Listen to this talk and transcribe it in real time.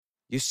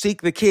You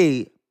seek the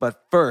key,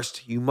 but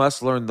first you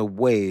must learn the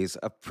ways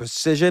of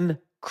precision,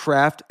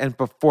 craft, and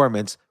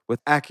performance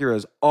with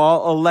Acura's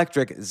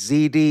all-electric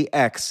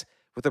ZDX.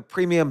 With a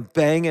premium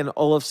Bang &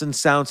 Olufsen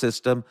sound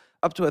system,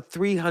 up to a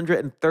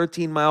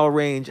 313-mile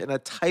range, and a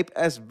Type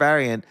S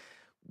variant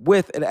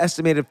with an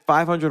estimated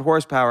 500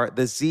 horsepower,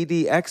 the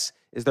ZDX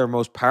is their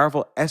most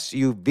powerful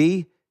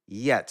SUV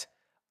yet.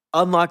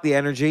 Unlock the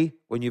energy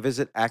when you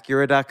visit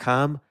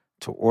Acura.com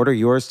to order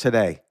yours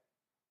today.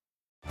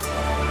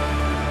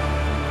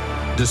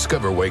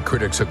 Discover why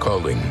critics are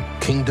calling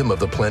Kingdom of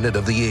the Planet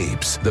of the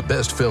Apes the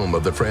best film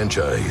of the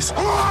franchise.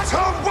 What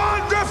a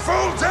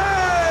wonderful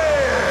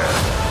day!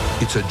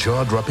 It's a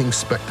jaw-dropping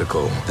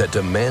spectacle that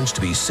demands to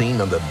be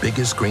seen on the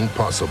biggest screen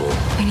possible.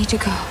 We need to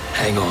go.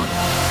 Hang on.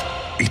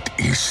 It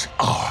is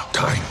our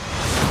time.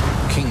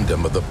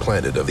 Kingdom of the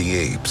Planet of the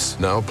Apes.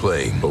 Now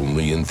playing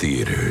only in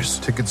theaters.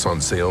 Tickets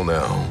on sale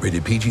now.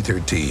 Rated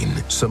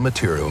PG-13. Some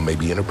material may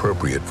be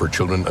inappropriate for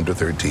children under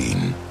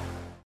 13.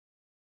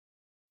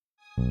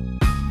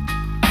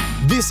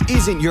 This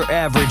isn't your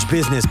average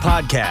business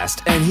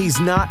podcast, and he's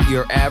not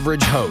your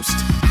average host.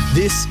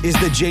 This is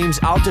the James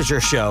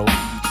Altucher Show.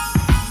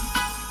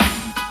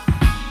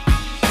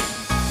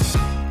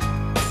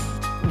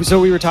 So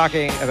we were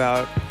talking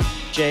about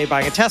Jay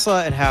buying a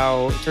Tesla and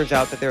how it turns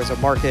out that there's a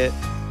market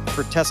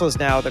for Teslas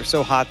now that are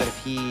so hot that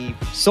if he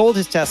sold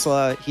his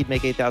Tesla, he'd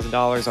make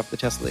 $8,000 off the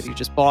Tesla that he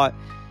just bought.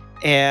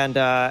 And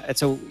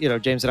so,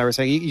 James and I were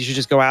saying, you should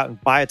just go out and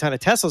buy a ton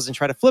of Teslas and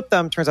try to flip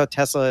them. Turns out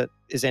Tesla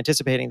is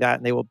anticipating that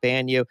and they will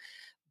ban you.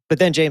 But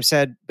then James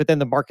said, but then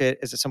the market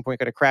is at some point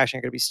going to crash and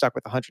you're going to be stuck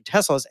with 100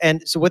 Teslas.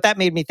 And so what that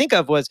made me think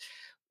of was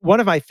one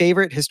of my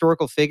favorite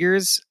historical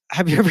figures.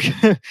 Have you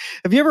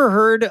ever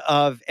heard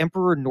of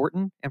Emperor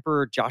Norton,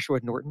 Emperor Joshua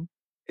Norton?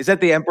 Is that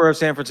the Emperor of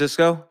San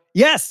Francisco?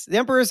 Yes, the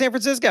Emperor of San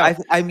Francisco.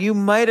 You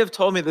might have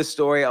told me this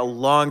story a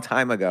long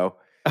time ago.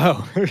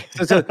 Oh,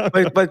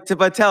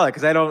 but tell it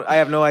because I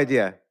have no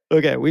idea.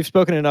 Okay, we've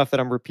spoken enough that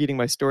I'm repeating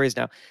my stories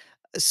now.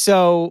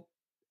 So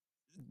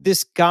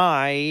this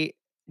guy,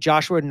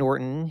 Joshua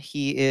Norton,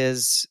 he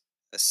is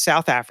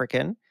South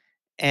African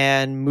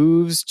and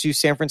moves to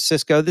San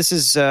Francisco. This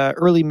is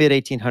early mid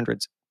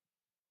 1800s,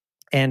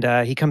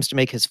 and he comes to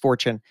make his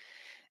fortune.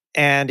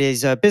 And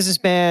he's a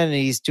businessman, and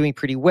he's doing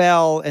pretty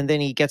well. And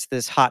then he gets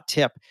this hot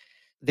tip: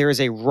 there is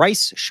a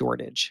rice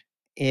shortage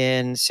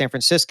in San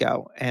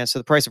Francisco. And so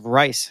the price of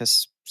rice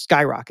has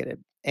skyrocketed.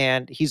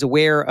 And he's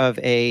aware of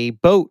a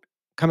boat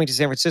coming to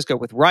San Francisco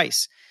with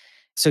rice.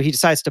 So he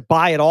decides to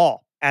buy it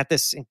all at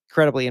this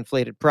incredibly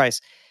inflated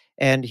price.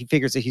 And he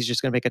figures that he's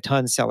just going to make a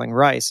ton selling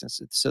rice. And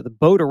so the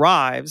boat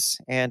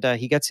arrives and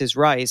he gets his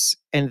rice.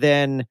 And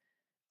then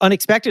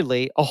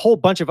unexpectedly, a whole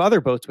bunch of other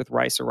boats with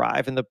rice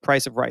arrive and the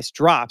price of rice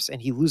drops and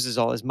he loses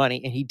all his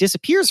money and he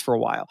disappears for a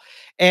while.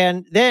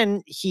 And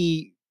then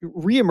he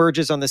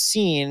reemerges on the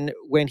scene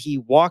when he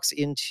walks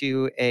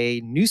into a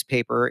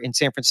newspaper in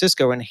San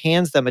Francisco and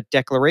hands them a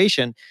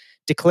declaration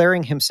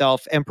declaring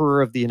himself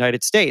Emperor of the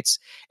United States.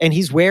 And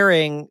he's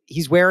wearing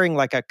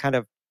like a kind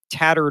of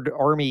tattered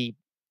army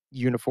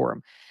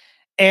uniform.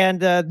 And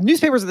the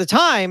newspapers at the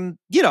time,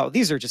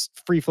 these are just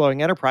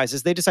free-flowing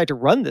enterprises. They decide to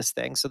run this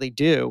thing, so they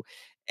do.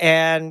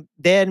 And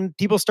then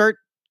people start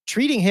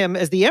treating him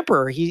as the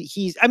emperor.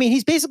 He's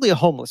basically a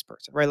homeless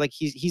person, right? Like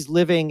he's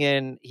living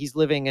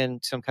in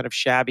some kind of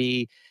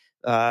shabby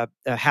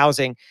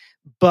housing,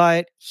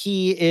 but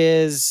he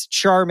is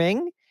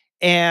charming.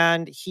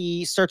 And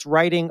he starts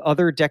writing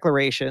other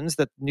declarations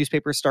that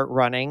newspapers start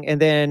running. And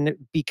then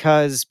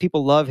because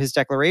people love his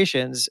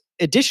declarations,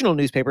 additional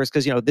newspapers,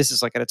 because, this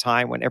is like at a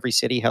time when every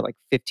city had like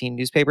 15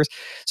 newspapers.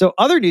 So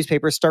other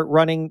newspapers start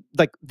running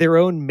like their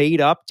own made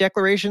up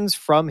declarations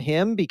from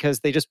him because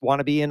they just want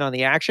to be in on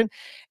the action.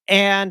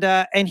 And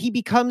he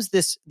becomes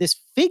this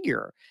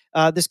figure.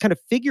 This kind of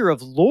figure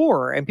of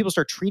lore, and people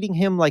start treating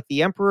him like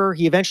the emperor.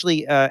 He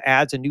eventually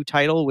adds a new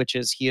title, which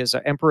is he is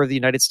Emperor of the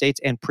United States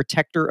and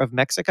Protector of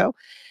Mexico.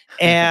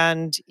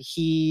 And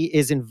he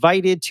is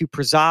invited to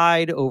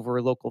preside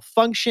over local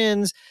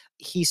functions.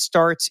 He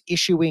starts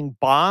issuing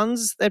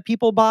bonds that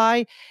people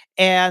buy.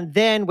 And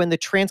then when the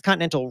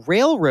Transcontinental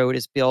Railroad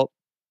is built,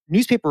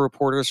 newspaper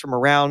reporters from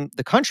around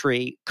the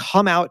country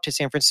come out to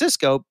San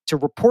Francisco to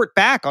report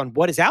back on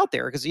what is out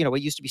there. Because,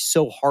 it used to be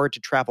so hard to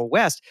travel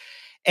west.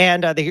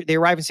 And they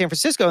arrive in San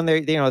Francisco and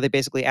they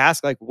basically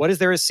ask, like, what is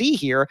there to see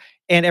here?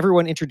 And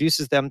everyone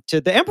introduces them to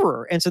the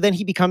emperor. And so then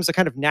he becomes a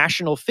kind of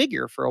national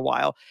figure for a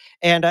while.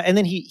 And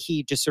then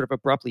he just sort of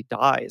abruptly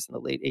dies in the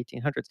late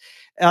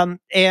 1800s.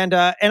 And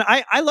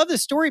I love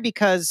this story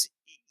because,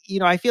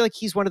 I feel like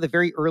he's one of the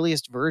very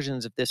earliest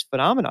versions of this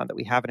phenomenon that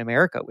we have in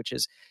America, which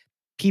is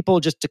people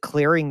just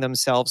declaring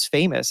themselves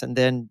famous and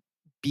then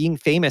being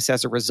famous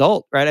as a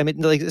result, right? I mean,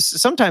 like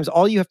sometimes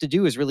all you have to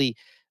do is really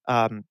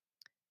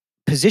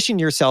position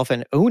yourself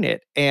and own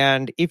it.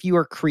 And if you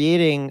are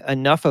creating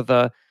enough of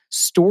a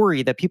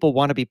story that people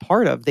want to be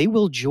part of, they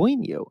will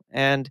join you.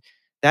 And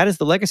that is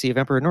the legacy of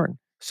Emperor Norton.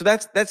 So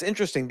that's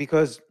interesting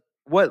because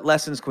what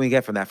lessons can we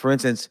get from that? For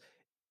instance,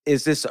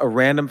 is this a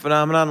random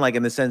phenomenon? Like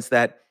in the sense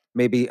that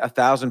maybe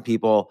 1,000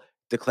 people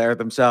declare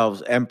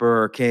themselves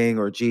emperor or king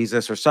or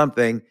Jesus or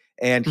something.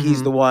 And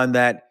he's Mhm. the one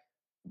that,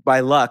 by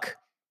luck,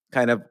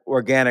 kind of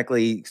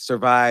organically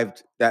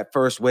survived that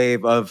first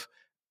wave of,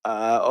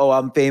 oh,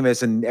 I'm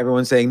famous, and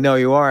everyone's saying, no,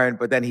 you aren't.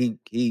 But then he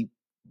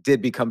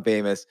did become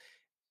famous.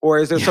 Or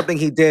is there Yeah. something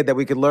he did that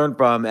we could learn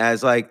from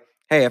as like,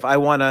 hey, if I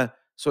want to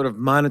sort of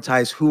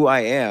monetize who I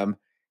am,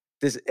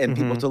 this and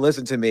people Mhm. to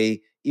listen to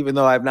me, even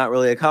though I've not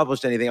really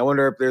accomplished anything, I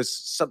wonder if there's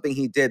something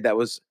he did that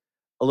was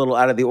a little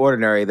out of the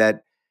ordinary,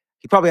 that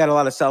he probably had a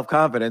lot of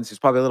self-confidence. He's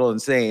probably a little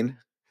insane.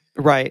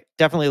 Right.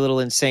 Definitely a little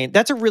insane.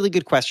 That's a really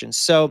good question.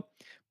 So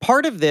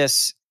part of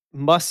this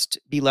must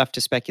be left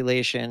to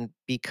speculation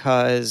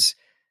because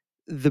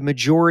the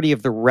majority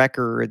of the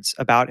records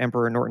about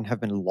Emperor Norton have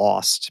been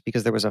lost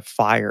because there was a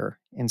fire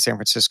in San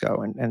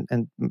Francisco,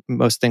 and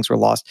most things were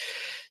lost.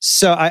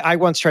 So I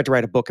once tried to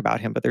write a book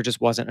about him, but there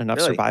just wasn't enough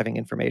Really? surviving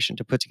information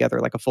to put together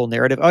like a full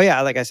narrative. Oh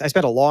yeah, like I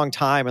spent a long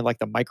time in like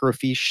the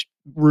microfiche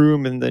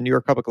room in the New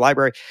York Public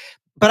Library.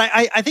 But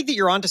I think that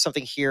you're onto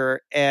something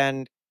here,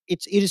 and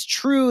it is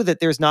true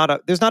that there's not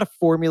a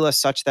formula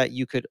such that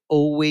you could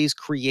always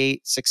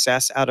create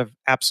success out of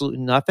absolute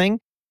nothing.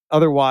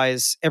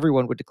 Otherwise,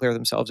 everyone would declare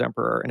themselves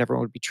emperor and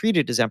everyone would be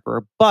treated as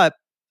emperor. But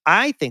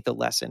I think the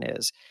lesson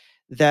is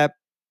that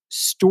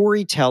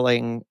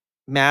storytelling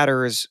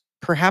matters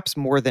perhaps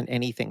more than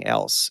anything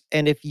else.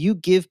 And if you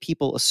give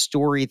people a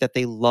story that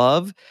they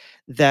love,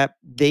 that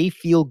they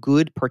feel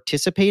good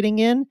participating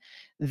in,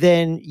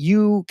 then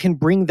you can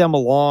bring them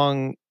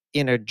along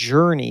in a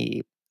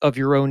journey of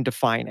your own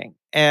defining.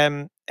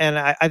 And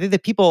I think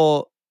that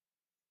people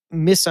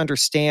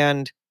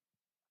misunderstand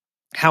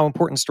how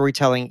important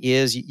storytelling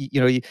is.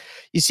 You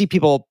see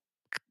people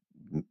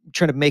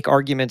trying to make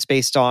arguments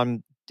based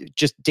on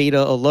just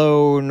data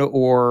alone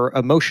or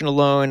emotion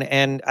alone,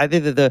 and I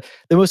think that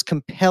the most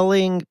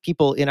compelling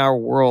people in our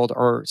world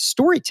are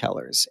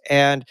storytellers,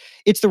 and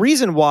it's the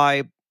reason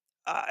why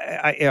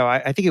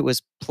I think it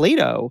was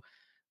Plato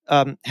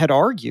had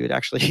argued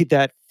actually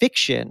that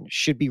fiction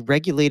should be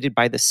regulated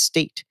by the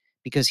state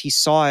because he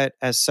saw it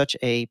as such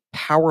a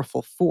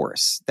powerful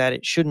force that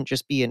it shouldn't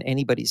just be in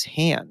anybody's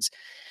hands.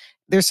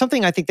 There's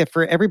something I think that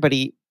for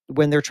everybody,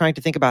 when they're trying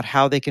to think about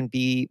how they can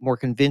be more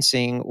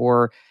convincing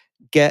or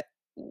get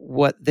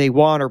what they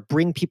want or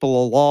bring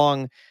people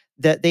along,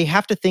 that they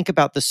have to think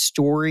about the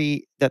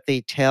story that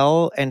they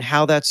tell and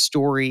how that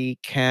story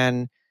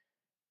can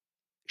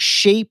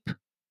shape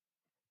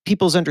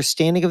people's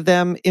understanding of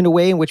them in a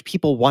way in which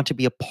people want to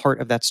be a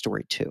part of that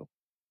story too.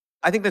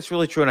 I think that's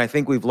really true. And I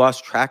think we've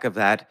lost track of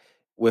that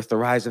with the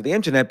rise of the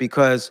internet,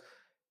 because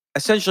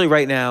essentially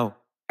right now,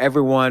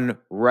 everyone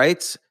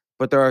writes,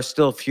 but there are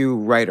still few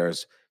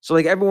writers. So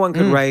like everyone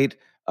could Mm, write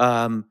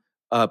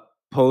a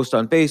post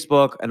on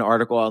Facebook, an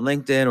article on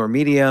LinkedIn or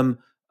Medium,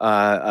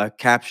 a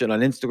caption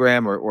on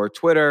Instagram or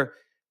Twitter,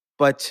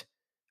 but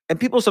and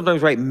people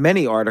sometimes write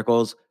many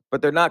articles,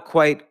 but they're not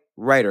quite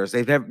writers.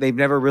 They've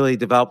never really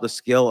developed the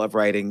skill of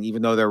writing,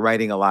 even though they're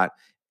writing a lot.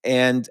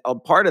 And a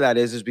part of that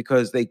is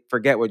because they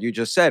forget what you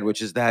just said,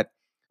 which is that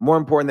more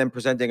important than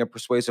presenting a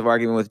persuasive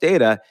argument with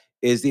data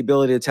is the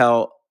ability to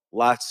tell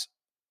lots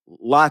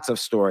of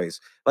stories.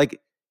 Like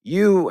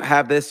you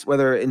have this,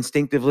 whether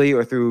instinctively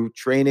or through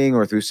training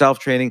or through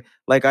self-training.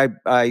 Like I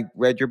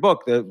read your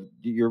book,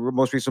 your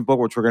most recent book,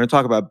 which we're going to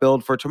talk about,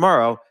 Build for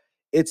Tomorrow.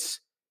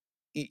 It's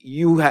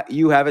you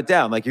have it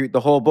down. Like the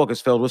whole book is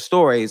filled with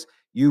stories.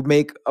 You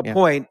make a yeah.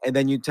 point and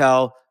then you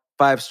tell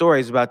five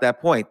stories about that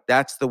point.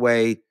 That's the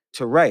way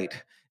to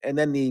write. And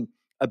then the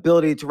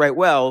ability to write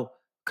well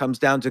comes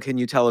down to, can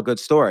you tell a good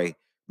story?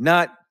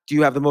 Not do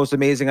you have the most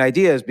amazing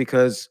ideas,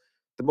 because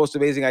the most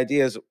amazing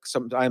ideas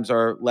sometimes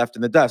are left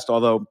in the dust.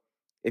 Although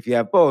if you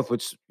have both,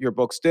 which your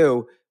books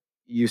do,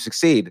 you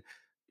succeed.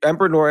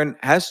 Emperor Norton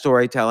has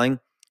storytelling.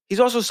 He's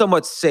also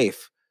somewhat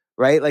safe,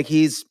 right? Like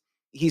he's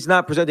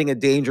not presenting a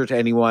danger to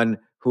anyone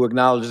who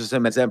acknowledges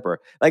him as emperor.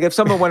 Like if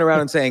someone went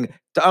around and saying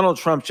Donald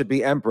Trump should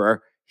be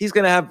emperor, he's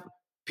going to have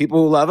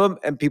people who love him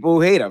and people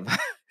who hate him.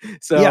 Yeah.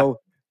 So,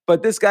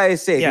 but this guy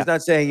is safe. Yeah. He's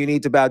not saying you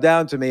need to bow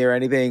down to me or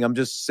anything. I'm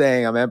just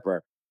saying I'm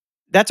emperor.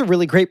 That's a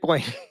really great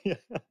point.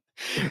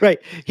 Right.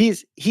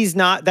 He's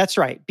not. That's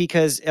right,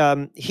 because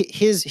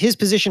his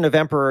position of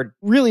emperor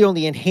really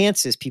only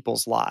enhances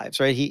people's lives.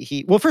 Right.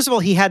 He well, first of all,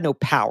 he had no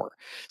power,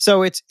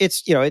 so it's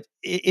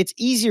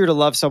easier to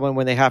love someone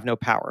when they have no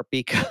power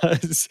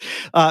because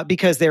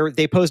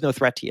they pose no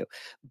threat to you,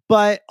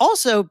 but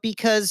also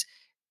because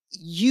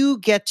you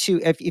get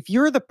to, if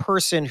you're the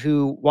person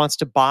who wants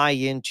to buy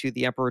into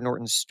the Emperor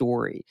Norton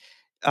story,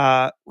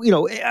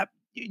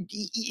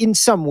 in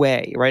some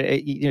way,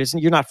 right?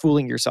 You're not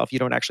fooling yourself. You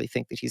don't actually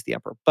think that he's the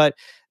emperor, but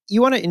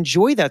you want to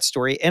enjoy that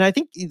story. And I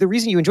think the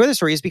reason you enjoy the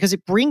story is because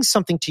it brings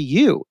something to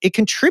you. It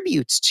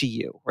contributes to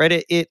you,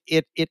 right?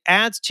 It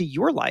adds to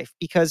your life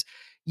because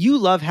you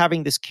love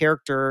having this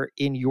character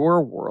in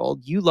your world.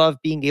 You love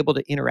being able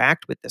to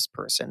interact with this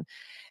person.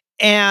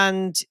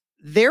 And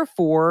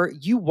therefore,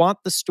 you want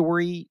the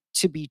story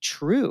to be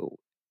true.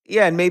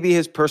 Yeah, and maybe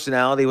his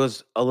personality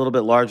was a little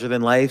bit larger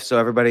than life, so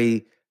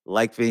everybody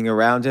liked being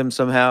around him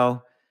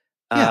somehow.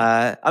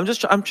 Yeah. I'm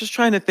just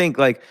trying to think.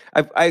 Like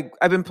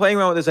I've been playing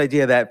around with this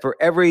idea that for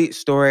every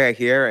story I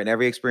hear and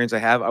every experience I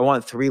have, I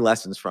want 3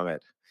 lessons from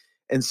it.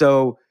 And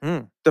so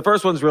Mm. the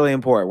first one's really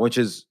important, which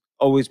is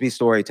always be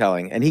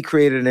storytelling. And he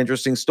created an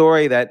interesting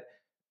story that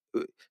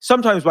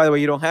sometimes, by the way,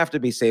 you don't have to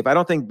be safe. I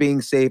don't think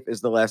being safe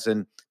is the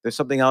lesson. There's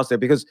something else there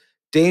because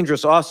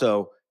dangerous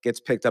also gets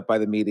picked up by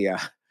the media.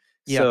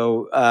 Yeah.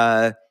 So,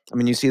 I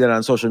mean, you see that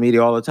on social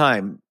media all the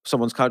time.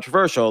 Someone's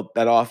controversial,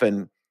 that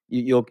often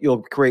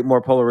you'll create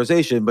more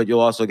polarization, but you'll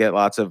also get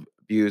lots of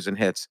views and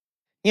hits.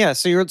 Yeah.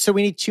 So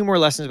we need 2 more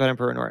lessons about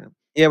Emperor Norton.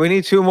 Yeah, we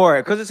need 2 more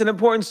because it's an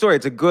important story.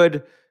 It's a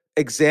good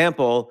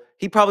example.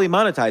 He probably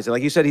monetized it.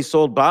 Like you said, he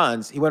sold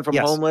bonds. He went from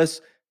Yes.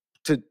 homeless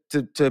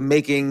to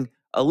making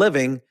a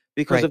living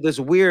because Right. of this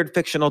weird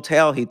fictional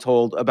tale he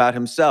told about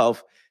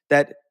himself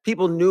that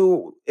people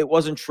knew it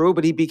wasn't true,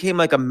 but he became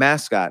like a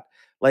mascot.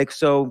 Like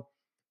so,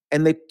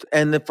 and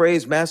the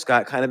phrase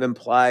mascot kind of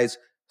implies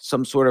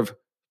some sort of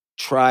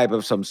tribe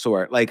of some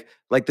sort. Like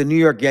the New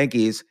York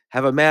Yankees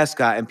have a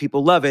mascot and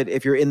people love it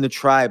if you're in the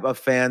tribe of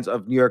fans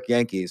of New York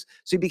Yankees.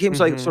 So he became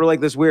like Mhm. sort of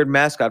like this weird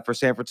mascot for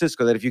San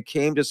Francisco that if you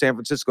came to San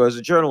Francisco as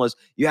a journalist,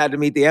 you had to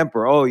meet the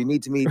emperor. Oh, you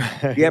need to meet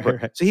the emperor.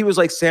 Right. So he was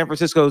like San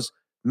Francisco's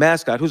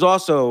mascot, who's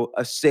also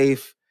a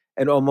safe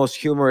and almost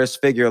humorous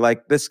figure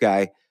like this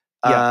guy.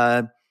 Yeah.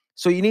 Uh,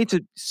 so you need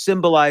to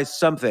symbolize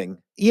something.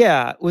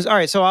 Yeah, was all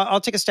right. So I'll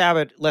take a stab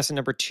at lesson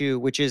number 2,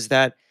 which is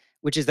that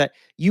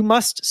you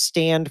must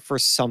stand for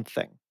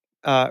something.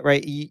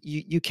 Right?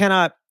 You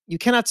cannot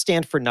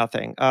stand for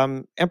nothing.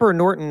 Emperor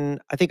Norton,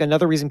 I think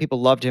another reason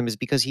people loved him is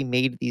because he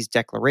made these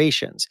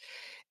declarations,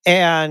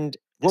 and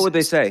What would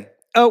they say?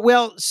 oh,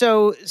 well,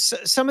 so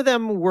some of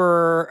them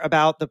were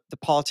about the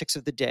politics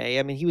of the day.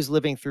 I mean, he was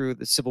living through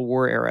the Civil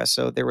War era,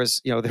 so there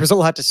was, there was a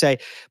lot to say.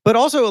 But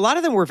also a lot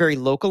of them were very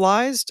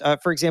localized.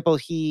 For example,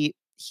 he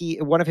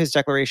one of his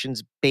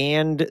declarations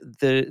banned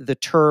the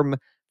term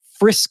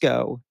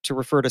Frisco to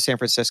refer to San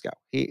Francisco.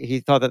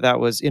 He thought that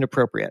was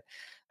inappropriate.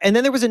 And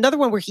then there was another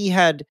one where he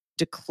had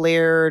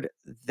declared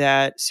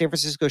that San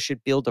Francisco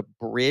should build a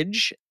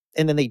bridge,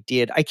 and then they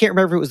did. I can't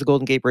remember if it was the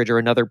Golden Gate Bridge or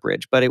another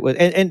bridge, but it was,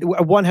 and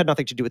one had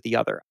nothing to do with the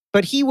other.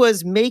 But he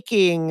was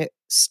making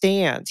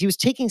stands. He was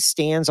taking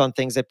stands on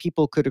things that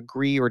people could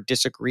agree or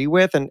disagree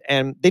with,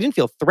 and they didn't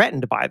feel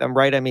threatened by them,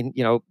 right? I mean,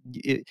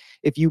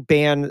 if you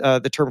ban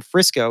the term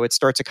Frisco, it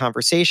starts a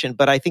conversation.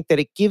 But I think that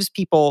it gives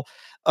people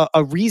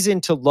a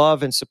reason to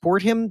love and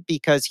support him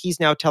because he's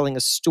now telling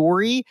a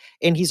story,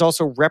 and he's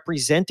also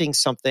representing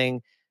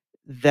something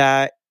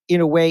that, in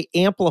a way,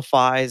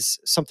 amplifies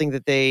something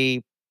that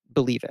they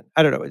believe in.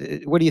 I don't know.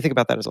 What do you think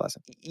about that as a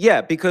lesson?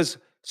 Yeah, because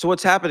so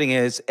what's happening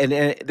is, and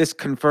this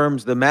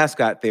confirms the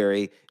mascot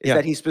theory, is Yeah.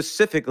 that he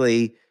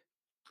specifically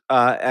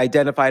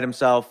identified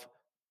himself,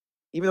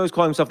 even though he's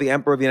calling himself the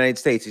Emperor of the United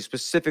States, he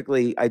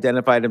specifically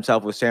identified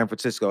himself with San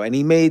Francisco. And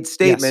he made Yes.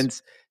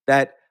 statements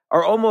that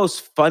are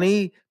almost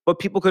funny, but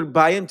people could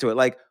buy into it.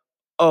 Like,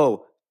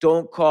 oh,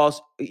 don't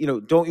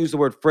use the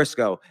word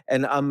Frisco.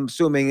 And I'm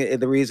assuming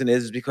the reason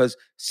is because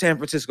San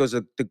Francisco is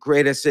the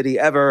greatest city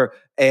ever.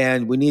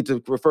 And we need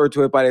to refer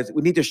to it by it.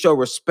 We need to show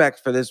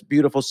respect for this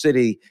beautiful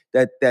city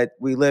that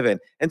we live in.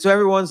 And so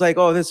everyone's like,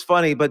 oh, this is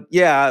funny. But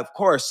yeah, of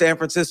course, San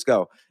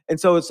Francisco. And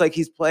so it's like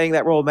he's playing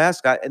that role of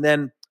mascot. And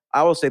then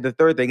I will say the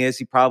third thing is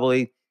he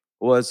probably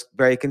was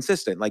very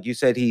consistent. Like you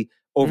said, he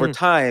over Mm.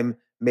 time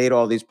made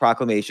all these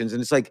proclamations,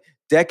 and it's like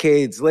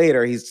decades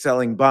later he's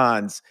selling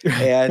bonds,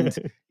 and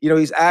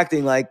he's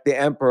acting like the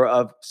emperor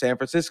of San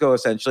Francisco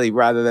essentially,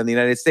 rather than the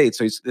United States.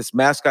 So he's this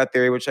mascot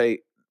theory, which I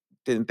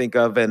didn't think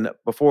of and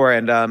before,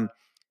 and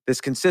this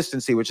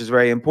consistency, which is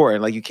very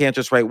important. Like you can't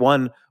just write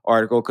one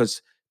article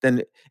because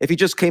then if he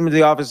just came into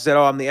the office and said,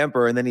 "Oh, I'm the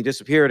emperor," and then he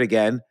disappeared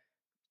again,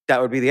 that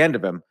would be the end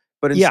of him.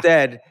 But Yeah.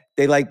 instead,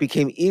 they like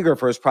became eager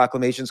for his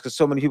proclamations because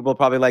so many people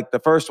probably liked the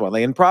first one.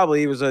 Like, and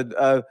probably he was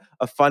a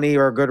funny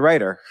or a good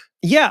writer.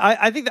 Yeah,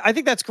 I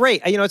think that's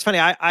great. It's funny.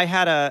 I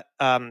had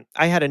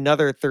I had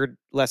another third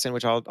lesson,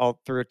 which I'll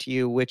throw it to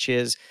you, which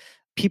is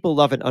people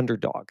love an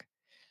underdog.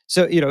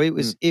 So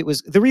Mm. it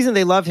was the reason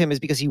they love him is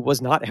because he was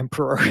not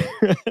emperor.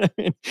 I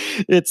mean,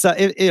 it's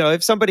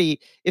if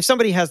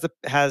somebody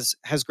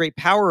has great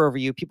power over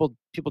you, people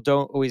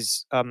don't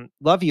always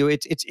love you.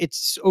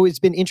 It's always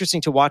been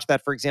interesting to watch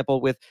that. For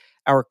example, with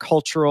our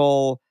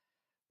cultural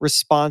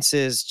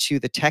responses to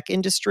the tech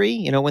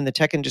industry. When the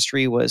tech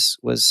industry was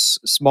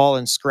small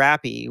and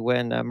scrappy,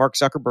 when Mark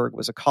Zuckerberg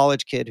was a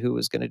college kid who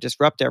was going to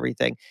disrupt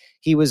everything,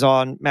 he was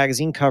on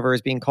magazine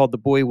covers being called the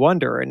boy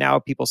wonder, and now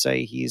people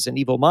say he's an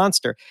evil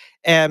monster.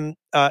 And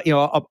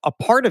a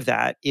part of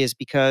that is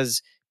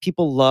because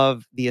people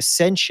love the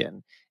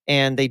ascension,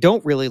 and they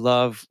don't really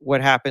love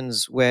what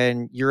happens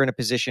when you're in a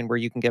position where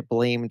you can get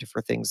blamed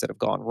for things that have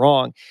gone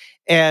wrong.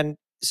 And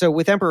so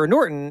with Emperor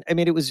Norton, I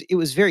mean, it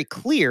was very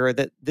clear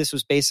that this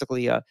was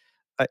basically a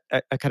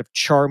kind of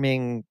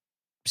charming,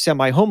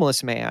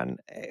 semi-homeless man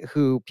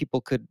who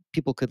people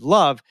could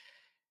love.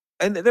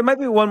 And there might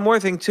be one more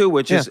thing too,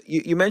 which Yeah, is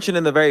you mentioned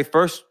in the very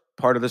first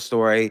part of the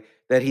story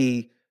that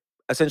he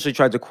essentially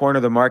tried to corner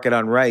the market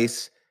on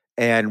rice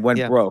and went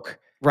yeah, broke.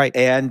 Right.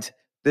 And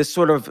this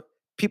sort of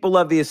people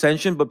love the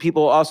ascension, but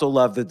people also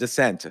love the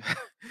descent.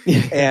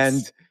 and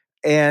Yes.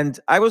 and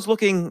I was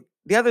looking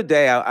the other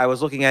day. I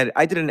was looking at it.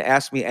 I did an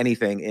Ask Me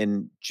Anything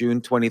in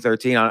June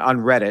 2013 on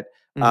Reddit,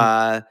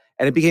 Mhm.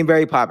 and it became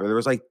very popular. There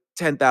was like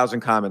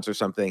 10,000 comments or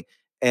something,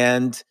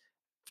 and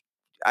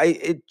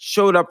it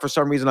showed up for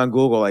some reason on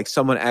Google. Like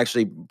someone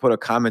actually put a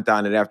comment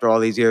on it after all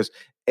these years,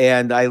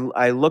 and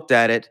I looked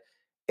at it,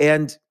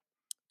 and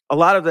a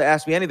lot of the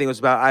Ask Me Anything was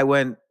about I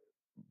went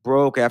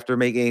broke after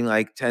making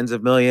like tens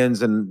of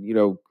millions and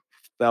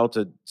fell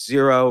to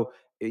zero.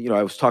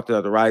 I was talked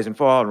about the rise and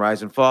fall,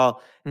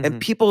 and Mhm.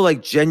 people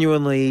like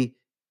genuinely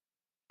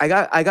I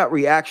got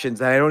reactions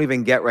that I don't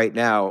even get right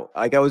now.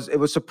 Like it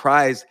was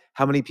surprised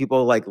how many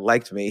people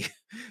liked me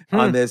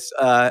on Hmm. this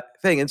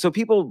thing. And so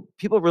people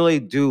really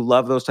do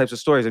love those types of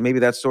stories. And maybe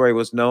that story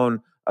was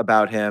known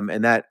about him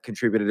and that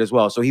contributed as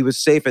well. So he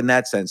was safe in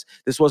that sense.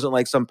 This wasn't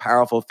like some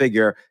powerful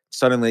figure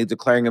suddenly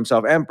declaring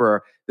himself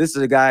emperor. This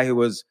is a guy who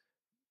was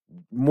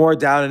more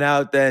down and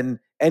out than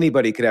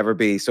anybody could ever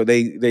be. So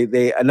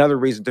they another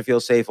reason to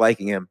feel safe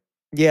liking him.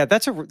 Yeah,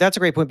 that's a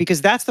great point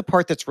because that's the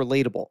part that's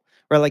relatable,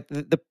 right? Like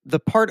the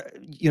part,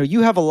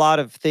 you have a lot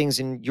of things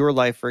in your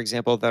life, for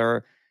example, that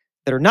are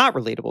not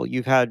relatable.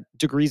 You've had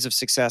degrees of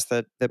success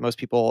that most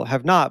people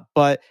have not,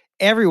 but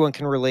everyone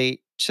can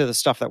relate to the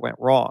stuff that went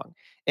wrong,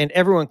 and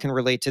everyone can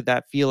relate to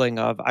that feeling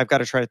of I've got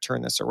to try to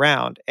turn this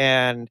around,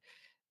 and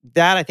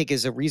that I think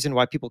is a reason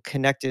why people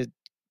connected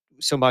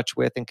so much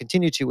with and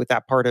continue to with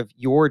that part of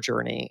your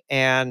journey.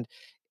 And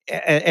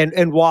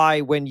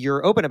why when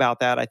you're open about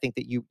that, I think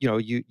that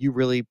you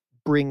really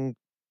bring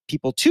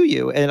people to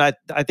you. And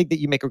I think that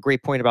you make a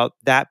great point about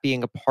that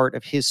being a part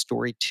of his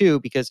story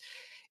too, because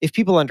if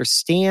people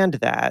understand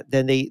that,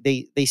 then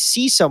they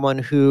see someone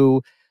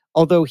who,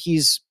 although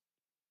he's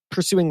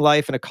pursuing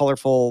life in a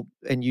colorful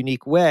and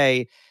unique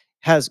way,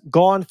 has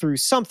gone through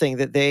something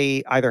that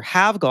they either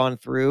have gone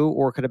through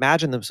or could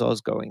imagine themselves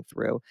going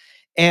through.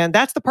 And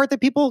that's the part that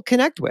people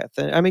connect with.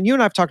 And I mean, you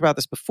and I've talked about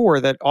this before,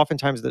 that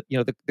oftentimes the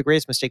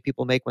greatest mistake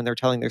people make when they're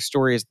telling their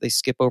story is they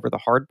skip over the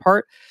hard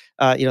part.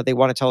 They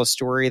want to tell a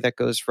story that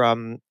goes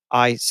from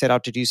I set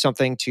out to do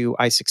something to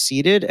I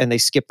succeeded, and they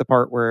skip the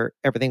part where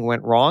everything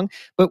went wrong.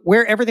 But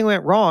where everything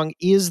went wrong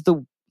is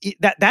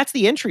that's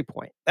the entry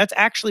point. That's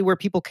actually where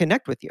people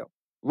connect with you.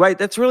 Right,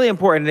 that's really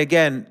important. And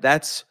again,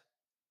 that's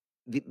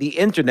the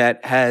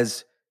internet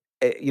has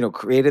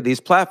created these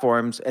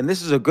platforms, and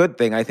this is a good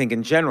thing I think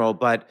in general,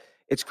 but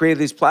it's created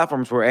these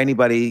platforms where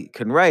anybody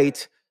can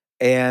write.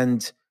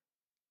 And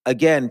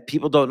again,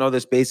 people don't know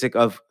this basic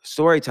of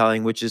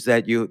storytelling, which is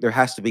that there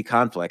has to be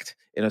conflict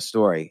in a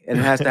story, and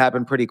it has to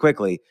happen pretty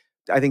quickly.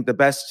 I think the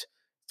best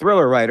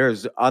thriller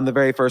writers on the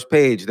very first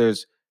page,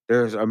 there's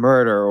a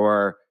murder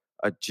or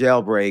a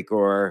jailbreak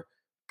or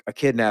a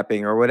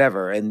kidnapping or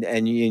whatever, and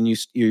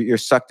you're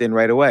sucked in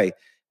right away.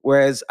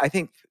 Whereas I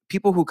think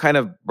people who kind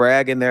of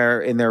brag in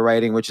their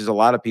writing, which is a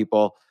lot of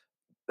people,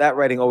 that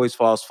writing always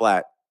falls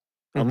flat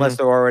unless Hmm.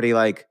 they're already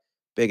like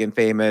big and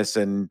famous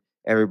and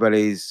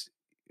everybody's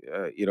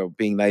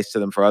being nice to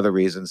them for other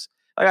reasons.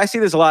 Like I see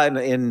this a lot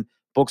in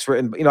books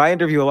written. I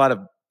interview a lot of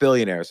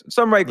billionaires.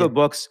 Some write Yeah. good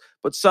books,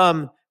 but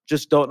some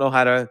just don't know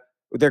how to.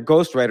 Their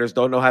ghostwriters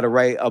don't know how to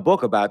write a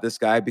book about this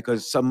guy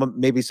because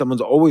maybe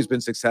someone's always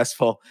been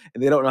successful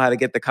and they don't know how to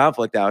get the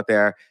conflict out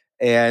there.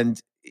 And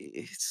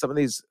some of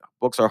these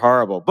books are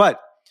horrible.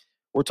 But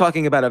we're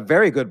talking about a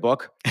very good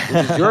book,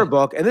 which is your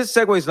book. And this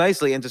segues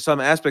nicely into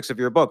some aspects of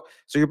your book.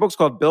 So, your book's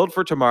called Build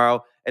for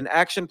Tomorrow, an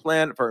action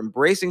plan for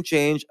embracing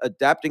change,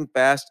 adapting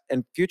fast,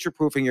 and future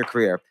proofing your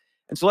career.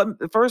 And so,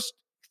 the first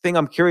thing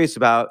I'm curious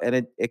about,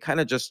 and it kind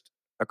of just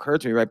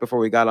occurred to me right before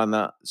we got on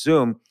the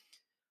Zoom,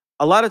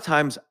 a lot of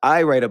times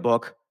I write a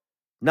book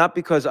not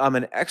because I'm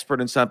an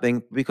expert in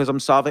something, because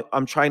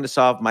I'm trying to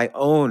solve my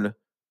own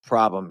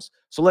problems.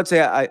 So let's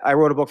say I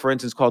wrote a book, for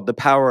instance, called The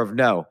Power of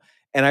No.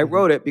 And I Mhm.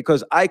 wrote it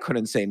because I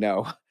couldn't say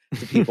no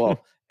to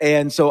people.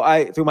 And so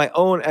through my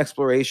own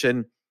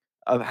exploration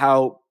of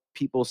how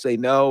people say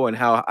no and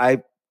how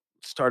I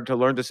started to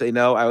learn to say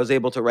no, I was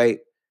able to write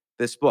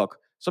this book.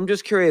 So I'm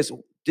just curious,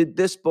 did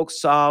this book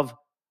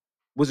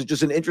was it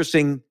just an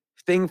interesting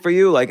thing for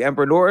you, like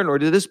Emperor Norton, or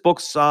did this book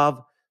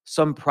solve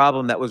some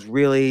problem that was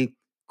really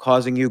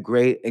causing you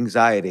great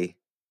anxiety?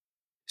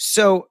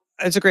 So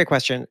it's a great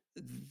question.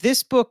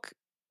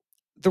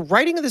 The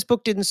writing of this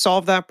book didn't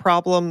solve that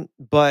problem,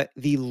 but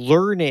the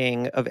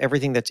learning of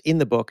everything that's in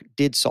the book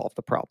did solve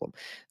the problem.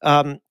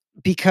 Um,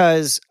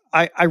 because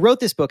I wrote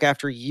this book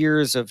after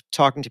years of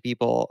talking to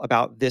people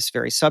about this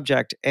very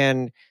subject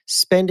and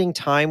spending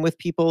time with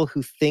people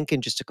who think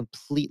in just a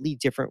completely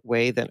different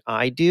way than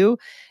I do.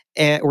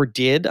 Or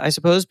did, I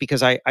suppose,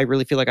 because I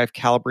really feel like I've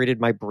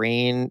calibrated my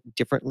brain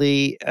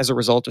differently as a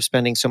result of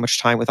spending so much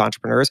time with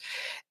entrepreneurs.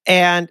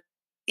 And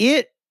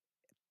it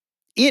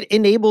it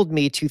enabled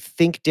me to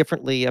think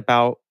differently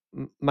about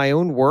my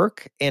own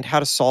work and how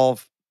to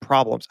solve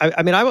problems.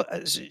 I mean,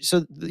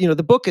 so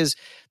the book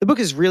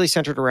is really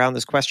centered around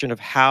this question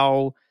of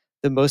how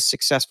the most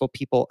successful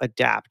people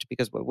adapt.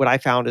 Because what I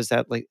found is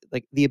that like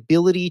the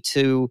ability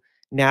to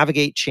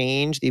navigate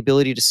change, the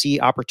ability to see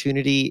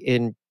opportunity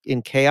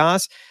in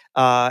chaos,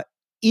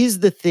 is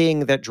the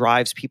thing that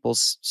drives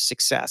people's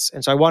success.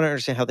 And so I want to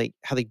understand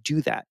how they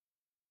do that.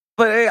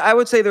 But I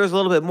would say there's a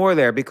little bit more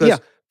there Yeah. because,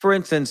 for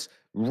instance,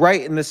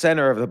 right in the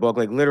center of the book,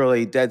 like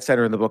literally dead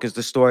center in the book, is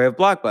the story of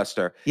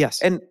Blockbuster.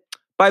 Yes. And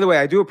by the way,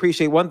 I do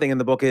appreciate one thing in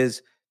the book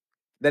is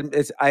then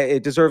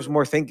it deserves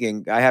more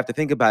thinking. I have to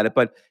think about it.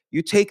 But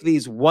you take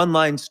these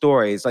one-line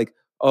stories like,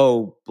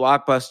 oh,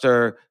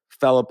 Blockbuster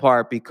fell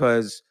apart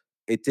because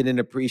it didn't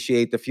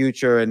appreciate the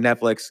future and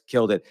Netflix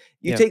killed it.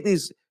 You Yeah. take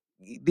these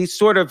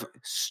sort of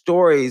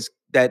stories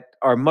that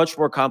are much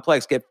more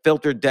complex, get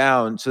filtered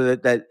down so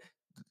that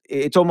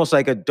it's almost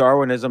like a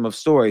Darwinism of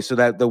stories, so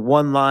that the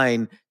one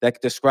line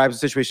that describes the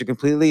situation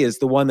completely is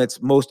the one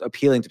that's most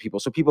appealing to people.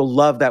 So people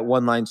love that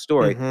one line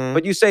story. Mhm.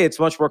 But you say it's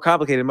much more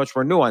complicated, much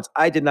more nuanced.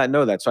 I did not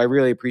know that. So I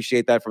really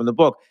appreciate that from the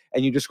book.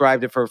 And you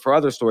described it for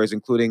other stories,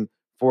 including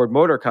Ford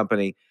Motor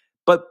Company.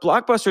 But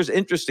Blockbuster is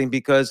interesting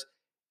because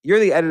you're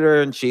the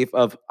editor in chief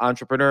of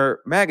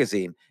Entrepreneur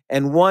Magazine.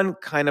 And one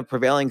kind of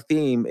prevailing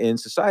theme in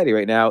society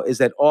right now is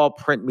that all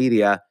print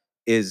media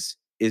is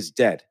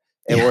dead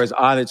or Yeah. is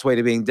on its way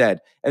to being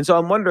dead. And so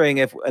I'm wondering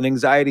if an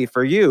anxiety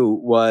for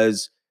you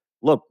was,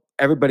 look,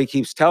 everybody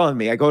keeps telling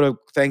me. I go to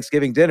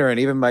Thanksgiving dinner, and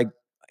even my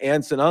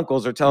aunts and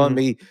uncles are telling Mhm.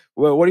 me,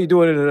 "Well, what are you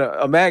doing in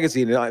a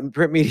magazine?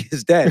 Print media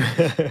is dead."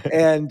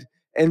 and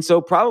and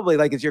so probably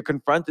like as you're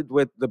confronted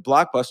with the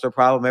Blockbuster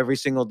problem every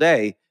single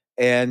day,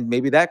 and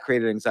maybe that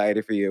created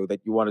anxiety for you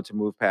that you wanted to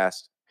move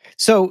past.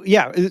 So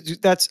yeah,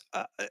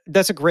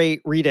 that's a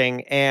great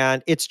reading,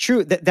 and it's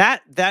true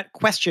that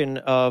question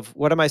of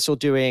what am I still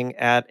doing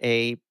at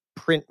a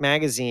print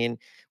magazine,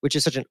 which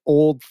is such an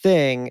old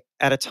thing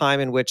at a time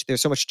in which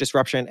there's so much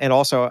disruption, and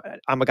also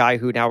I'm a guy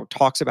who now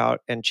talks about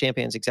and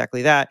champions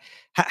exactly that.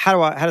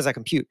 How does that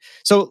compute?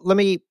 So let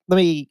me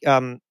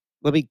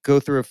go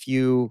through a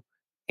few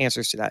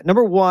answers to that.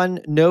 Number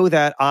one, know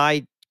that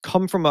I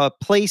come from a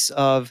place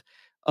of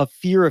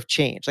fear of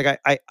change. Like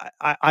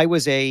I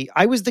was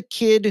the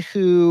kid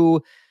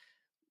who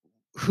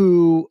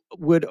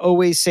would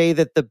always say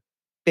that the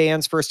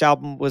band's first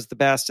album was the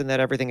best and that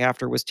everything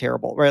after was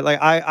terrible. Right. Like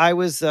I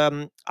was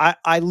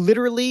I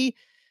literally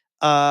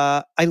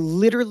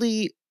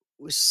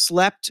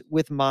slept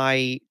with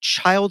my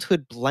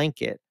childhood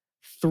blanket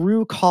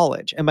through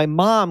college, and my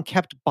mom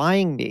kept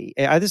buying me.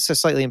 This is a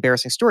slightly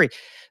embarrassing story,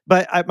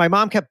 but my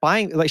mom kept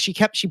buying. Like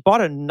she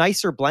bought a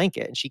nicer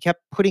blanket, and she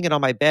kept putting it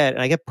on my bed,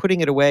 and I kept putting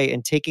it away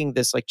and taking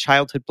this like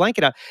childhood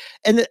blanket out.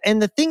 And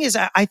the thing is,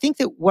 I think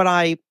that what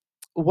I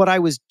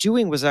was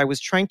doing was I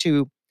was trying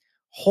to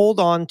hold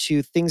on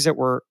to things that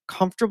were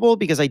comfortable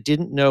because I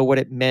didn't know what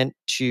it meant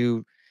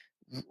to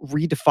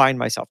redefine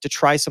myself, to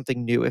try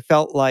something new. It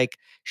felt like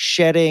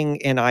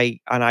shedding an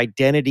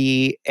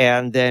identity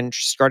and then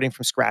starting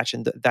from scratch,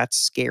 and that's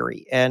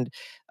scary. And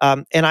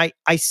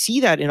I see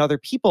that in other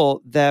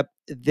people that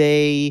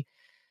they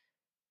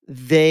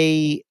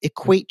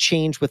equate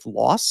change with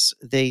loss.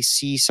 They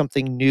see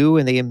something new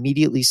and they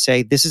immediately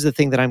say, "This is the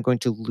thing that I'm going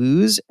to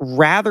lose,"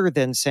 rather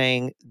than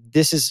saying,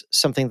 "This is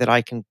something that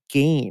I can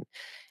gain."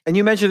 And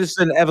you mentioned this is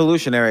an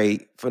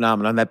evolutionary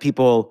phenomenon that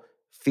people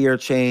fear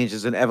change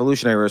is an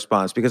evolutionary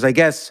response because I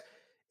guess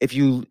if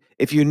you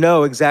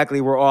know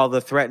exactly where all the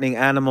threatening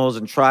animals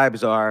and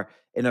tribes are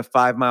in a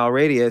 5 mile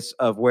radius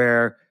of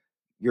where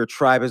your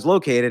tribe is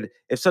located,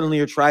 if suddenly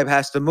your tribe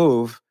has to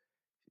move,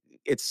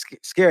 it's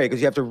scary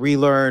because you have to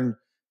relearn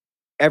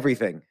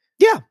everything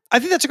Yeah, I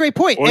think that's a great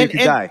point. or you could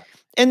die.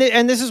 And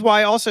this is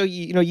why also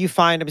you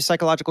find, I mean,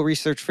 psychological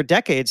research for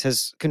decades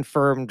has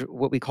confirmed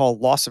what we call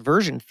loss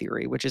aversion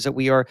theory, which is that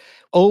we are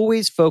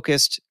always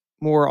focused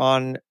more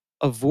on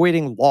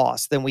avoiding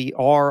loss than we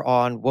are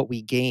on what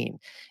we gain.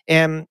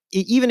 And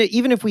even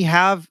if we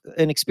have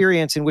an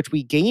experience in which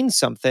we gain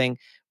something,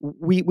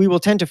 we will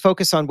tend to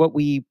focus on what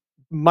we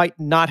might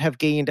not have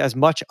gained as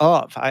much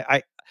of.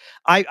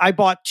 I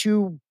bought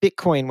 2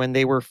 Bitcoin when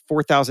they were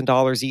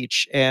 $4,000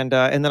 each, and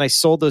then I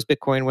sold those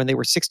Bitcoin when they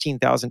were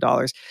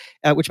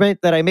 $16,000, which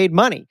meant that I made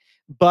money.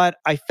 But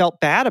I felt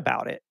bad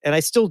about it, and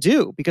I still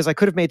do because I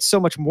could have made so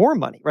much more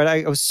money. Right?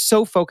 I was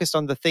so focused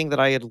on the thing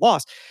that I had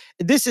lost.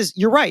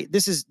 You're right.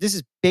 This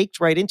is baked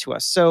right into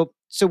us. So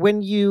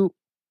when you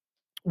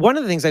one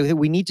of the things I think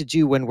we need to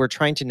do when we're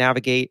trying to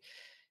navigate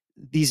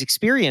these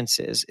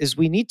experiences is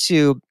we need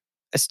to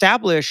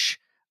establish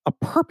a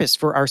purpose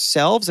for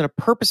ourselves and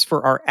a purpose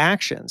for our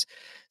actions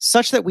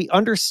such that we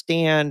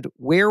understand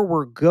where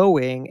we're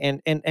going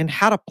and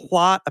how to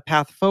plot a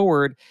path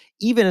forward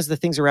even as the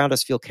things around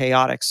us feel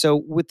chaotic. So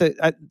with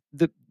the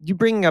you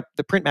bringing up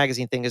the print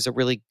magazine thing is a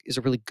really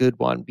good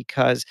one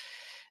because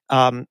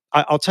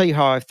I'll tell you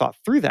how I've thought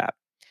through that.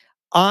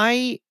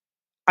 I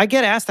I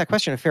get asked that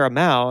question a fair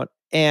amount,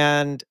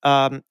 and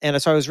so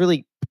I was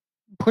really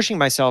pushing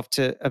myself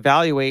to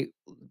evaluate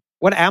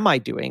what am I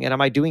doing and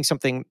am I doing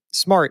something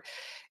smart?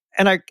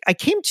 And I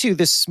came to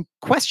this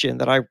question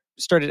that I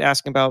started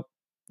asking about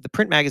the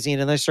print magazine,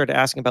 and then I started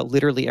asking about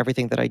literally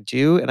everything that I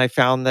do. And I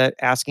found that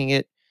asking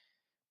it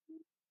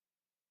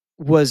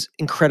was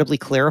incredibly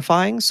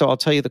clarifying. So I'll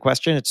tell you the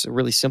question. It's a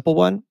really simple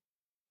one.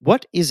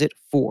 What is it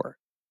for?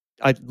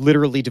 I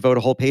literally devote a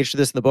whole page to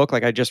this in the book.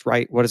 Like I just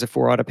write, what is it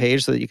for on a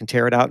page so that you can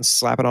tear it out and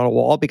slap it on a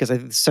wall, because I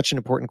think it's such an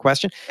important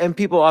question. And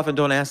people often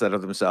don't ask that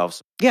of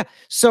themselves. Yeah.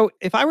 So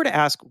if I were to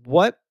ask,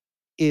 what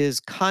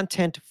is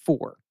content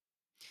for?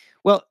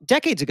 Well,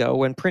 decades ago,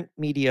 when print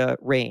media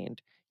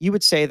reigned, you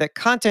would say that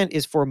content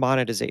is for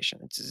monetization.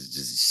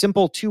 It's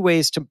simple two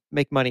ways to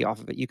make money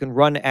off of it. You can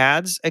run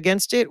ads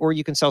against it, or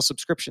you can sell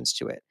subscriptions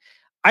to it.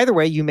 Either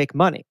way, you make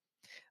money.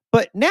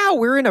 But now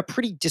we're in a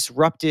pretty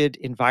disrupted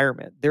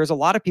environment. There's a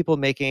lot of people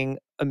making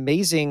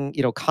amazing,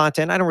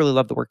 content. I don't really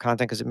love the word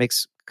content because it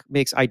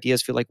makes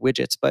ideas feel like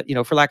widgets, but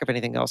for lack of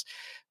anything else,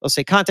 I'll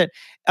say content.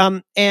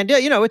 And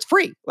it's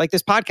free. Like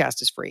this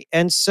podcast is free.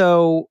 And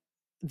so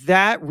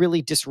that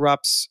really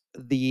disrupts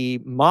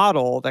the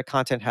model that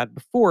content had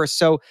before.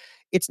 So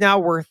it's now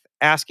worth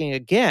asking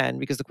again,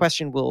 because the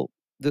question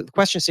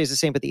stays the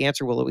same, but the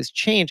answer will always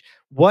change.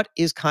 What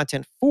is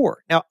content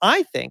for? Now,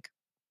 I think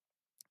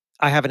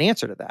I have an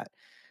answer to that,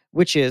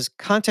 which is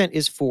content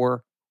is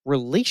for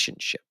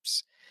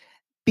relationships,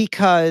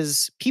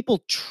 because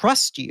people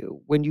trust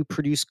you when you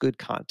produce good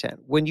content.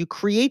 When you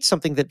create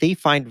something that they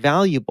find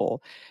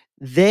valuable,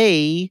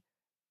 they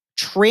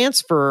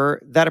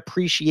transfer that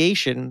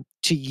appreciation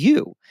to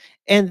you.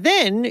 And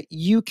then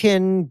you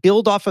can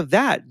build off of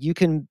that. You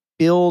can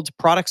build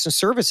products and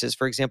services,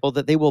 for example,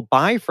 that they will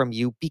buy from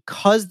you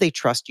because they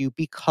trust you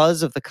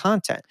because of the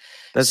content.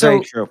 That's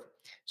very So true.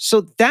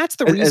 so that's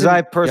the As reason.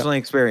 I personally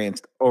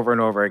experienced over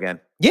and over again.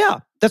 Yeah,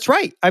 that's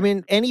right. I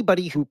mean,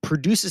 anybody who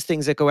produces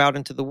things that go out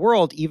into the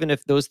world, even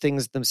if those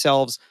things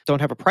themselves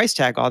don't have a price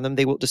tag on them,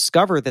 they will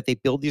discover that they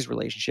build these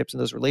relationships,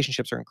 and those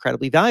relationships are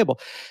incredibly valuable.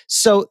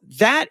 So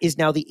that is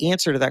now the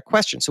answer to that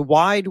question. So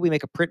why do we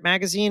make a print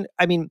magazine?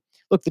 I mean,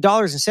 look, the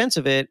dollars and cents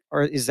of it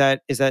is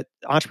that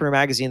Entrepreneur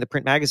Magazine, the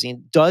print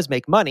magazine, does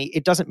make money.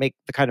 It doesn't make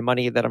the kind of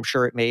money that I'm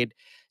sure it made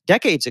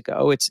decades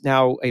ago. It's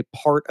now a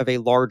part of a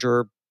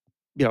larger,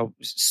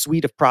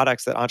 suite of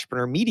products that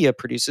Entrepreneur Media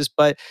produces,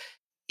 but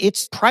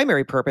its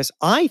primary purpose,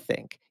 I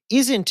think,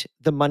 isn't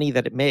the money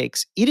that it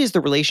makes. It is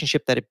the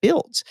relationship that it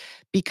builds,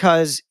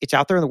 because it's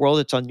out there in the world.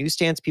 It's on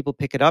newsstands. People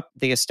pick it up.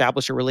 They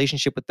establish a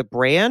relationship with the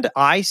brand.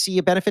 I see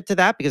a benefit to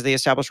that because they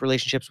establish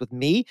relationships with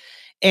me.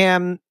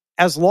 And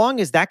as long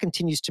as that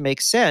continues to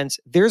make sense,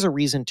 there's a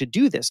reason to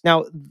do this.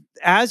 Now,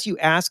 as you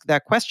ask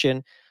that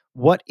question,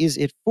 what is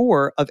it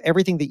for, of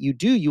everything that you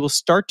do, you will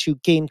start to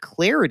gain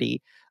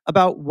clarity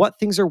about what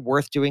things are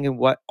worth doing and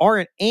what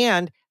aren't,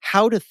 and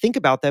how to think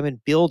about them and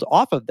build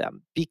off of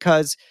them.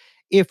 Because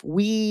if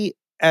we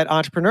at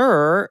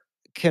Entrepreneur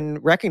can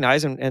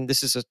recognize, and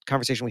this is a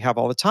conversation we have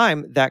all the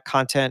time, that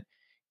content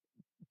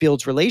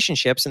builds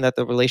relationships and that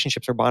the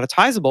relationships are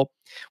monetizable,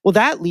 well,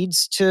 that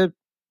leads to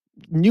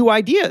new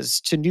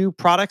ideas, to new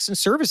products and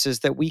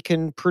services that we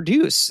can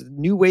produce,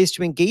 new ways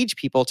to engage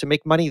people to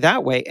make money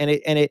that way. And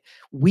it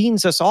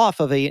weans us off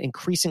of a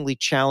increasingly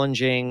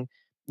challenging,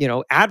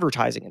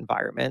 advertising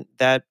environment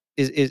that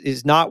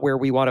is not where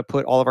we want to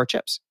put all of our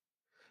chips.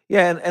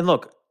 Yeah, and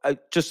look,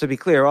 just to be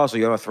clear, also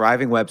you have a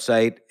thriving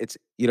website. It's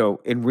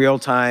in real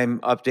time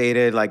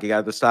updated, like you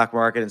got the stock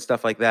market and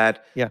stuff like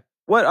that. Yeah.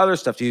 What other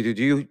stuff do you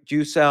do? Do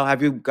you sell?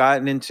 Have you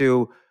gotten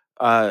into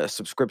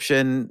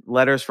subscription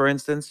letters, for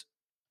instance?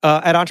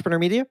 At Entrepreneur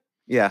Media?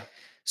 Yeah.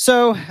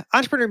 So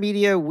Entrepreneur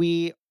Media,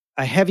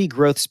 a heavy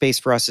growth space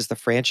for us is the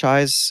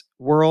franchise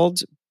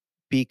world,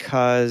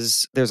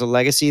 because there's a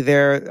legacy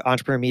there.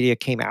 Entrepreneur Media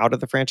came out of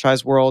the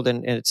franchise world,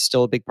 and it's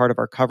still a big part of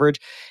our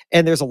coverage.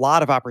 And there's a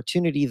lot of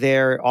opportunity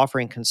there,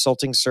 offering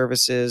consulting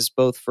services,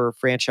 both for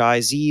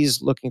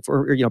franchisees looking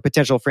for,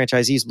 potential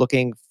franchisees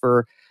looking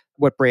for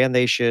what brand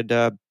they should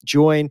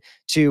join,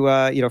 to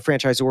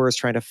franchisors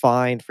trying to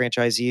find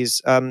franchisees.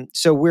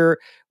 So we're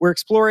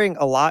exploring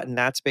a lot in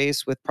that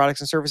space with products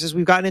and services.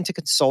 We've gotten into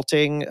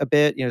consulting a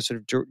bit,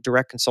 sort of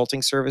direct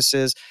consulting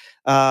services,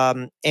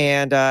 and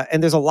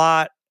there's a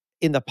lot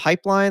in the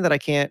pipeline that I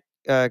can't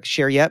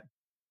share yet.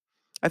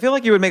 I feel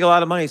like you would make a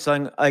lot of money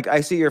selling. Like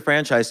I see your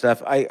franchise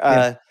stuff.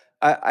 Yeah.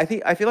 I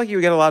feel like you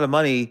would get a lot of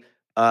money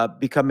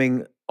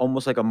becoming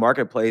almost like a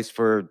marketplace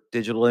for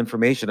digital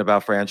information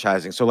about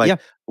franchising. So like Yeah.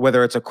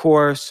 whether it's a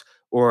course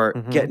or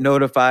Mhm. get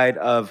notified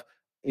of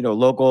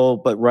local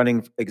but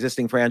running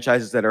existing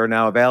franchises that are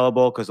now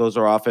available, because those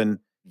are often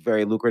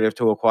very lucrative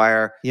to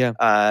acquire. Yeah.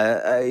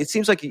 It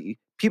seems like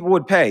people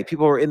would pay.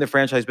 People who are in the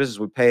franchise business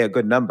would pay a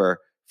good number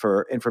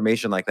for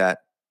information like that.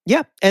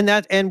 Yeah,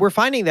 and we're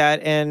finding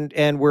that,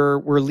 and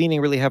we're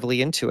leaning really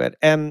heavily into it.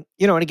 And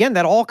and again,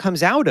 that all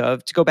comes out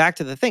of, to go back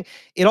to the thing,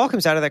 it all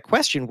comes out of that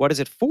question, what is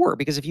it for?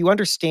 Because if you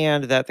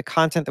understand that the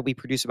content that we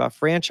produce about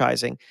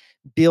franchising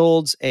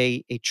builds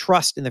a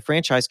trust in the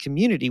franchise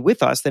community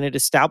with us, then it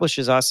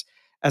establishes us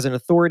as an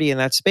authority in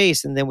that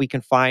space, and then we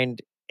can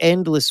find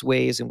endless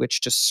ways in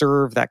which to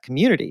serve that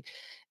community.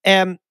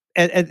 And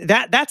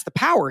that's the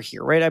power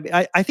here,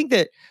 right? I think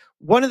that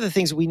one of the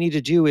things we need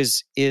to do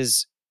is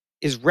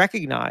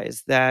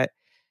recognize that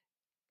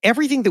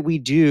everything that we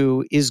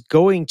do is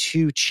going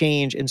to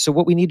change. And so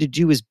what we need to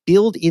do is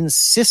build in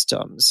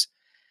systems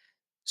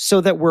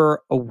so that we're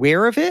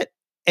aware of it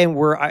and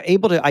we're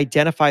able to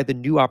identify the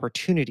new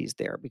opportunities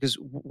there. Because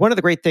one of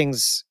the great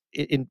things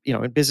in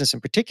business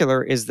in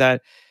particular is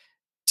that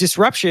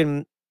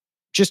disruption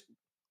just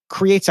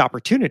creates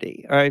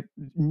opportunity. Right?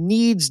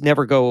 Needs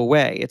never go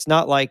away. It's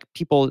not like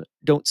people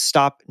don't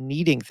stop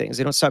needing things.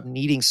 They don't stop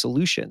needing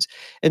solutions.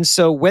 And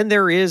so when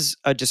there is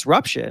a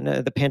disruption,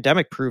 the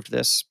pandemic proved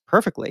this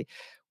perfectly.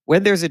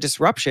 When there's a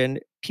disruption,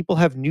 people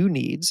have new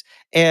needs,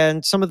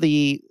 and some of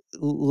the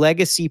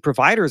legacy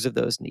providers of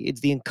those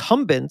needs, the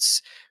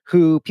incumbents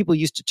who people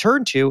used to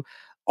turn to,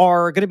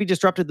 are going to be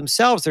disrupted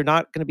themselves. They're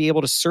not going to be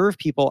able to serve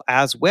people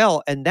as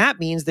well. And that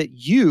means that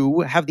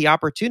you have the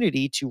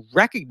opportunity to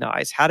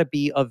recognize how to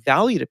be of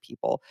value to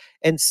people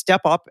and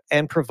step up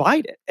and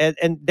provide it.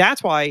 And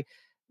that's why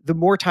the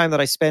more time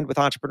that I spend with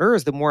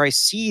entrepreneurs, the more I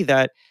see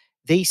that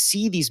they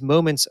see these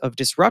moments of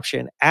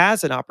disruption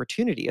as an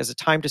opportunity, as a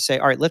time to say,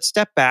 all right, let's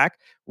step back,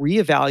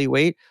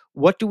 reevaluate.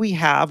 What do we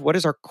have? What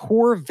is our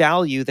core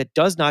value that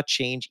does not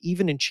change,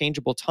 even in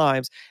changeable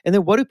times? And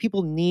then what do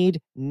people need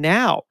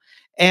now?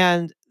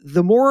 And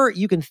the more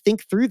you can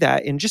think through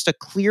that in just a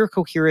clear,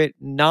 coherent,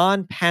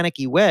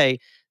 non-panicky way,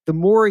 the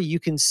more you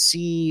can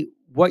see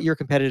what your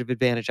competitive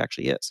advantage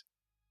actually is.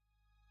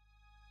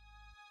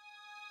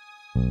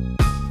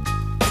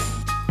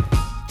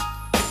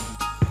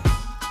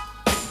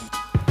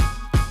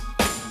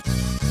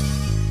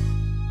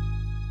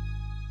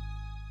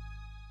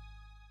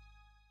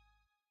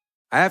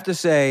 I have to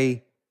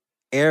say,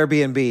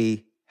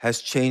 Airbnb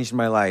has changed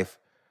my life.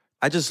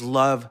 I just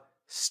love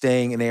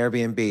staying in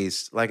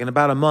Airbnbs. Like in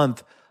about a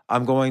month,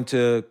 I'm going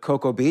to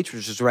Cocoa Beach,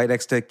 which is right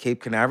next to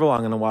Cape Canaveral.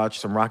 I'm going to watch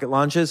some rocket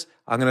launches.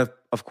 I'm going to,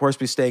 of course,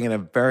 be staying in a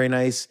very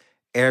nice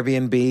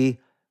Airbnb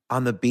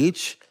on the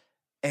beach.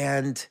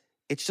 And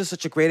it's just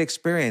such a great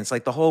experience.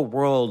 Like the whole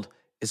world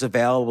is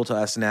available to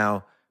us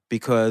now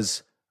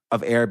because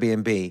of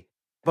Airbnb.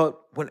 But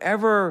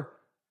whenever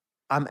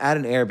I'm at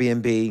an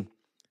Airbnb,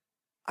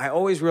 I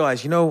always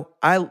realize, the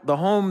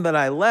home that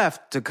I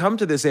left to come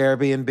to this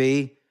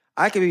Airbnb,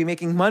 I could be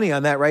making money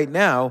on that right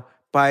now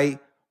by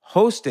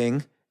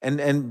hosting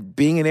and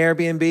being an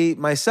Airbnb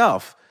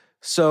myself.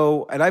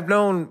 So, and I've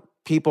known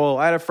people,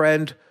 I had a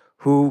friend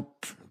who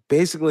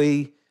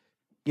basically,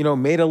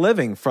 made a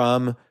living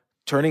from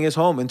turning his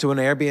home into an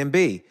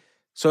Airbnb.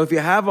 So if you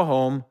have a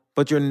home,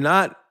 but you're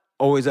not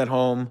always at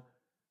home,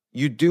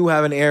 you do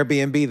have an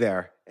Airbnb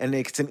there. And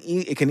it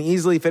can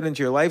easily fit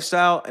into your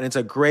lifestyle, and it's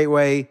a great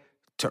way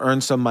to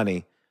earn some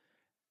money.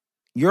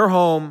 Your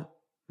home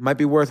might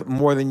be worth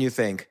more than you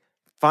think.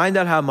 Find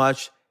out how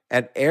much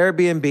at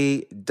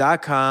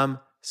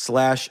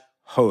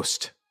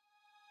airbnb.com/host.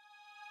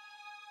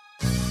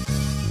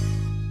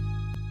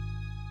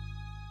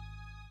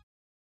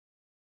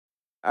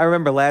 I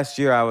remember last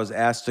year I was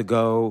asked to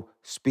go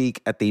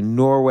speak at the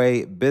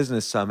Norway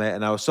Business Summit,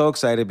 and I was so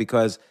excited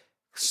because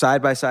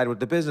side by side with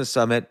the Business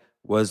Summit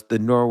was the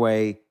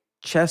Norway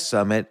Chess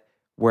Summit,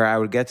 where I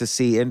would get to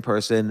see in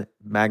person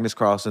Magnus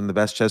Carlsen, the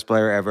best chess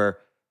player ever,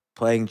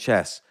 playing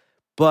chess.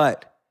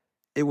 But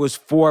it was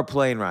 4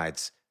 plane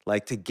rides,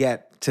 like to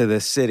get to the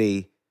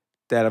city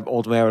that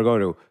ultimately I would go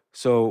to.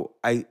 So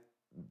I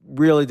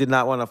really did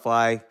not want to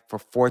fly for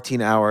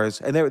 14 hours.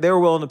 And they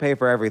were willing to pay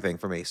for everything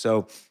for me.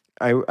 So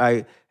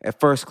I at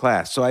first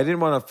class. So I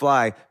didn't want to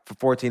fly for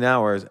 14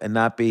 hours and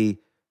not be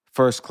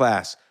first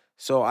class.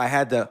 So I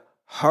had to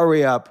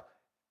hurry up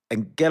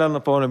and get on the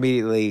phone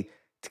immediately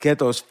to get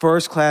those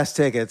first class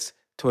tickets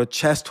to a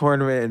chess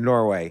tournament in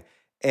Norway.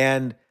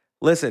 And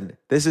listen,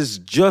 this is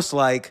just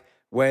like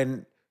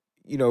when,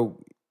 you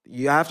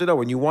have to know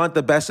when you want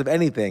the best of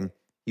anything,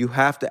 you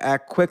have to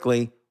act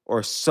quickly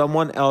or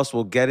someone else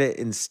will get it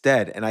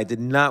instead. And I did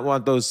not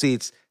want those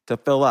seats to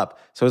fill up.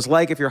 So it's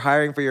like if you're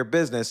hiring for your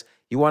business,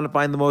 you want to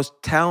find the most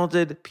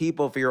talented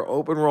people for your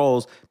open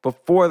roles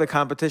before the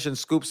competition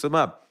scoops them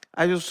up.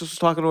 I just was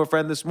talking to a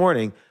friend this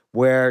morning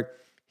where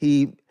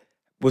he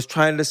was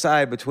trying to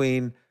decide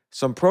between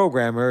some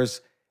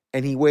programmers,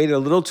 and he waited a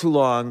little too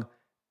long,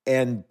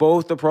 and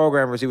both the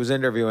programmers he was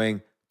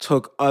interviewing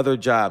took other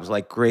jobs,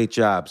 like great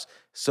jobs.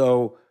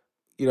 So,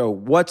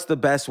 what's the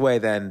best way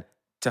then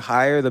to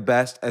hire the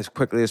best as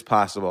quickly as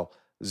possible?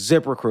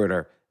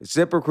 ZipRecruiter.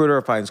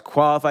 ZipRecruiter finds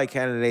qualified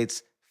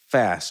candidates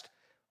fast.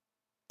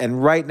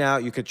 And right now,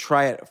 you could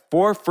try it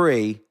for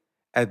free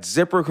at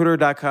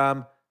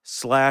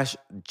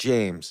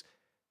ZipRecruiter.com/James.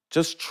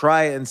 Just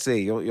try it and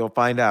see. You'll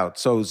find out.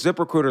 So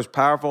ZipRecruiter's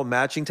powerful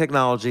matching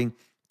technology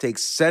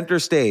takes center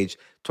stage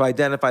to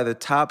identify the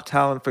top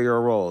talent for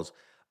your roles.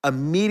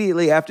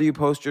 Immediately after you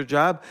post your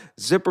job,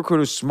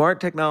 ZipRecruiter's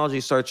smart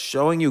technology starts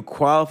showing you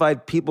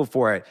qualified people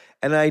for it.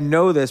 And I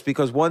know this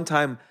because one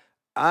time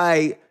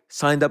I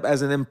signed up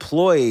as an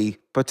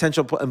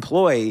potential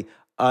employee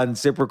on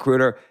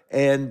ZipRecruiter,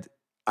 and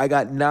I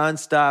got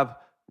nonstop.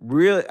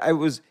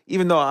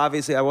 Even though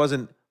obviously I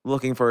wasn't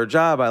looking for a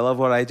job, I love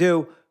what I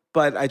do,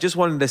 but I just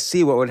wanted to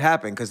see what would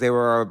happen because they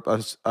were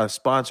a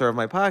sponsor of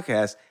my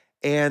podcast.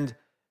 And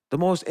the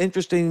most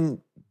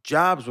interesting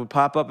jobs would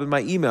pop up in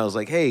my emails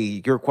like,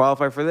 hey, you're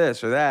qualified for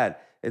this or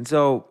that. And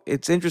so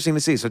it's interesting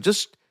to see. So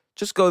just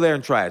go there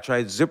and try it.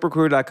 Try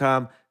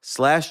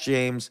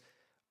ZipRecruiter.com/James.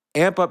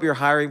 Amp up your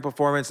hiring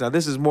performance. Now,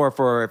 this is more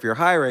for if you're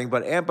hiring,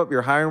 but amp up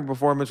your hiring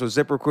performance with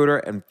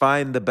ZipRecruiter and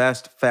find the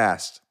best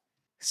fast.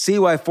 See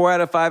why 4 out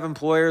of 5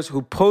 employers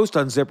who post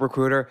on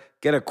ZipRecruiter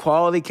get a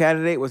quality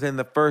candidate within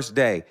the first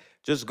day.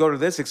 Just go to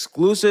this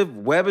exclusive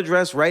web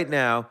address right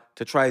now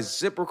to try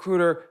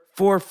ZipRecruiter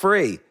for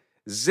free.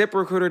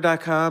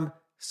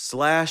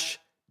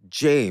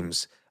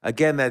 ZipRecruiter.com/James.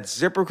 Again, that's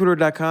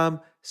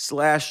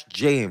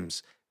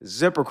ZipRecruiter.com/James.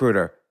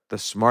 ZipRecruiter, the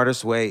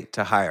smartest way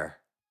to hire.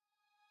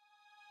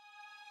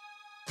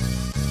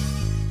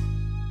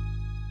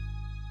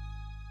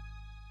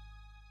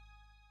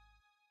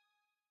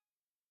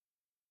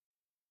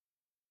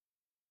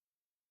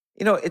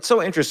 It's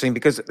so interesting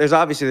because there's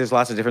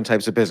lots of different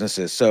types of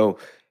businesses. So,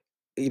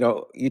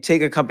 you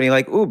take a company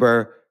like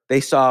Uber, they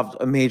solved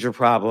a major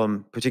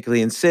problem,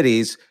 particularly in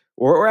cities,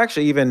 or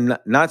actually even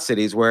not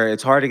cities, where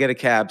it's hard to get a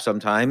cab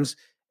sometimes.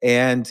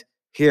 And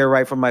here,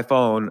 right from my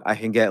phone, I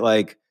can get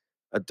like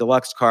a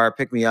deluxe car,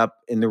 pick me up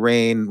in the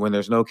rain when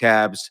there's no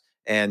cabs,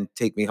 and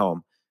take me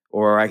home.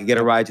 Or I can get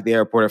a Yep. ride to the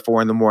airport at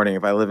 4 in the morning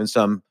if I live in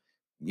some,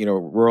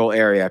 rural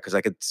area because I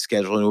could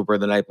schedule an Uber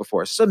the night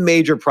before. It's a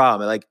major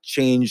problem. It like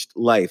changed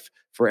life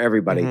for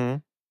everybody. Mm-hmm.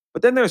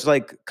 But then there's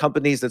like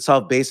companies that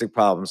solve basic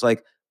problems,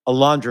 like a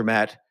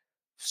laundromat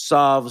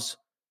solves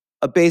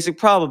a basic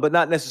problem, but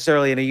not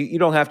necessarily you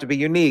don't have to be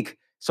unique.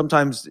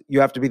 Sometimes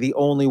you have to be the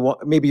only one.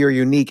 Maybe you're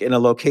unique in a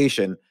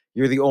location.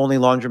 You're the only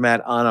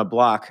laundromat on a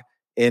block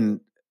in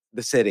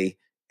the city,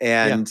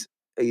 Yeah. and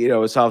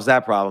it solves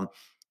that problem.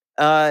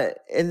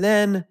 And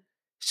then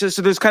so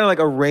there's kind of like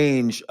a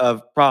range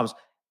of problems,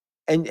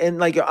 and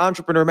like your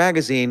Entrepreneur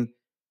Magazine,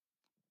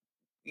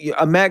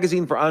 a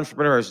magazine for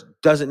entrepreneurs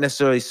doesn't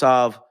necessarily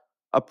solve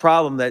a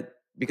problem that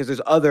because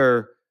there's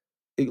other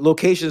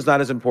location is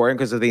not as important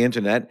because of the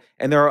internet,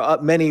 and there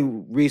are many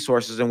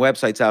resources and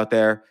websites out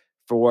there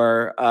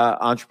for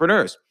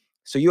entrepreneurs.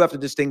 So you have to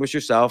distinguish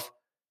yourself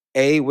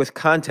with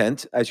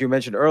content. As you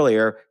mentioned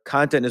earlier,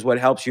 content is what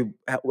helps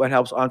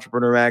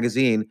Entrepreneur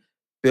Magazine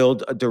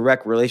build a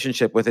direct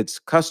relationship with its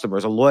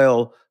customers, a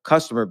loyal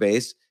customer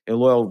base, a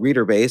loyal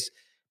reader base.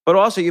 But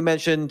also you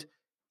mentioned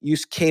you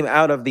came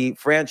out of the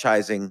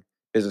franchising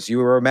business. You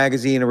were a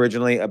magazine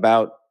originally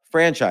about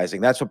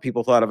franchising. That's what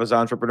people thought of as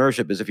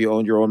entrepreneurship, is if you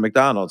owned your own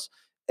McDonald's.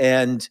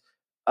 And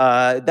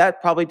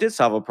that probably did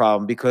solve a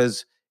problem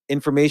because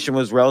information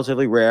was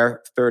relatively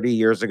rare 30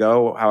 years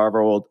ago,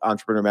 however old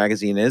Entrepreneur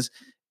Magazine is.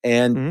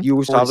 And Mm-hmm. you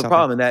 40 solved the something.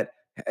 problem. And that,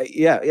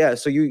 yeah.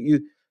 So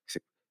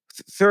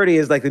 30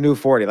 is like the new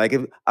 40. Like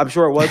I'm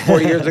sure it was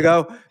 40 years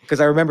ago because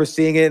I remember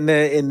seeing it in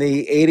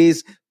the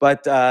 80s.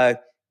 But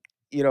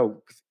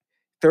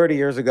 30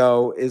 years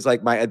ago is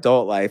like my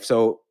adult life.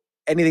 So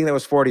anything that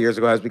was 40 years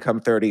ago has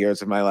become 30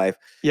 years of my life.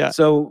 Yeah.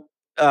 So,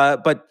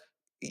 but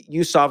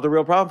you solved a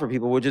real problem for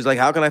people, which is like,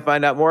 how can I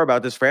find out more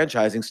about this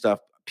franchising stuff?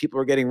 People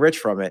are getting rich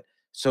from it.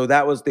 So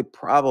that was the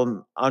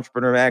problem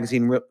Entrepreneur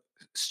Magazine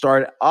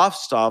started off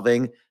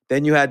solving.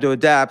 Then you had to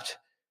adapt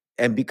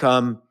and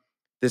become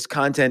this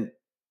content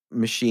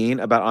machine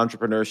about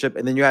entrepreneurship.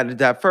 And then you had to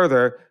adapt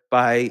further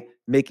by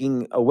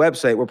making a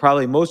website where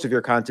probably most of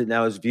your content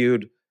now is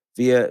viewed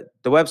via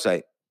the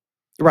website.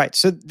 Right.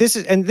 So this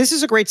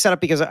is a great setup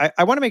because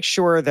I want to make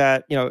sure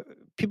that,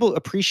 people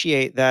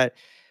appreciate that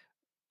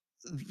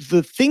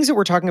the things that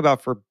we're talking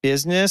about for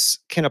business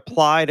can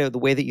apply to the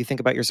way that you think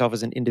about yourself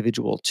as an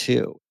individual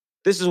too.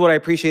 This is what I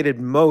appreciated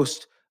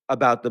most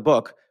about the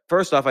book.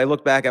 First off, I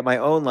looked back at my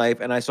own life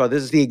and I saw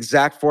this is the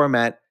exact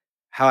format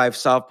how I've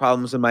solved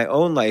problems in my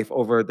own life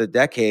over the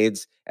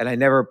decades. And I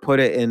never put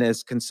it in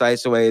as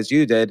concise a way as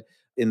you did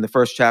in the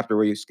first chapter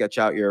where you sketch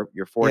out your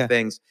 4 Yeah.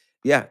 things.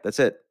 Yeah, that's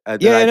it. I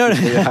No.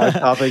 appreciate how it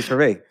solved things for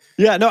me.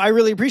 Yeah, no, I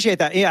really appreciate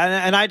that.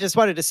 Yeah, and I just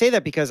wanted to say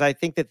that because I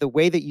think that the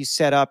way that you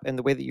set up and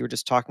the way that you were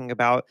just talking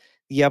about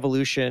the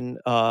evolution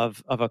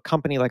of a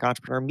company like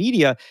Entrepreneur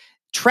Media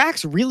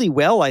tracks really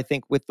well, I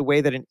think, with the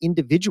way that an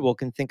individual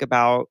can think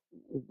about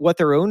what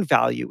their own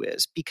value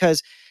is.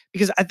 Because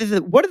I think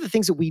that one of the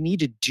things that we need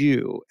to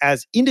do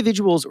as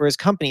individuals or as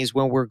companies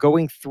when we're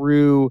going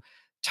through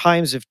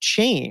times of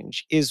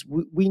change is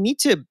we need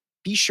to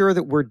be sure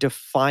that we're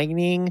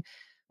defining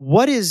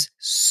what is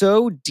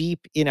so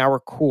deep in our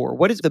core?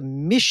 What is the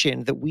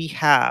mission that we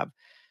have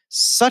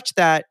such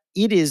that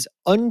it is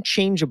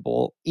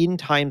unchangeable in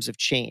times of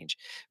change,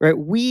 right?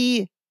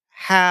 We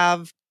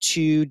have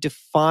to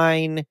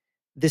define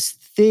this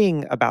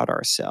thing about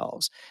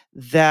ourselves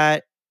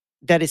that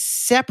is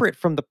separate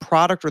from the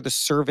product or the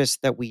service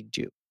that we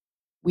do.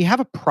 We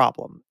have a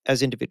problem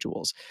as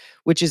individuals,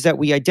 which is that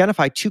we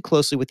identify too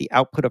closely with the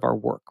output of our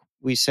work.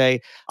 We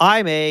say,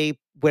 I'm a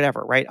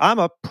whatever, right? I'm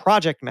a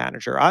project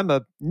manager. I'm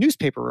a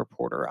newspaper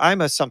reporter.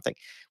 I'm a something,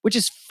 which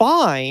is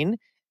fine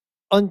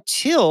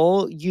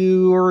until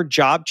your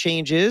job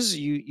changes,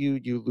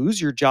 you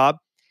lose your job,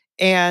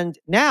 and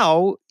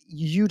now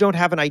you don't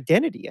have an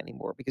identity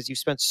anymore because you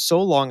spent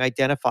so long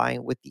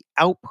identifying with the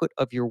output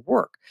of your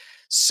work.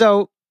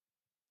 So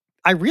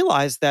I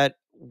realized that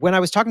when I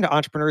was talking to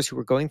entrepreneurs who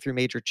were going through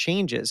major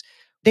changes,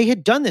 they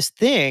had done this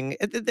thing.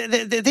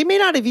 They may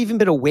not have even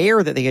been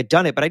aware that they had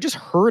done it, but I just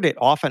heard it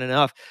often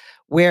enough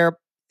where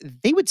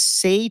they would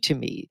say to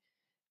me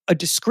a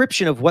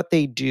description of what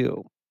they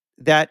do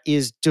that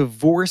is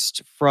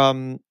divorced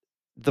from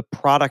the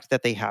product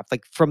that they have,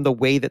 like from the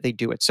way that they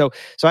do it. So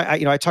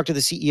I talked to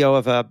the CEO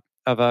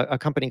of a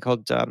company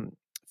called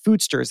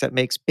Foodsters that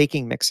makes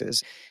baking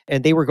mixes,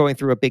 and they were going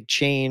through a big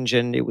change,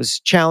 and it was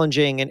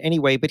challenging. And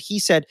anyway, but he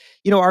said,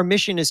 our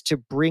mission is to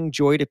bring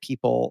joy to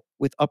people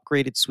with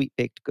upgraded sweet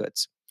baked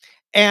goods.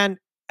 And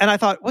I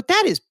thought, well,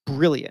 that is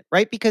brilliant,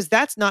 right? Because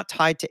that's not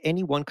tied to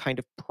any one kind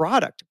of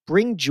product.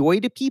 Bring joy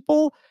to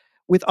people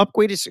with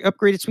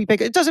upgraded sweet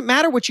baked. It doesn't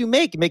matter what you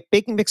make. You make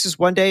baking mixes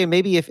one day, and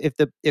maybe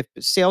if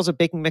sales of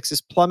baking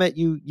mixes plummet,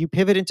 you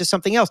pivot into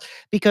something else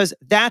because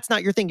that's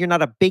not your thing. You're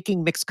not a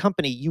baking mix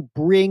company. You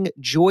bring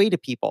joy to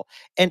people,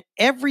 and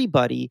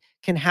everybody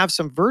can have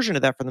some version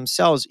of that for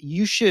themselves.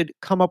 You should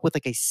come up with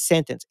like a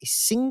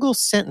single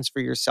sentence for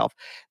yourself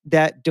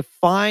that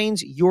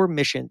defines your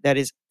mission that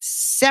is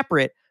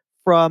separate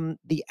from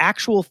the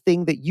actual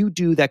thing that you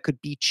do that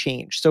could be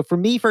changed. So for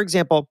me, for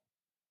example,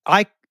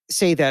 I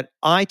say that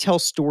I tell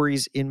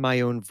stories in my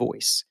own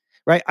voice,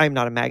 right? I'm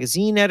not a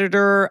magazine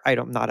editor.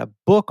 I'm not a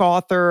book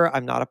author.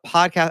 I'm not a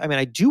podcast. I mean,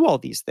 I do all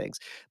these things.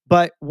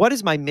 But what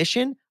is my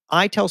mission?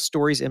 I tell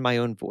stories in my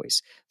own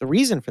voice. The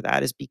reason for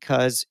that is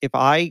because if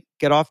I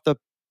get off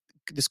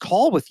this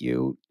call with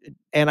you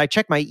and I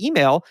check my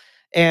email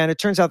and it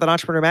turns out that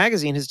Entrepreneur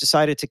Magazine has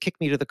decided to kick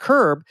me to the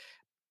curb,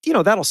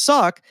 that'll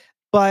suck,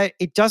 but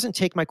it doesn't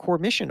take my core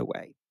mission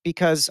away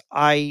because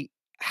I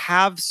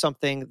have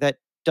something that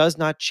does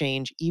not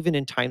change even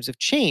in times of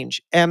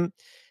change. And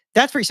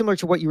that's very similar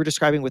to what you were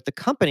describing with the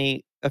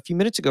company a few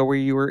minutes ago, where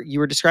you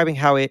were describing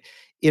how it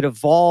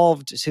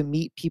evolved to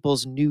meet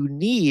people's new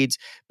needs,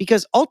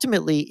 because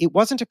ultimately it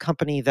wasn't a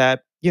company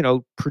that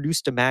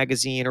produced a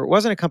magazine, or it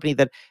wasn't a company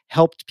that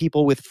helped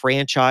people with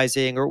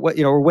franchising or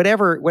or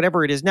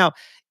whatever it is now.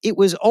 It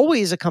was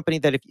always a company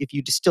that if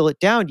you distill it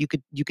down,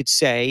 you could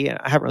say, and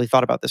I haven't really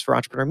thought about this for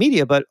Entrepreneur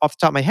Media, but off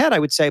the top of my head, I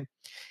would say,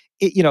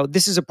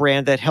 this is a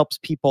brand that helps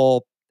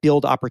people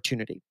build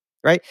opportunity,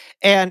 right?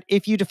 And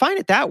if you define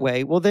it that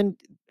way, well, then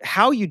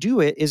how you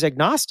do it is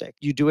agnostic.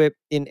 You do it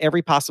in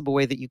every possible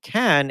way that you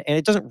can, and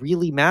it doesn't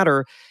really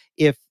matter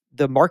if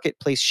the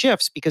marketplace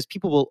shifts because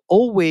people will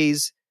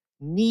always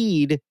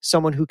need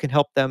someone who can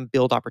help them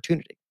build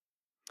opportunity.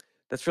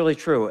 That's really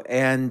true.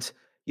 And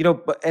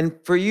and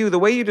for you, the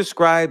way you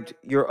described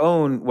your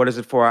own what is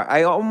it for?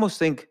 I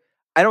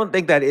don't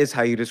think that is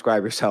how you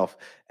describe yourself.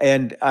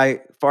 And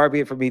far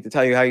be it from me to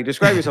tell you how you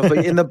describe yourself,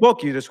 but in the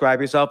book you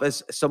describe yourself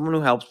as someone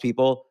who helps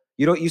people.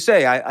 You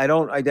say I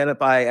don't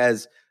identify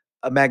as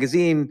a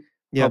magazine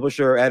Yeah.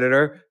 publisher or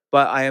editor,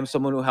 but I am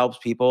someone who helps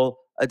people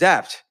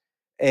adapt.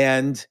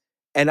 And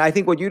I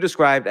think what you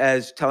described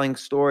as telling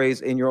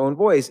stories in your own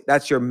voice,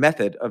 that's your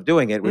method of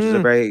doing it, which is a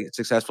Mm. very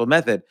successful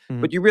method.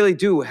 Mhm. But you really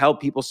do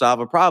help people solve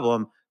a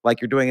problem like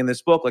you're doing in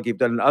this book, like you've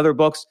done in other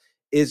books.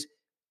 Is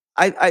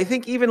I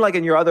think even like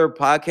in your other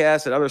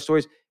podcasts and other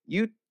stories,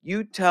 you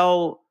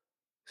tell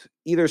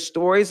either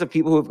stories of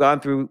people who have gone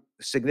through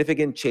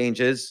significant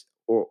changes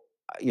or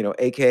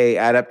aka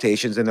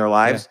adaptations in their Yeah.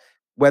 lives,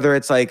 whether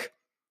it's like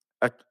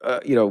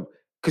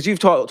because you've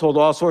told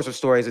all sorts of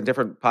stories in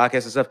different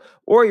podcasts and stuff,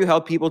 or you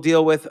help people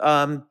deal with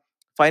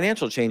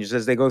financial changes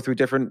as they go through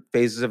different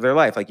phases of their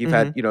life. Like you've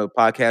had, Mhm.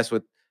 podcasts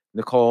with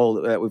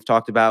Nicole that we've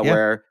talked about Yeah.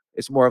 where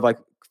it's more of like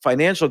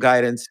financial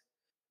guidance.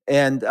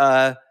 And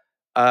I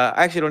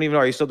actually don't even know.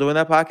 Are you still doing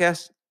that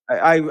podcast?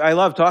 I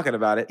love talking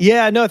about it.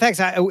 Yeah, no, thanks.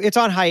 It's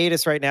on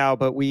hiatus right now,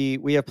 but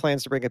we have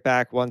plans to bring it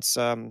back once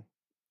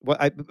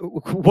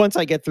once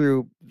I get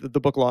through the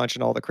book launch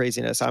and all the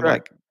craziness. I'm Sure.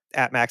 like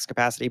at max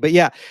capacity. But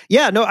yeah,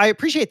 no, I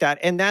appreciate that,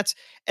 and that's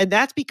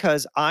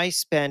because I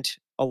spent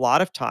a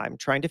lot of time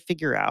trying to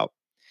figure out.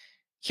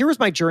 Here was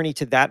my journey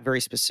to that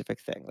very specific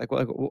thing. Like,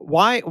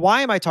 why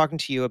am I talking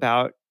to you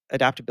about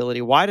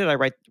adaptability? Why did I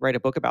write a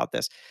book about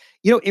this?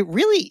 It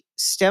really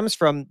stems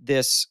from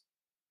this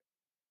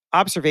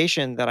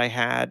observation that I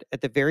had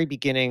at the very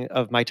beginning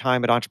of my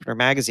time at Entrepreneur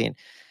Magazine,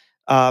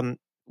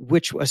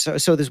 which was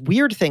so this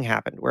weird thing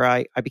happened where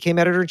I became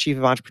editor in chief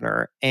of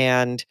Entrepreneur,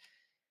 and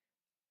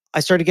I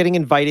started getting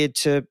invited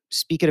to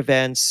speak at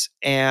events,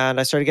 and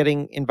I started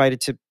getting invited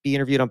to be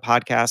interviewed on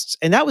podcasts,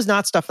 and that was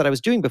not stuff that I was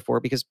doing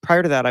before because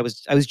prior to that I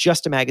was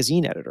just a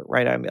magazine editor,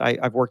 right?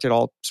 I've worked at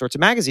all sorts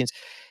of magazines,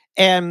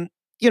 and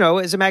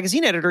as a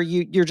magazine editor,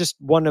 you're just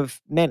one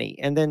of many.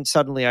 And then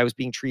suddenly I was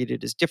being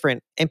treated as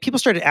different. And people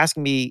started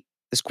asking me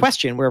this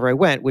question wherever I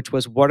went, which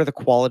was, what are the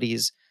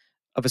qualities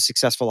of a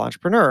successful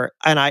entrepreneur?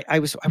 And I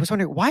was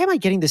wondering, why am I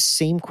getting the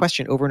same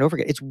question over and over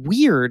again? It's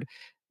weird.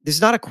 There's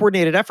not a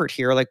coordinated effort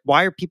here. Like,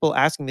 why are people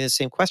asking me the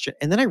same question?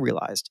 And then I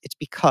realized it's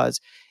because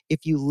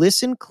if you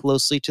listen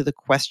closely to the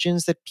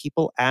questions that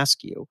people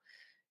ask you,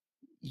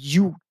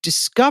 you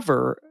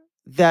discover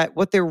that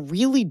what they're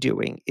really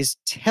doing is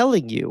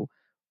telling you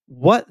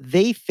what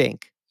they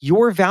think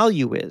your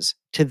value is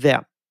to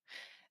them.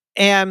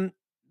 And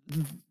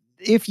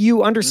if you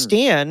Mm.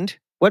 understand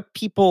what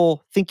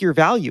people think your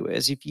value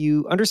is, if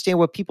you understand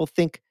what people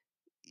think,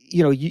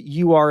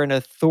 you are an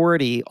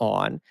authority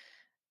on,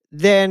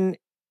 then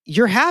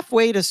you're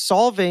halfway to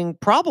solving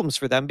problems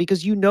for them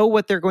because you know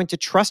what they're going to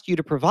trust you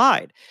to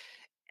provide.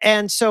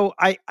 And so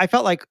I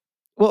felt like,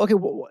 well, okay,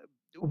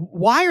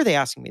 why are they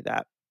asking me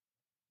that?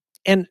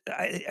 And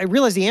I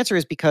realized the answer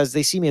is because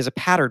they see me as a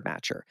pattern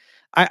matcher.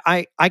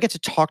 I get to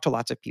talk to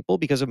lots of people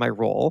because of my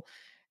role.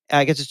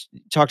 I get to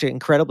talk to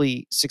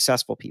incredibly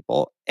successful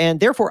people,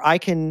 and therefore I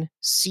can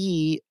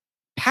see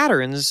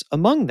patterns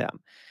among them.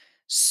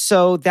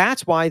 So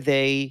that's why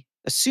they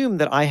assume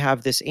that I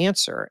have this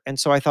answer. And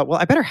so I thought, well,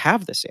 I better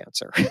have this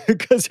answer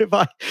because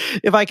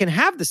if I can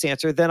have this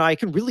answer, then I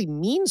can really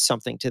mean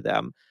something to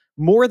them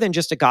more than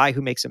just a guy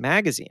who makes a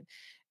magazine.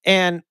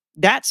 And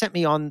that sent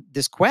me on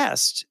this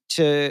quest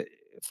to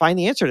find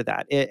the answer to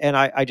that. And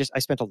I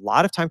spent a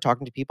lot of time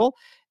talking to people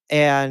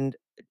and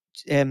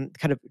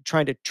kind of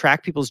trying to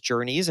track people's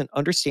journeys and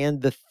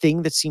understand the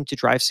thing that seemed to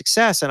drive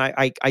success. And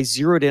I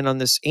zeroed in on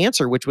this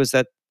answer, which was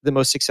that the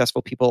most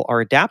successful people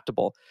are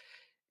adaptable.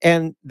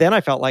 And then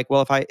I felt like,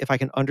 well, if I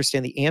can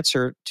understand the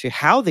answer to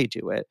how they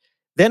do it,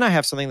 then I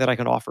have something that I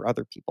can offer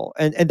other people.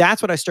 And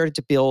that's what I started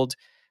to build,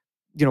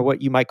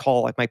 what you might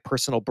call like my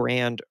personal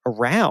brand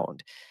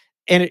around.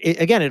 And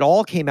again, it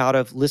all came out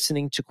of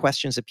listening to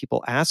questions that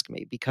people ask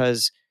me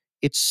because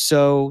it's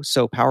so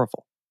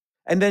powerful.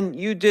 And then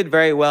you did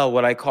very well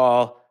what I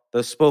call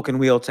the spoken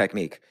wheel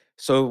technique.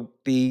 So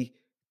the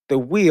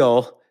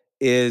wheel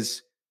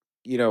is,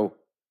 you know,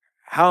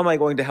 how am I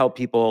going to help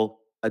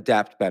people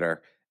adapt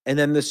better? And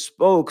then the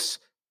spokes,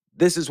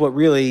 this is what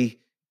really,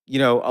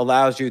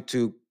 allows you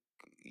to,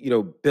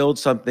 build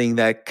something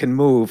that can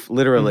move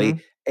literally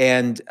Mhm.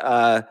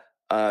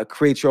 and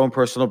create your own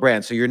personal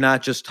brand. So you're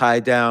not just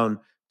tied down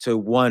to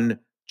one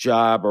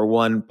job or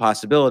one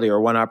possibility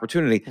or one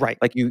opportunity. Right.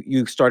 Like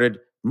you started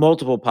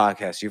multiple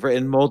podcasts, you've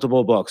written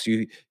multiple books,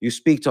 you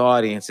speak to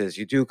audiences,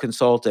 you do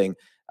consulting.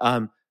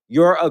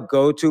 You're a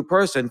go-to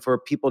person for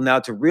people now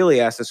to really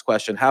ask this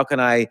question: how can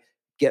I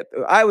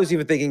was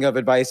even thinking of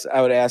advice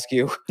I would ask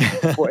you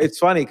for. It's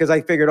funny because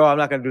I figured, I'm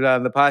not going to do that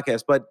on the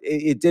podcast, but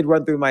it did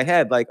run through my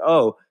head like,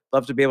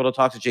 love to be able to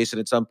talk to Jason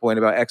at some point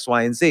about X,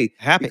 Y, and Z,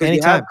 Happy because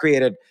you have anytime.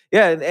 created,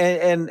 yeah,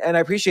 and I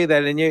appreciate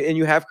that, and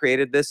you have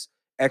created this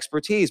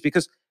expertise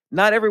because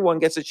not everyone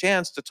gets a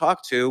chance to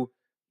talk to,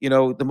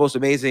 the most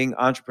amazing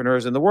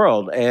entrepreneurs in the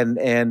world,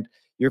 and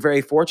you're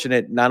very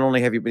fortunate. Not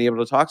only have you been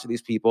able to talk to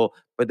these people,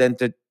 but then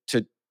to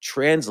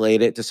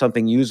translate it to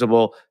something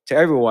usable to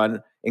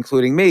everyone,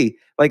 including me.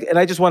 Like, and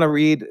I just want to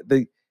read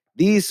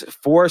these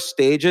 4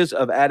 stages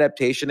of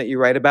adaptation that you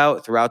write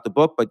about throughout the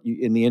book, but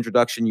in the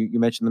introduction, you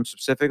mentioned them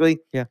specifically.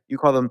 Yeah. You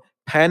call them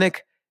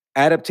panic,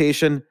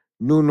 adaptation,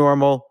 new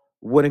normal,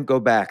 wouldn't go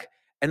back.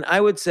 And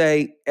I would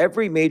say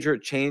every major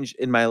change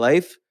in my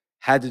life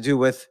had to do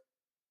with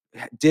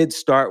did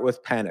start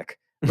with panic.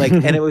 Like,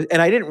 and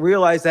I didn't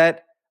realize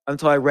that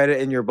until I read it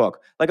in your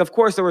book. Like, of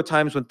course, there were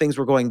times when things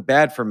were going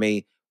bad for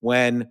me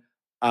when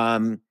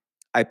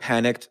I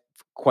panicked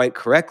quite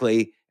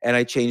correctly and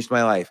I changed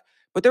my life.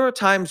 But there were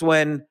times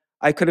when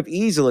I could have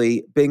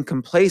easily been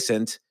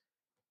complacent,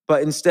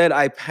 but instead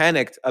I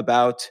panicked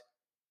about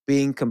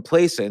being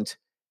complacent.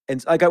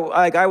 And I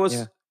Yeah.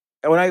 was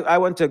when I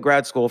went to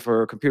grad school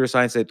for computer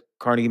science at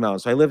Carnegie Mellon.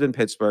 So I lived in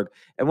Pittsburgh.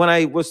 And when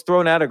I was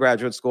thrown out of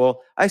graduate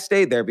school, I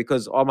stayed there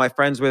because all my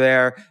friends were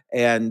there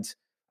and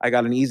I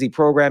got an easy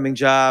programming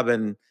job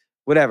and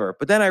whatever.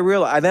 But then I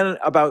realized, then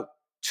about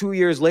 2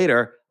 years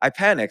later, I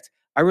panicked.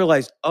 I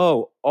realized,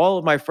 all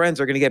of my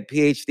friends are going to get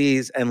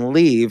PhDs and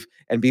leave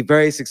and be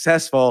very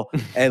successful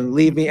and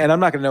leave me. And I'm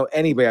not going to know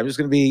anybody. I'm just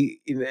going to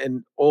be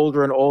an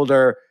older and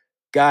older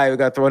guy who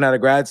got thrown out of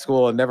grad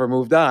school and never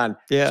moved on.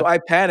 Yeah. So I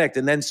panicked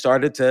and then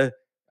started to,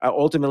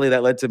 ultimately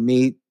that led to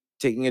me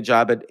taking a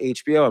job at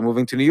HBO and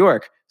moving to New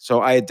York. So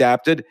I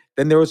adapted.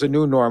 Then there was a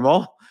new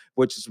normal,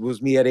 which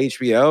was me at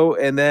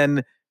HBO. And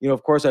then,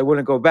 of course, I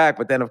wouldn't go back.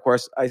 But then, of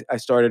course, I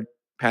started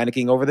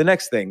panicking over the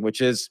next thing,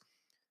 which is,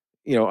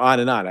 on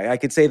and on. I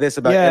could say this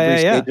about Yeah, every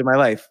yeah, yeah. stage of my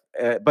life.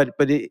 But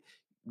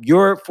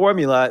your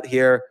formula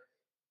here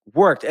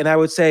worked. And I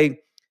would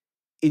say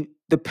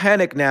the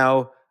panic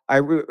now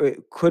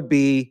it could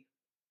be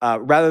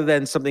rather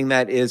than something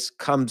that is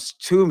comes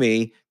to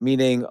me,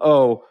 meaning,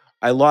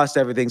 I lost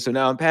everything, so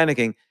now I'm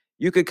panicking.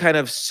 You could kind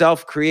of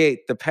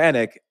self-create the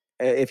panic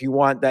if you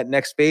want that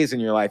next phase in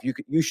your life.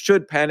 You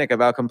should panic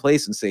about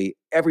complacency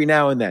every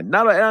now and then,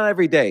 not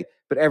every day,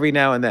 but every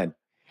now and then.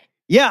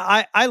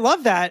 Yeah, I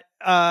love that.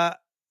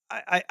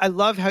 I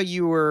love how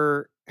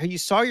you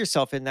saw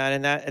yourself in that,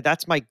 and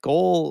that's my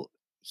goal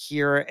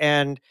here.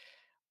 And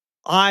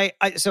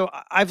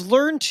I've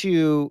learned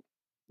to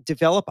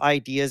develop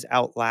ideas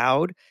out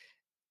loud,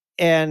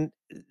 and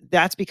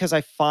that's because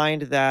I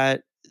find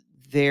that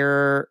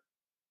they're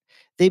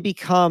they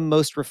become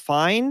most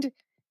refined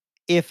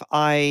if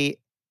I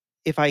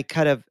if I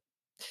kind of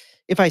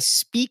if I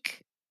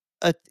speak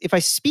if I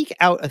speak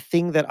out a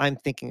thing that I'm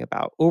thinking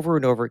about over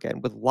and over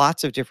again with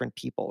lots of different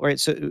people, right?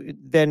 So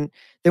then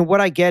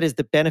what I get is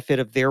the benefit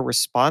of their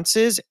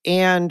responses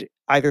and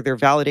either their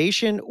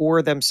validation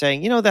or them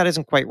saying, that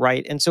isn't quite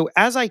right. And so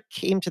as I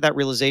came to that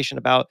realization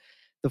about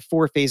the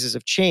 4 phases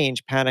of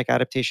change, panic,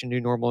 adaptation,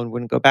 new normal, and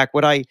wouldn't go back,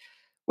 what I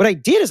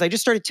did is I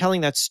just started telling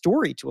that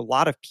story to a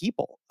lot of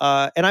people.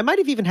 And I might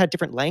have even had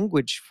different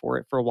language for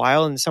it for a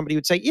while. And somebody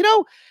would say,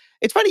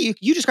 it's funny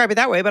you describe it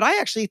that way, but I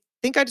actually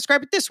think I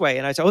describe it this way.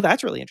 And I said, oh,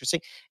 that's really interesting.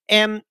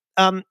 And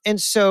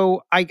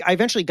so I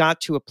eventually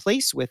got to a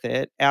place with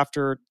it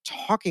after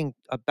talking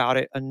about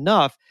it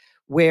enough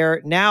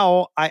where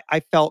now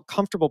I felt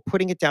comfortable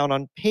putting it down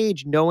on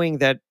page, knowing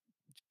that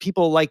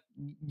people like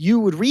you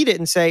would read it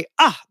and say,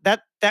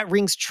 that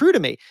rings true to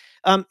me.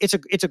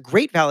 It's a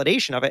great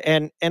validation of it.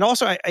 And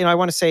also I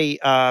want to say,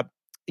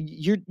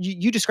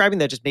 you describing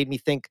that just made me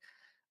think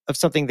of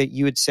something that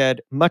you had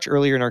said much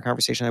earlier in our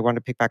conversation. I wanted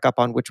to pick back up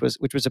on, which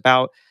was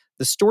about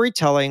the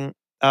storytelling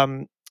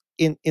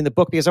in the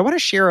book, because I want to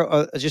share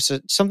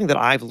something that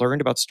I've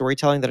learned about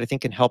storytelling that I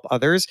think can help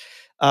others.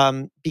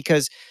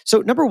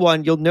 So number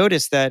one, you'll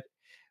notice that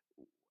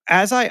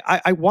as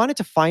I wanted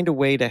to find a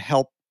way to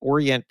help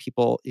orient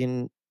people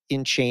in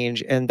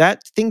change, and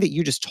that thing that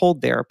you just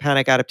told there,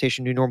 panic,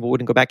 adaptation, new normal,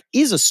 wouldn't go back,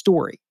 is a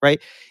story,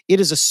 right? It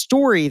is a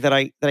story that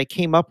I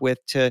came up with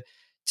to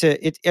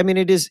it. I mean,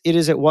 it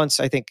is at once,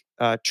 I think,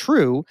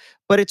 true,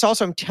 but it's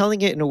also, I'm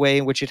telling it in a way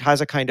in which it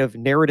has a kind of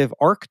narrative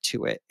arc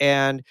to it,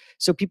 and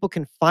so people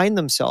can find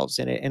themselves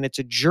in it, and it's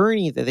a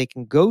journey that they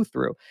can go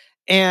through.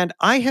 And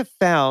I have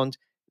found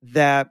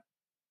that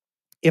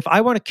if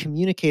I want to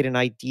communicate an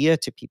idea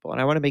to people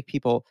and I want to make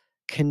people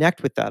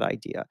connect with that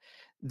idea,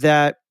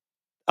 that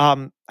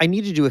I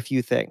need to do a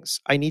few things.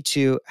 I need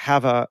to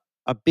have a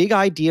big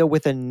idea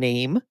with a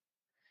name,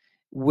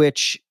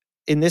 which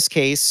in this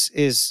case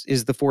is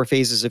the 4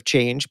 phases of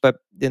change, but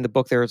in the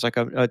book there's like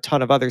a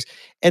ton of others.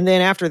 And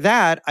then after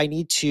that, I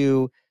need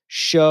to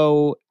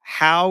show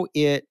how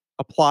it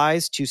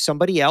applies to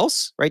somebody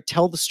else, right?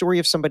 Tell the story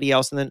of somebody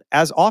else. And then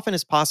as often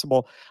as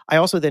possible, I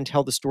also then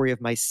tell the story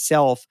of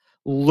myself,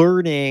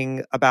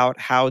 learning about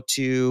how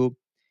to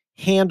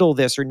handle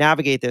this or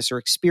navigate this or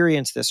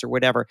experience this or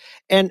whatever.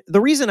 And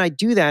the reason I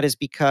do that is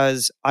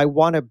because I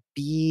want to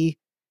be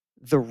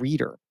the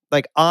reader.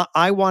 Like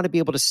I want to be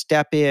able to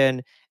step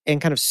in and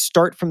kind of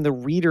start from the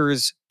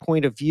reader's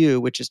point of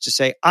view, which is to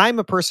say, I'm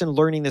a person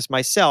learning this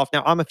myself.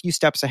 Now I'm a few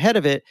steps ahead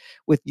of it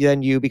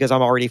than you because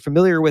I'm already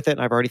familiar with it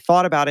and I've already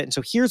thought about it. And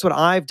so here's what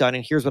I've done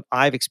and here's what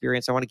I've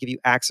experienced. I want to give you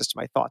access to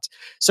my thoughts.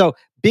 So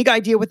big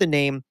idea with the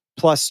name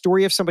plus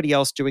story of somebody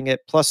else doing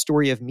it plus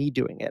story of me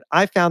doing it.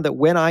 I found that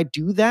when I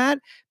do that,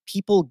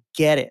 people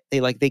get it.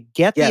 They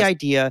get the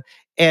idea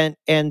and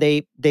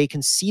they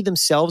can see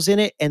themselves in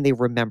it and they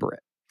remember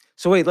it.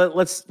 So wait,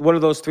 let's. What are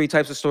those 3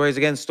 types of stories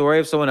again? Story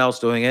of someone else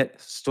doing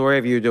it, story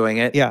of you doing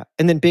it. Yeah,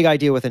 and then big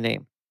idea with a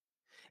name.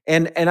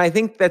 And I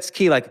think that's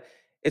key. Like,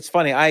 it's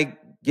funny. I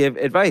give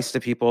advice to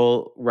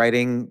people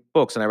writing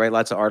books, and I write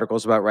lots of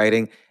articles about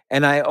writing.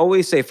 And I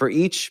always say for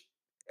each,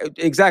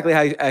 exactly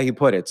how you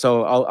put it.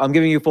 So I'm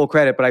giving you full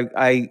credit, but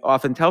I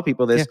often tell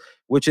people this,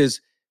 which is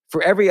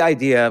for every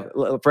idea,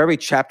 for every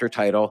chapter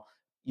title,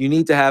 you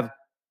need to have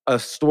a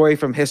story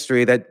from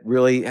history that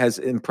really has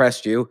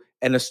impressed you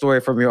and a story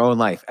from your own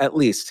life, at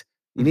least.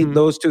 You need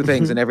those 2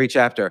 things in every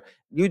chapter.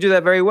 You do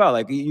that very well.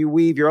 Like, you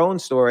weave your own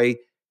story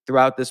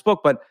throughout this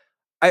book. But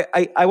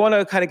I want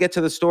to kind of get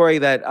to the story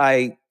that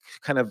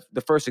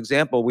the first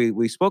example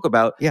we spoke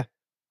about. Yeah.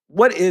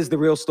 What is the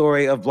real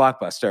story of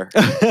Blockbuster?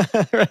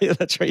 Right,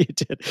 that's right. You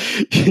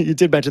did. You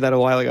did mention that a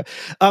while ago.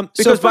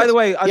 Because, by the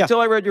way, until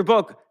I read your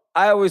book,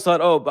 I always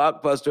thought,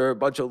 Blockbuster, a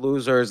bunch of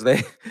losers.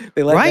 They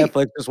let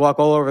Netflix just walk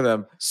all over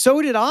them.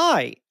 So did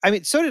I. I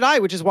mean, so did I,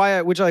 which is why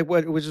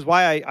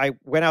I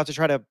went out to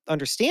try to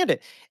understand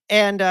it.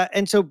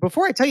 And so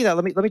before I tell you that,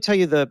 let me tell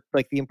you the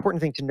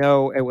important thing to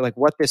know, like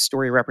what this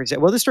story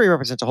represents. Well, this story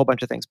represents a whole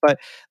bunch of things, but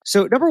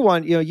so number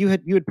one, you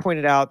had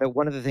pointed out that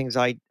one of the things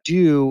I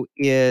do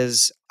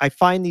is I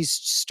find these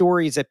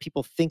stories that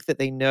people think that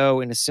they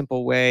know in a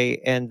simple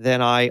way, and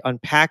then I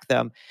unpack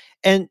them.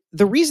 And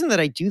the reason that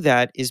I do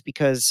that is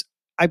because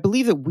I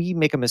believe that we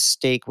make a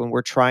mistake when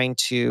we're trying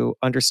to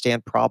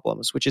understand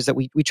problems, which is that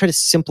we try to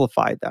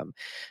simplify them.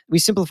 We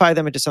simplify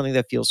them into something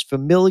that feels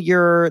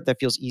familiar, that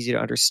feels easy to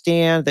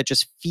understand, that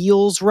just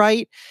feels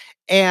right.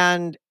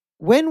 And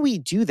when we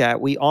do that,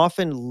 we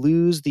often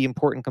lose the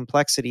important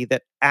complexity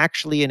that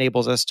actually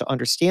enables us to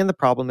understand the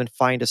problem and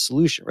find a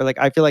solution. Or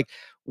I feel like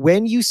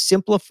when you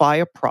simplify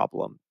a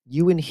problem,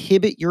 you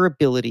inhibit your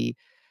ability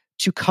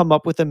to come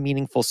up with a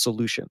meaningful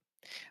solution.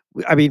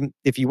 I mean,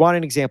 if you want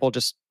an example,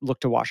 just look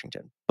to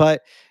Washington.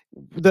 But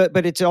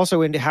it's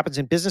also, and it happens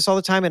in business all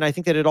the time, and I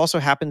think that it also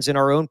happens in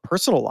our own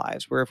personal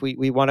lives, where if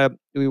we want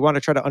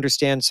to try to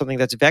understand something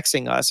that's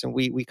vexing us, and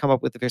we come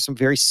up with some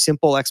very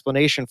simple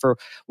explanation for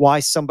why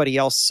somebody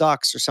else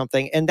sucks or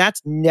something, and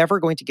that's never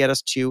going to get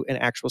us to an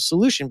actual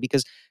solution,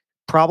 because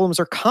problems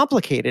are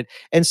complicated,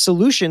 and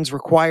solutions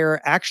require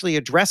actually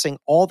addressing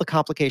all the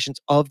complications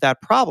of that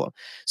problem.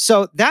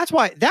 So that's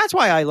why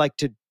I like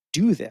to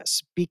do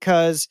this,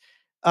 because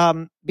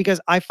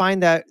I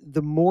find that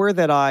the more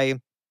that I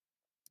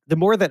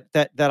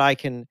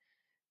can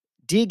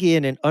dig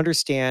in and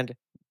understand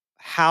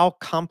how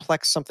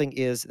complex something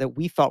is that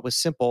we thought was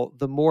simple,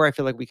 the more I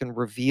feel like we can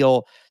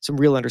reveal some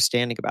real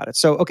understanding about it.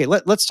 So, okay,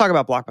 let's talk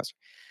about Blockbuster.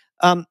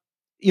 Um,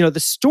 the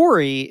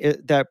story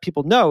that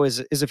people know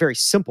is a very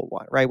simple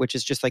one, right? Which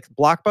is just like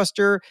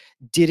Blockbuster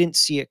didn't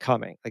see it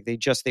coming. Like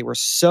they were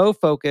so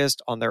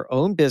focused on their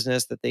own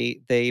business that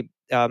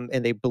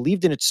and they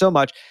believed in it so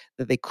much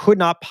that they could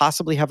not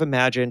possibly have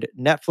imagined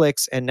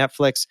Netflix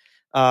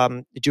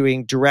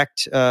doing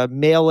direct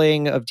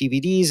mailing of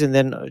DVDs and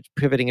then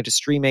pivoting into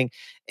streaming,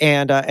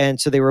 and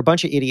so they were a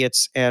bunch of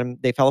idiots and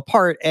they fell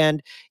apart.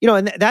 And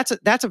that's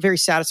a very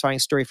satisfying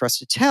story for us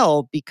to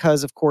tell,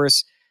 because of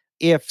course,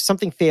 if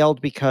something failed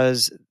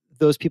because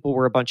those people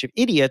were a bunch of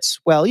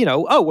idiots, well,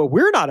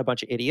 we're not a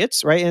bunch of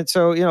idiots, right? And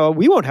so,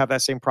 we won't have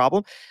that same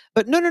problem.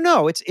 But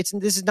no,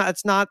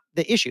 it's not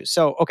the issue.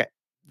 So, okay,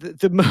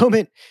 the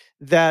moment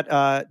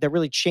that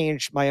really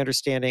changed my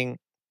understanding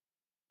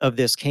of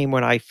this came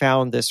when I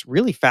found this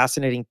really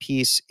fascinating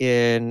piece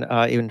in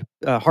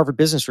Harvard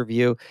Business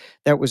Review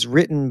that was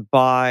written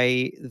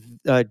by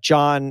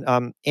John.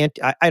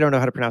 I don't know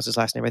how to pronounce his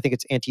last name. I think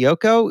it's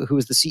Antioco, who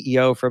was the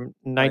CEO from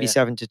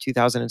 '97 to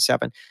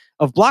 2007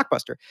 of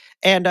Blockbuster.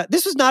 And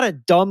this was not a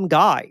dumb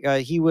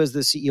guy. He was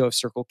the CEO of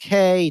Circle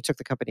K. He took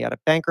the company out of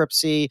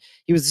bankruptcy.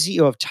 He was the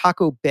CEO of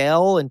Taco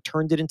Bell and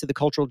turned it into the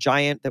cultural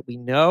giant that we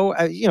know.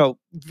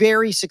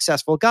 Very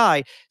successful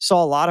guy.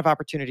 Saw a lot of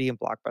opportunity in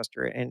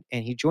Blockbuster, and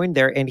he joined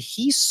there, and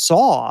he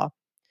saw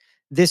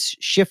this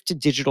shift to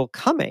digital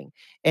coming,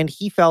 and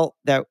he felt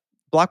that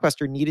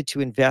Blockbuster needed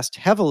to invest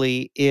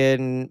heavily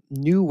in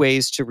new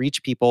ways to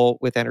reach people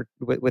with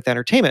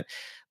entertainment.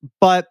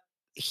 But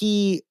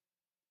he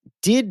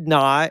did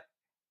not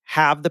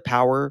have the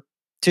power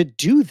to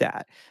do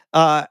that.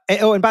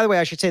 And by the way,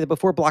 I should say that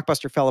before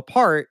Blockbuster fell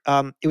apart,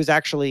 it was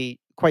actually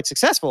quite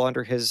successful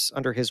under his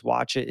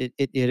watch.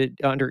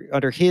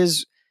 Under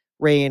his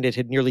reign, it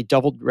had nearly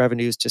doubled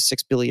revenues to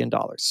 $6 billion.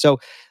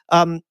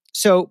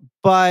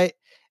 But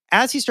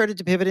as he started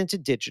to pivot into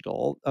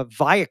digital,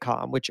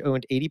 Viacom, which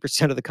owned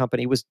 80% of the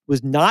company, was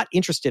not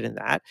interested in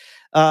that,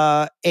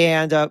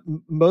 and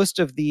most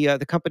of the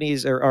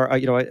companies, or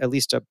at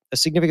least a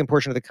significant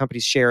portion of the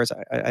company's shares,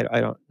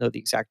 I don't know the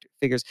exact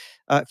figures,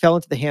 fell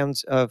into the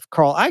hands of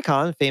Carl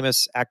Icahn,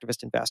 famous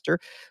activist investor,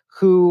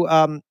 who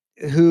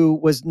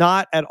was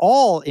not at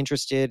all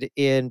interested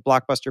in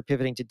Blockbuster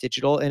pivoting to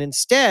digital, and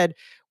instead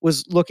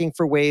was looking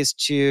for ways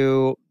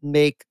to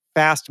make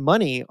fast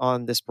money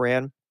on this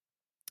brand.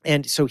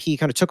 And so he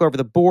kind of took over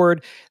the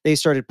board. They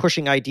started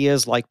pushing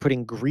ideas like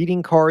putting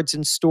greeting cards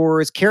in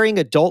stores, carrying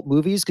adult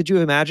movies. Could you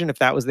imagine if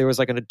there was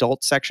like an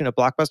adult section of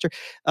Blockbuster?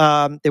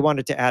 They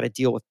wanted to add a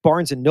deal with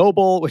Barnes and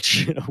Noble,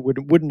 which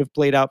wouldn't have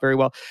played out very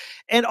well.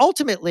 And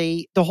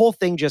ultimately, the whole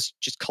thing just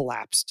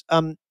collapsed.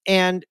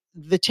 And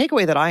the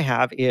takeaway that I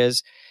have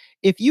is,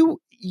 if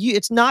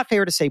it's not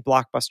fair to say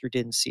Blockbuster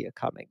didn't see it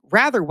coming.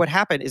 Rather, what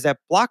happened is that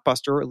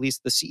Blockbuster, or at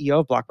least the CEO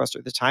of Blockbuster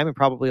at the time, and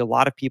probably a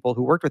lot of people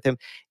who worked with him,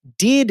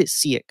 did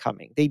see it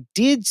coming. They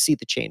did see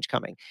the change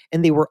coming,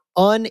 and they were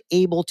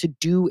unable to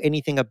do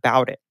anything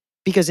about it.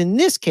 Because in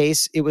this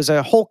case, it was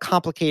a whole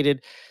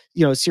complicated,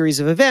 series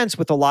of events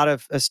with a lot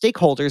of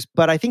stakeholders.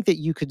 But I think that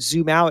you could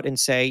zoom out and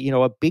say,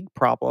 a big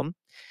problem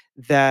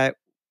that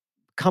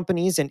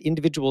companies and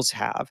individuals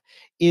have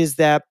is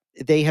that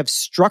they have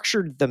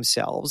structured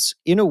themselves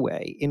in a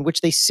way in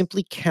which they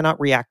simply cannot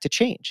react to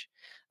change.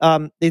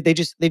 They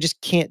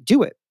just can't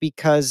do it,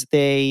 because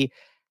they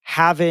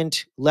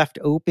haven't left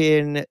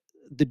open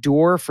the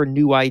door for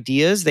new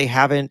ideas. They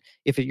haven't,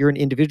 if you're an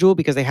individual,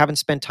 because they haven't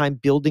spent time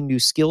building new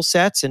skill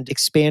sets and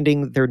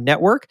expanding their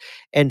network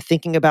and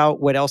thinking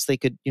about what else they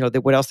could,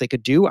 what else they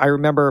could do. I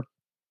remember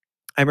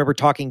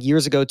talking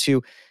years ago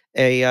to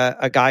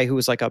a guy who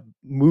was like a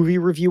movie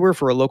reviewer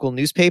for a local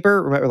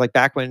newspaper. Remember, like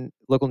back when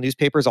local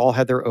newspapers all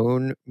had their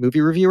own movie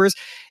reviewers,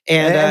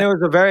 and it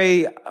was a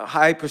very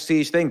high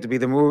prestige thing to be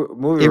the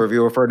movie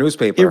reviewer for a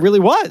newspaper. It really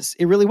was.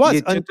 It really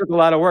was. It took a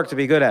lot of work to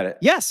be good at it.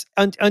 Yes,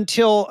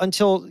 until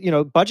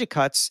budget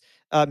cuts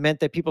meant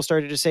that people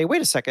started to say,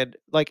 wait a second,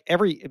 like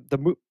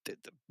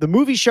the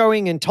movie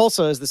showing in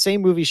Tulsa is the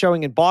same movie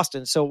showing in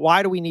Boston. So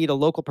why do we need a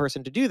local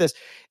person to do this?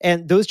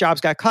 And those jobs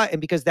got cut. And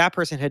because that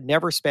person had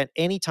never spent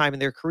any time in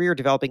their career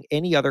developing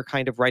any other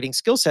kind of writing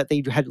skill set,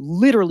 they had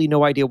literally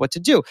no idea what to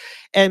do.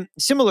 And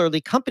similarly,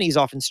 companies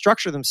often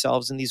structure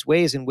themselves in these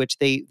ways in which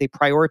they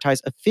prioritize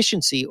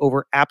efficiency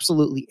over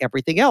absolutely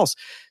everything else,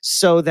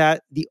 so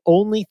that the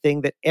only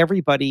thing that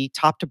everybody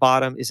top to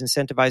bottom is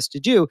incentivized to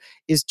do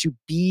is to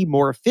be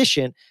more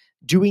efficient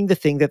doing the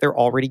thing that they're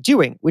already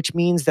doing, which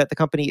means that the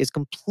company is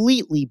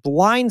completely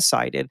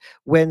blindsided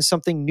when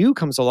something new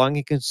comes along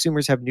and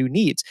consumers have new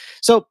needs.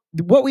 So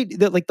the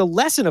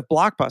lesson of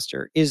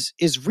Blockbuster is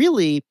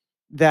really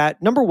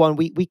that, number one,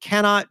 we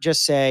cannot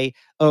just say,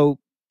 oh,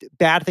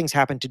 bad things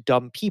happen to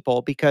dumb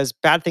people, because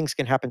bad things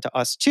can happen to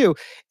us too.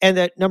 And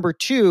that number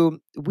two,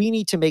 we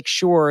need to make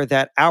sure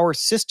that our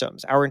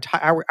systems, our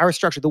entire our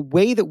structure, the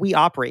way that we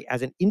operate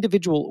as an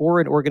individual or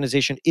an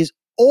organization is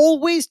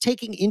always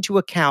taking into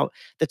account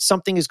that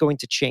something is going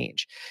to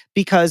change.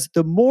 Because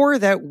the more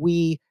that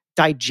we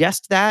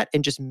digest that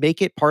and just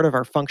make it part of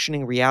our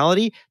functioning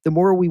reality, the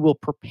more we will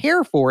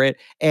prepare for it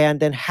and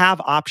then have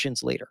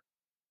options later.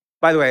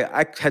 By the way,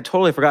 I had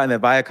totally forgotten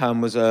that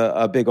Viacom was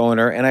a big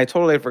owner, and I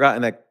totally had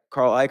forgotten that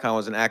Carl Icahn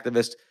was an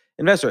activist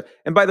investor.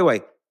 And by the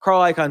way,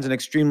 Carl Icahn's an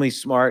extremely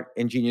smart,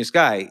 ingenious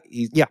guy.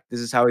 Yeah. This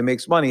is how he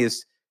makes money: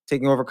 is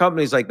taking over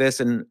companies like this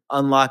and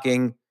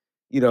unlocking,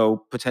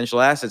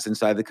 potential assets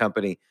inside the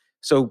company.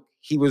 So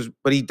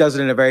but he does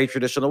it in a very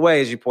traditional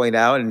way, as you point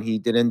out, and he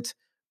didn't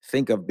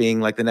think of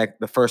being like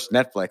the first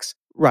Netflix.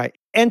 Right.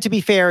 And to be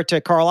fair to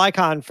Carl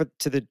Icahn,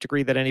 to the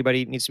degree that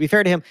anybody needs to be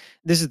fair to him,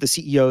 this is the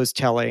CEO's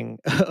telling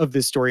of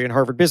this story in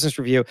Harvard Business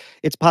Review.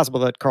 It's possible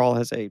that Carl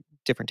has a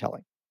different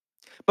telling.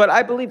 But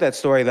I believe that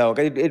story, though.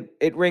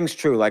 It rings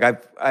true. Like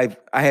I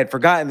had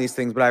forgotten these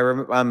things, but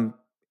I'm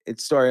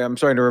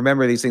starting to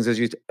remember these things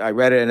I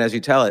read it and as you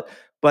tell it.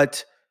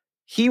 But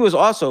Carl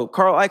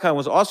Icahn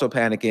was also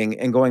panicking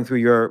and going through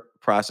your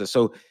process.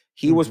 So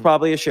he was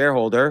probably a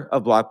shareholder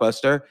of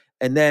Blockbuster,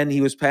 and then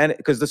he was panicked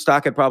because the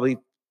stock had probably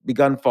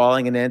begun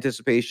falling in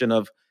anticipation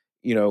of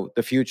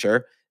the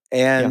future,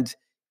 and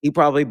he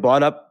probably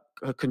bought up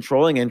a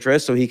controlling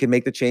interest so he could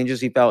make the changes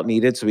he felt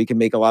needed, so he can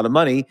make a lot of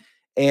money.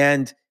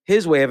 And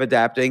his way of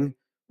adapting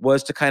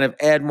was to kind of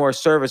add more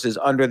services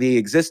under the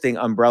existing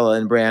umbrella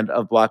and brand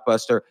of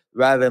Blockbuster,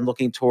 rather than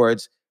looking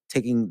towards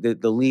taking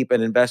the leap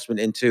and investment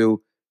into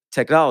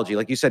technology.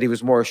 Like you said, he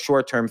was more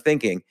short-term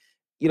thinking.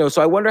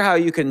 So I wonder how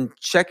you can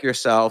check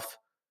yourself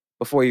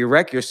before you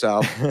wreck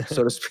yourself,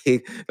 so to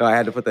speak. No, I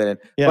had to put that in.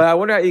 Yeah. But I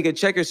wonder how you can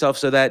check yourself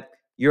so that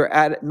your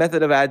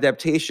method of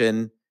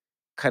adaptation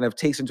kind of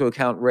takes into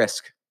account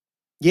risk.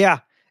 Yeah,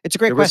 it's a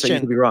great The risk that you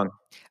question. could be wrong.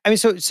 I mean,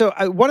 so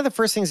one of the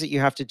first things that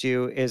you have to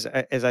do is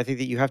I think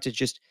that you have to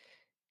just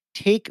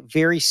take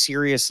very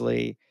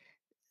seriously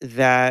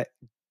that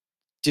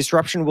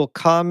disruption will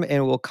come,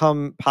 and will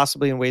come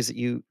possibly in ways that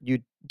you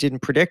didn't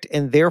predict.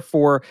 And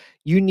therefore,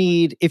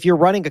 if you're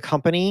running a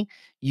company,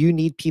 you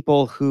need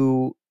people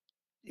who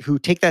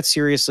take that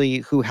seriously,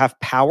 who have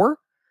power,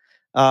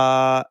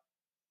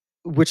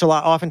 which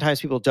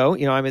oftentimes people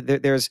don't. I mean,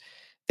 this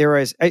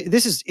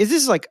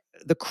is like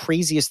the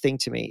craziest thing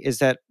to me is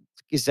that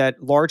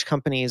large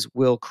companies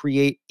will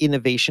create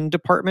innovation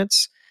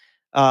departments,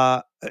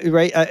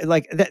 right?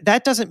 Like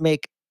that doesn't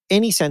make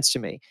any sense to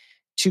me,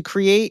 to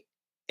create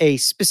a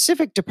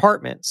specific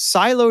department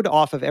siloed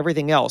off of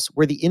everything else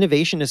where the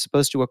innovation is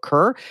supposed to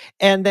occur.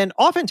 And then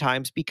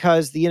oftentimes,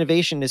 because the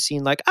innovation is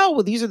seen like, oh,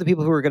 well, these are the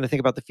people who are going to think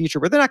about the future,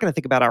 but they're not going to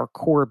think about our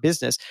core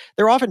business.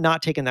 They're often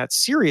not taken that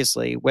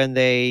seriously when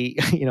they,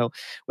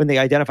 when they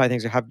identify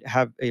things or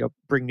have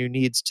bring new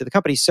needs to the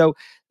company. So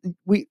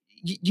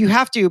you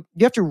have to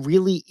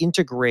really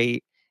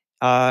integrate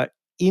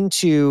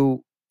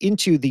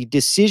into the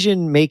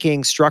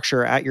decision-making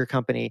structure at your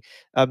company,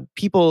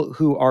 people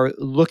who are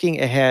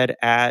looking ahead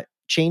at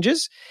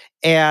changes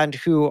and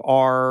who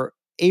are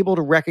able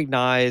to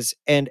recognize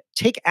and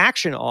take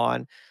action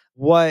on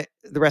what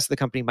the rest of the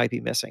company might be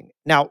missing.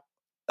 Now,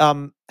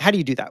 how do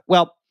you do that?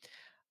 Well,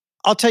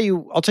 I'll tell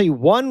you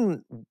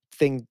one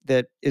thing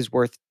that is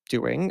worth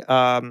doing,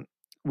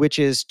 which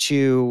is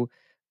to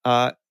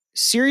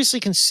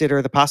seriously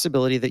consider the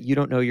possibility that you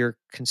don't know your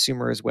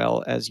consumer as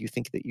well as you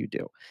think that you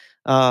do.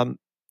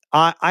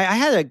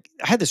 I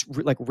had this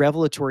like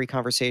revelatory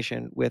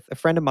conversation with a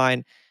friend of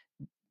mine.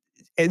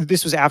 And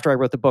this was after I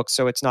wrote the book,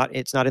 so it's not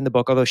in the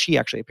book, although she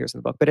actually appears in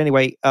the book. But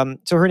anyway,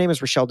 so her name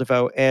is Rochelle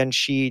DeVoe, and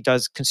she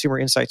does consumer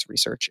insights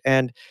research,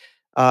 and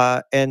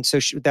so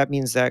that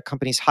means that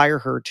companies hire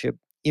her to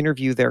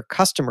interview their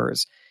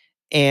customers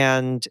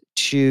and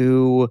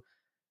to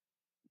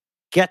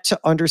get to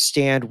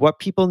understand what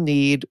people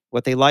need,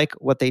 what they like,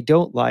 what they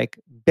don't like,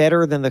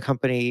 better than the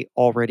company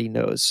already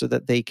knows, so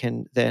that they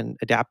can then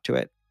adapt to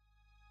it.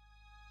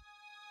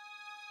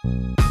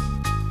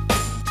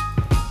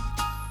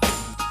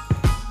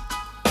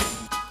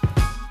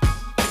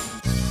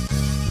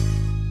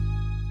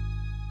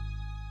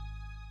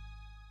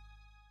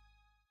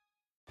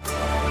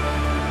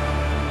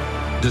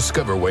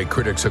 Discover why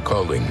critics are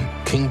calling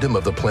Kingdom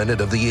of the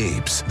Planet of the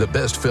Apes the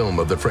best film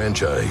of the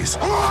franchise.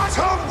 What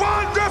a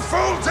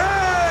wonderful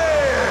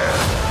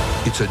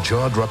day! It's a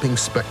jaw-dropping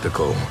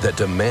spectacle that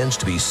demands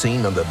to be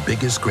seen on the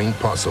biggest screen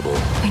possible.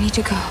 We need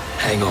to go.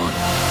 Hang on.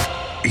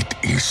 It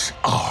is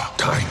our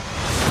time.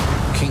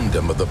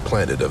 Kingdom of the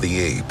Planet of the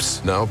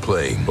Apes, now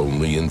playing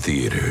only in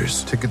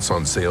theaters. Tickets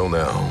on sale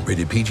now.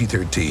 Rated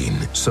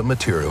PG-13. Some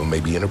material may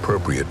be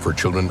inappropriate for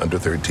children under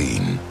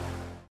 13.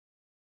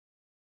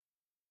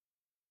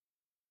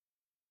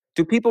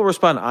 Do people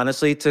respond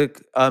honestly to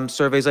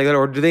surveys like that,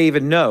 or do they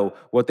even know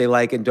what they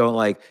like and don't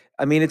like?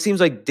 I mean, it seems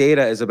like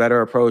data is a better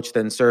approach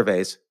than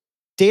surveys.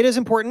 data is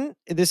important.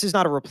 This is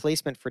not a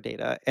replacement for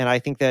data. And I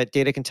think that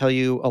data can tell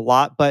you a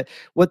lot. But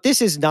what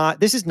this is not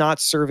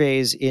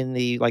surveys in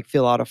the like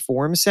fill out a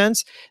form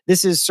sense.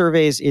 This is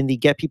surveys in the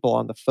get people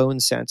on the phone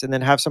sense, and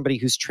then have somebody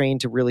who's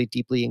trained to really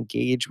deeply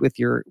engage with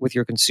your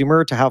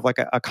consumer, to have like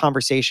a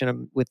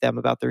conversation with them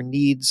about their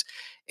needs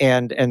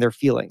and their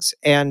feelings.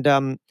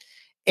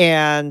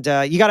 And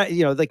you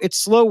gotta, like, it's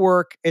slow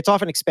work. It's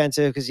often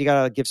expensive because you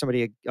gotta give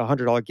somebody a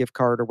 $100 gift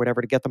card or whatever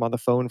to get them on the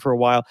phone for a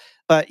while.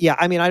 But yeah,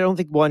 I mean, I don't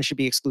think one should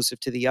be exclusive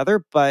to the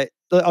other. But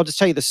I'll just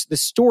tell you the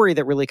story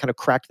that really kind of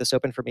cracked this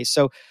open for me.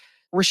 So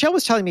Rochelle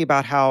was telling me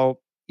about how,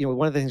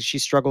 one of the things she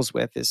struggles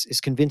with is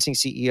convincing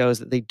CEOs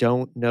that they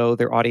don't know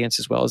their audience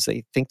as well as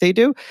they think they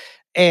do.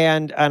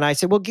 And I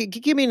said, well,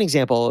 give me an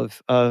example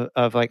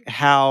of like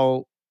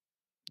how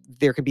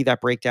there could be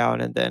that breakdown,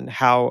 and then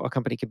how a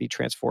company can be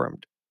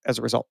transformed as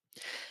a result.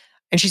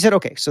 And she said,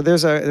 okay, so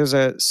there's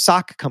a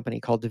sock company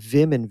called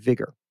Vim and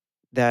Vigor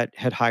that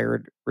had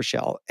hired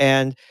Rochelle,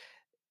 and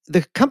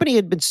the company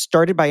had been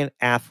started by an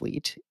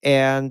athlete,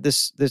 and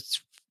this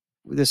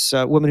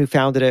woman who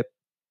founded it,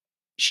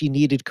 she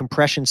needed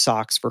compression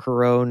socks for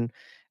her own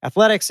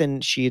athletics,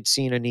 and she had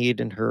seen a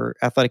need in her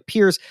athletic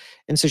peers,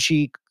 and so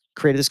she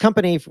created this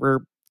company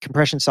for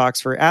compression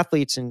socks for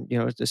athletes, and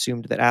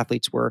assumed that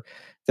athletes were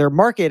their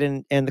market,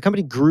 and the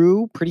company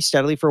grew pretty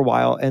steadily for a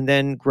while, and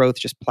then growth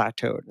just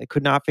plateaued. They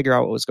could not figure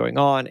out what was going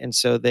on, and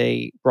so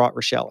they brought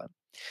Rochelle in.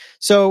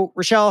 So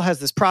Rochelle has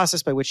this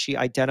process by which she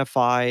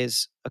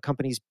identifies a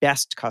company's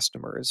best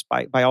customers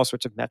by all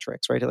sorts of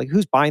metrics, right? Like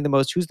who's buying the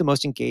most, who's the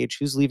most engaged,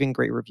 who's leaving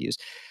great reviews,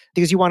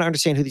 because you want to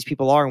understand who these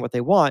people are and what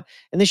they want.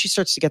 And then she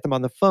starts to get them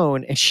on the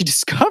phone, and she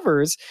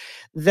discovers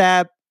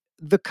that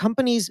the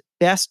company's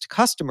best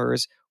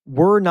customers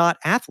were not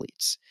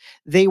athletes.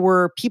 They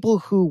were people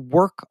who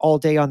work all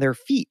day on their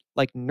feet,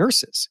 like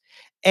nurses.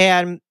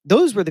 And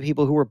those were the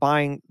people who were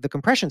buying the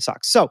compression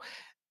socks. So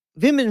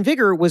Vim and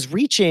Vigor was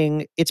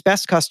reaching its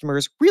best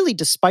customers really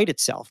despite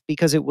itself,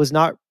 because it was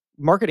not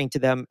marketing to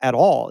them at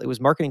all. It was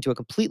marketing to a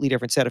completely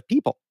different set of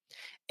people.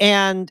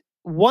 And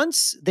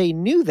once they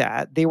knew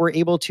that, they were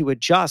able to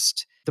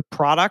adjust the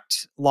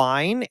product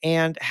line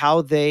and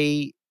how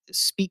they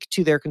speak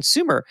to their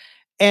consumer.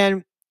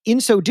 And in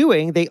so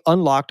doing, they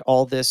unlocked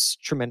all this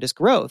tremendous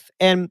growth.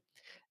 And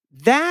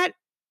that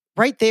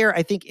right there,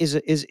 I think, is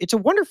it's a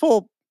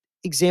wonderful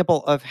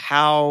example of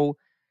how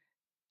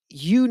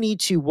you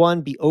need to,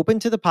 one, be open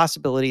to the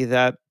possibility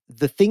that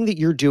the thing that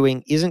you're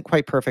doing isn't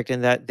quite perfect,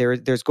 and that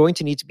there's going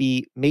to need to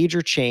be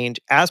major change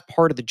as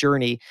part of the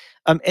journey.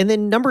 And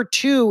then number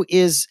two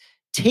is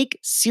take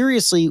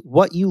seriously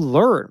what you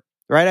learn,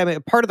 right? I mean,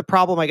 part of the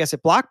problem, I guess,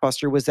 at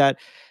Blockbuster was that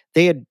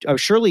they had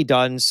surely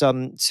done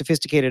some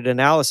sophisticated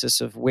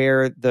analysis of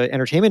where the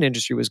entertainment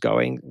industry was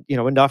going,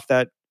 enough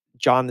that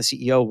John, the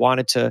CEO,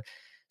 wanted to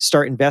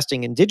start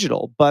investing in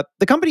digital, but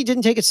the company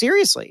didn't take it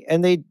seriously,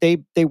 and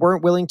they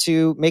weren't willing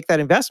to make that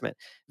investment.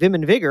 Vim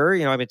and Vigor, I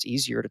mean, it's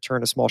easier to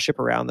turn a small ship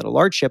around than a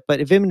large ship, but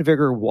Vim and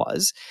Vigor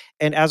was,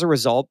 and as a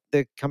result,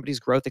 the company's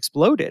growth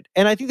exploded.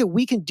 And I think that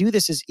we can do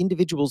this as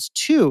individuals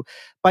too,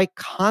 by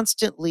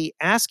constantly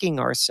asking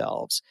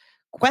ourselves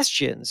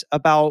questions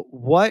about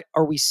what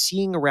are we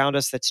seeing around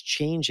us that's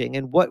changing,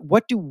 and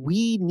what do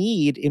we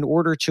need in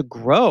order to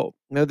grow.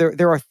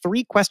 There are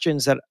three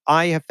questions that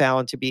I have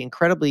found to be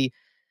incredibly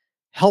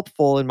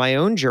helpful in my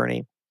own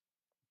journey,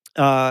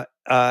 as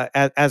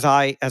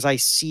I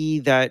see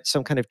that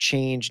some kind of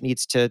change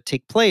needs to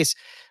take place.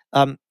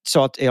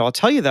 So I'll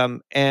tell you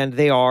them, and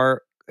they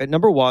are: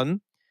 number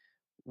one,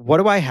 what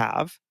do I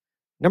have?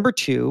 Number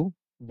two,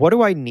 what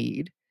do I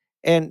need?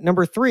 And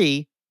number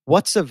three,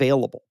 what's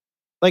available?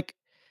 Like,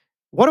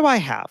 what do I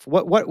have?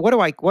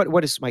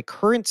 What is my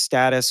current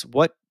status?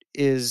 What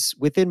is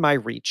within my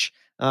reach?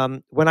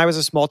 When I was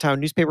a small town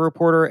newspaper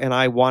reporter and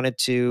I wanted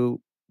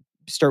to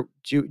start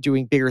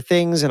doing bigger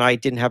things, and I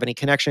didn't have any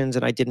connections,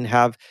 and I didn't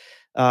have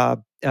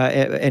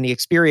any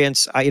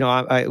experience.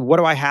 What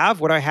do I have?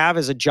 What I have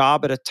is a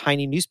job at a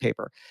tiny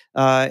newspaper,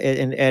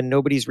 and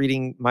nobody's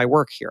reading my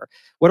work here.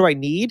 What do I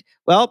need?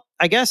 Well,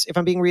 I guess if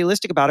I'm being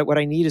realistic about it, what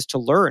I need is to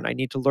learn. I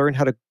need to learn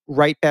how to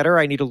write better.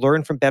 I need to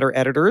learn from better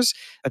editors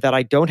that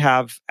I don't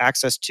have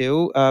access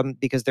to,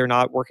 because they're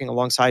not working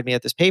alongside me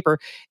at this paper,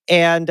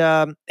 and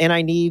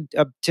I need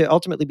to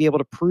ultimately be able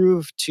to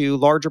prove to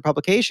larger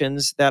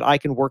publications that I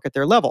can work at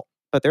their level.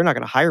 But they're not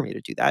going to hire me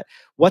to do that.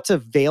 What's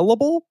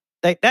available?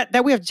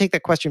 That we have to take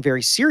that question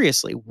very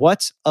seriously.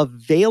 What's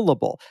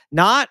available?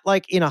 Not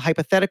like in a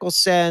hypothetical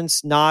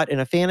sense, not in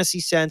a fantasy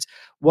sense.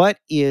 What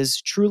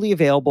is truly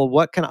available?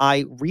 What can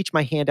I reach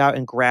my hand out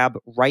and grab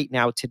right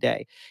now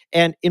today?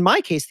 And in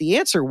my case, the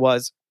answer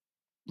was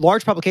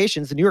large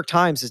publications. The New York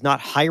Times is not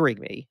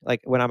hiring me.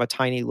 Like when I'm a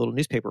tiny little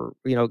newspaper,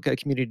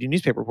 community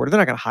newspaper reporter, they're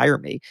not going to hire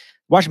me.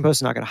 Washington Post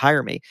is not going to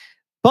hire me.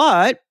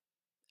 But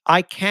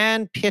I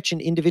can pitch an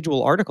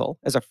individual article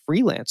as a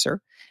freelancer,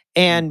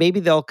 And maybe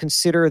they'll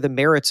consider the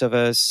merits of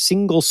a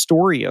single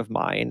story of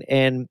mine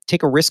and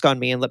take a risk on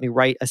me and let me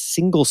write a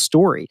single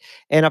story.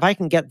 And if I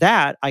can get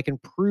that, I can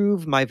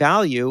prove my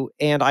value,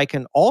 and I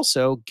can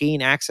also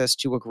gain access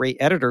to a great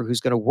editor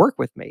who's going to work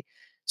with me.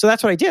 So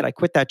that's what I did. I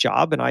quit that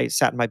job and I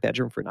sat in my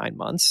bedroom for 9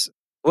 months.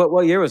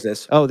 What year was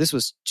this? Oh, this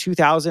was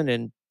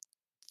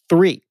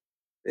 2003.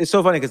 It's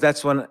so funny because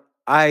that's when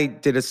I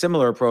did a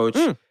similar approach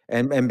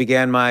and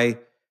began my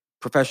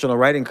professional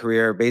writing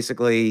career.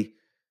 Basically,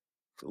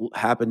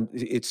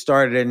 it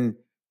started in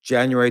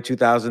January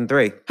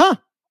 2003. Huh.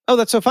 Oh,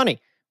 that's so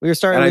funny. And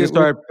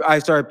I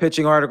started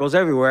pitching articles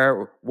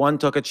everywhere. One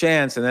took a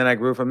chance, and then I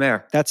grew from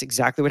there. That's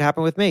exactly what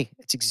happened with me.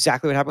 It's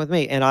exactly what happened with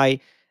me. And I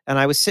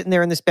was sitting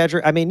there in this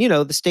bedroom. I mean,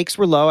 the stakes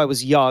were low. I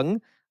was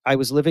young. I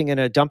was living in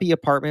a dumpy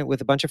apartment with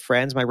a bunch of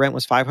friends. My rent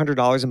was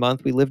 $500 a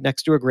month. We lived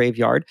next to a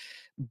graveyard.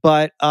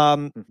 But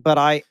I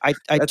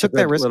took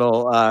that risk.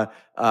 Little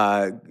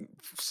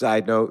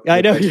side note.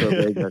 I know.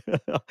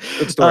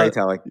 Good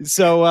storytelling.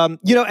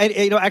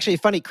 Actually,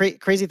 funny,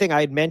 crazy thing.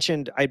 I had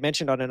mentioned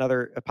on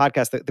another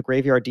podcast the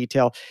graveyard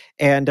detail,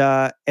 and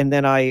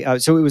then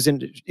so it was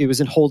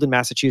in Holden,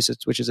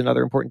 Massachusetts, which is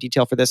another important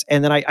detail for this.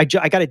 And then I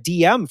got a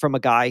DM from a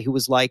guy who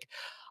was like,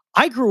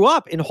 I grew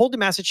up in Holden,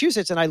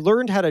 Massachusetts, and I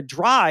learned how to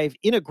drive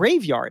in a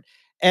graveyard.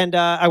 And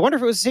I wonder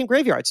if it was the same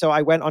graveyard. So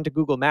I went onto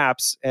Google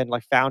Maps and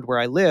found where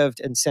I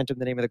lived and sent him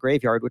the name of the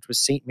graveyard, which was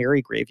St.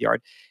 Mary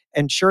Graveyard.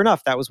 And sure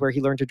enough, that was where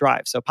he learned to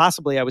drive. So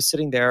possibly I was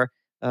sitting there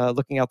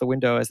looking out the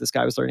window as this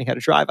guy was learning how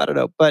to drive. I don't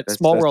know, but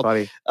small world.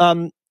 Funny.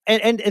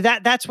 And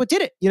that's what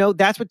did it.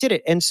 That's what did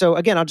it. And so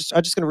again, I'm just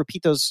going to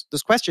repeat those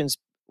questions.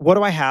 What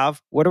do I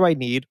have? What do I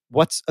need?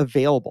 What's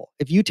available?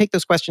 If you take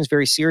those questions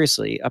very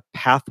seriously, a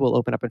path will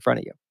open up in front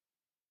of you.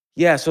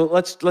 Yeah, so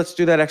let's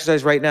do that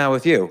exercise right now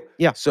with you.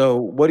 Yeah. So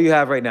what do you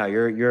have right now?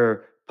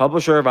 You're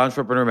publisher of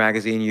Entrepreneur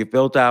Magazine. You've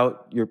built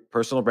out your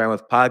personal brand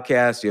with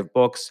podcasts. You have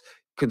books,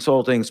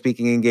 consulting,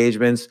 speaking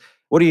engagements.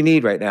 What do you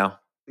need right now?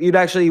 You'd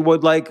actually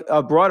would like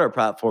a broader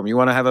platform. You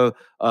want to have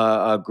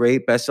a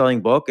great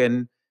best-selling book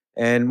and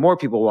more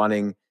people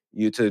wanting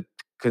you to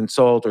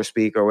consult or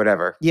speak or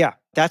whatever. Yeah,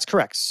 that's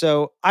correct.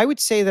 So I would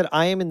say that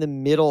I am in the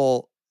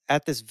middle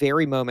at this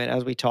very moment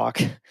as we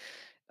talk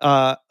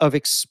of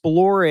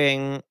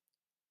exploring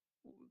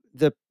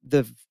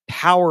the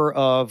power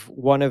of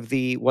one of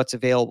the what's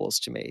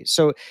availables to me.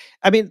 So,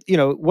 I mean,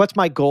 what's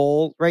my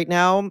goal right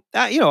now?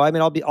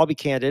 I'll be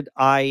candid.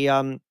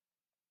 I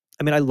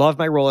love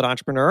my role at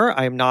Entrepreneur.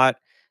 I'm not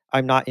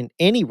in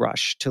any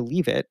rush to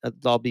leave it.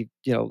 I'll be,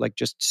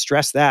 just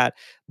stress that.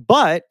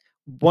 But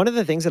one of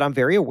the things that I'm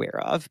very aware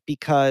of,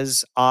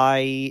 because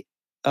I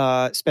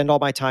spend all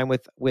my time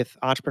with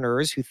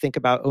entrepreneurs who think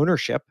about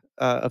ownership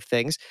of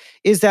things,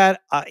 is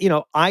that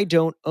I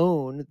don't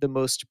own the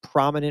most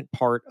prominent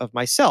part of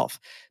myself,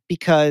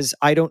 because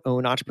I don't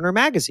own Entrepreneur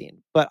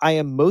Magazine, but I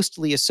am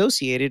mostly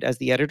associated as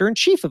the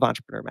editor-in-chief of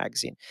Entrepreneur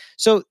Magazine.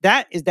 So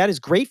that is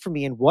great for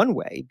me in one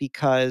way,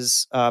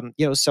 because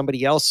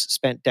somebody else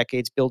spent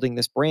decades building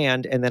this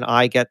brand, and then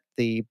I get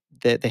the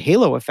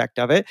halo effect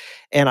of it,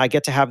 and I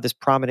get to have this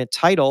prominent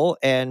title,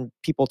 and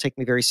people take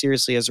me very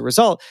seriously as a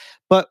result.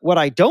 But what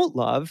I don't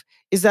love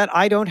is that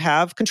I don't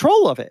have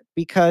control of it,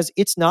 because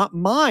it's not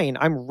mine.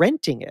 I'm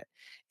renting it.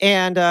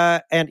 And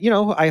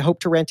I hope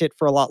to rent it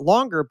for a lot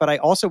longer, but I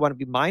also want to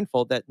be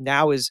mindful that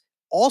now is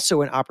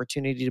also an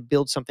opportunity to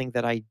build something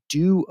that I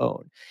do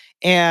own.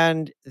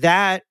 And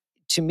that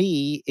to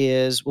me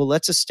is, well,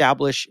 let's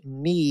establish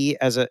me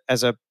as a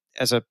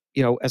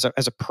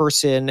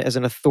person, as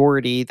an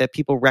authority that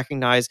people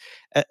recognize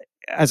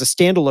as a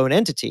standalone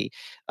entity.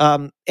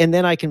 And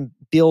then I can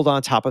build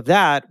on top of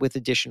that with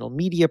additional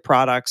media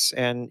products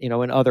and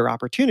other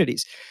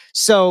opportunities.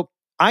 So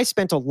I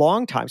spent a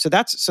long time. So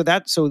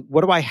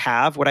what do I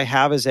have? What I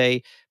have is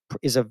a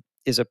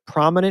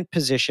prominent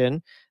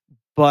position,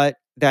 but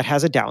that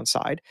has a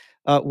downside.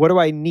 What do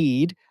I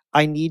need?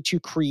 I need to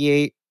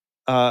create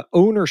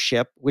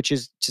ownership, which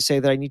is to say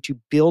that I need to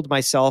build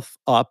myself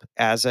up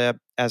as a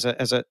kind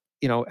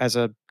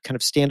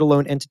of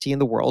standalone entity in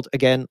the world.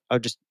 Again, I'll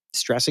just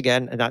stress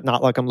again, and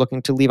not like I'm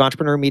looking to leave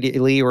Entrepreneur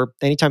immediately or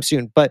anytime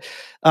soon, but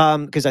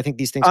because I think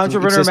these things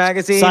Entrepreneur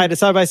Magazine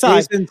side by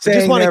side. I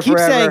just want to keep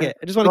saying it.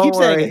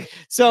 Saying it.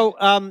 So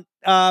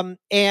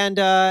and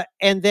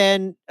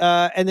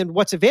then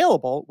what's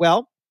available?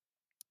 Well,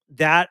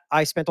 that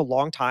I spent a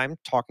long time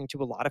talking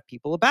to a lot of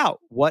people about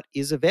what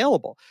is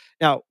available.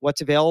 Now,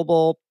 what's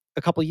available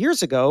a couple of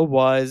years ago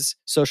was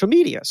social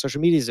media. Social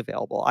media is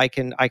available. I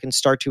can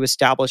start to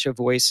establish a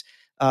voice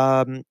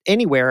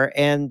anywhere,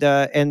 and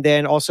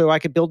then also I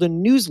could build a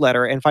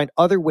newsletter and find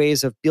other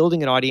ways of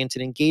building an audience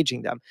and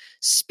engaging them.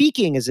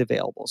 Speaking is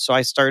available, so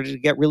I started to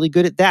get really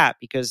good at that,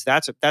 because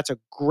it's a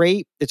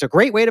great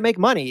way to make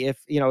money if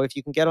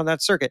you can get on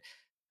that circuit.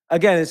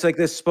 Again, it's like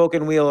this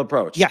spoken wheel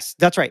approach. Yes,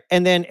 that's right.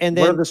 And then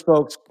what are the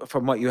spokes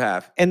from what you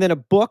have? And then a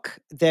book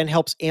then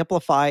helps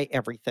amplify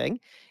everything.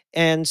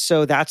 And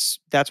so that's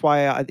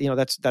why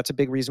that's a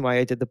big reason why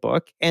I did the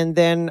book. And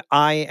then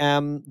I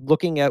am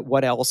looking at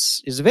what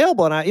else is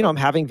available, and I'm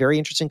having very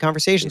interesting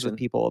conversations with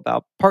people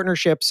about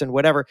partnerships and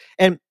whatever.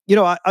 And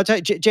I'll tell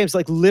you, James,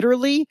 like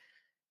literally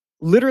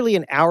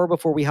an hour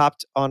before we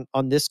hopped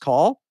on this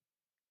call,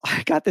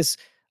 I got this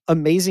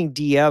amazing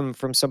DM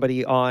from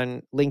somebody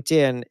on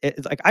LinkedIn.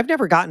 It's like I've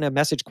never gotten a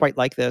message quite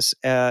like this.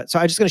 So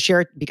I'm just going to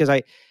share it because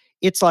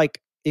it's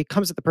like it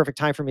comes at the perfect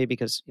time for me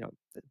because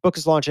the book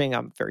is launching.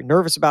 I'm very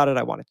nervous about it.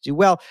 I want it to do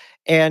well,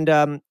 and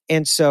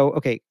so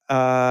okay.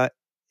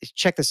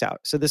 Check this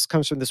out. So this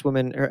comes from this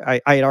woman. I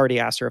had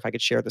already asked her if I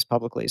could share this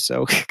publicly.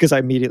 So because I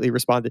immediately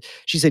responded,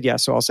 she said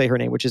yes. So I'll say her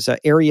name, which is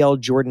Ariel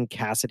Jordan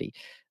Cassidy.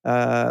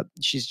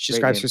 She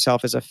describes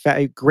herself as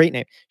a great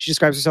name. She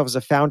describes herself as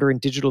a founder in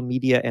digital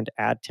media and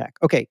ad tech.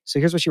 Okay, so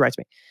here's what she writes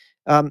me.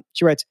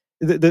 She writes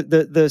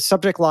the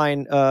subject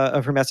line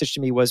of her message to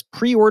me was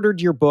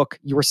pre-ordered your book,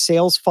 your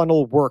sales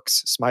funnel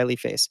works, smiley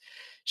face.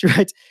 She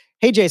writes,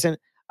 hey Jason,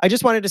 I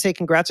just wanted to say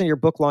congrats on your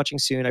book launching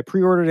soon. I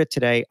pre-ordered it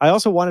today. I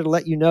also wanted to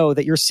let you know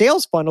that your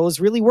sales funnel is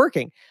really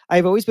working.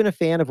 I've always been a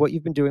fan of what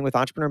you've been doing with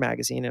Entrepreneur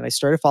Magazine, and I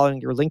started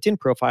following your LinkedIn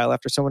profile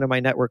after someone in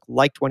my network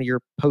liked one of your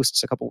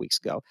posts a couple weeks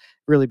ago.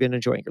 Really been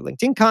enjoying your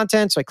LinkedIn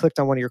content, so I clicked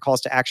on one of your calls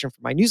to action for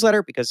my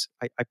newsletter because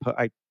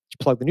I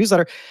plug the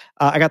newsletter.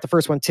 I got the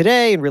first one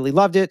today and really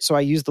loved it, so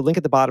I used the link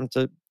at the bottom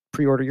to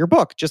pre-order your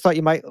book. Just thought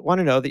you might want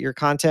to know that your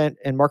content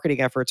and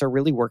marketing efforts are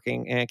really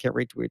working, and I can't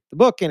wait to read the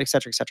book, and et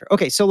cetera, et cetera.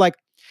 Okay, so like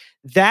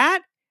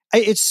that,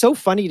 it's so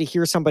funny to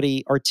hear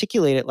somebody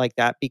articulate it like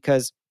that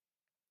because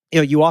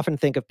you often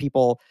think of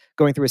people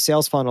going through a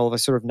sales funnel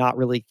as sort of not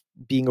really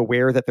being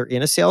aware that they're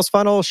in a sales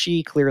funnel.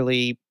 She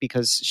clearly,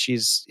 because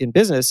she's in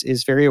business,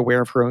 is very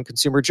aware of her own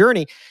consumer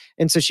journey.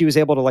 And so she was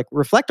able to like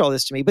reflect all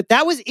this to me. But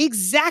that was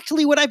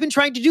exactly what I've been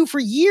trying to do for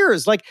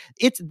years. Like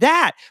it's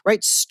that,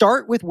 right?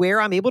 Start with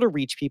where I'm able to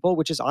reach people,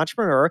 which is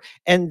entrepreneur.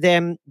 And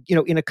then,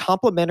 in a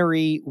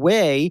complementary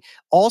way,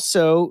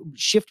 also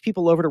shift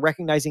people over to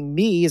recognizing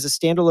me as a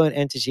standalone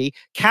entity,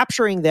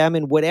 capturing them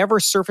in whatever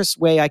surface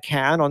way I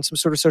can on some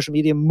sort of social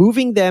media,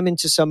 moving them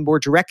into some more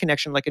direct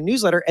connection like a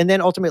newsletter, and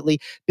then ultimately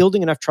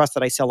building enough trust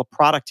that I sell a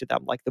product to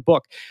them like the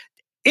book.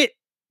 It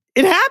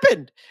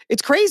happened.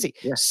 It's crazy.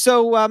 Yeah.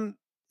 So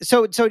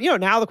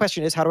now the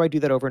question is, how do I do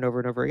that over and over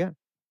and over again?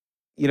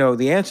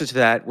 The answer to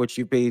that, which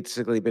you've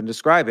basically been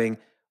describing,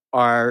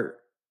 are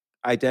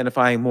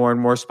identifying more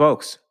and more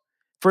spokes.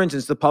 For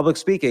instance, the public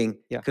speaking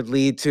could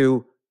lead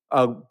to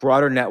a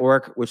broader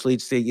network, which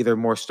leads to either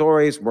more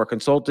stories, more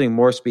consulting,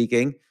 more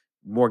speaking,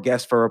 more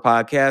guests for a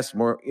podcast,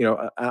 more,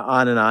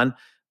 on and on.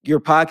 Your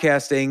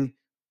podcasting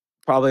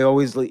probably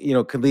always,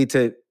 could lead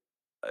to,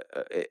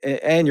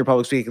 and your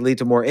public speaking can lead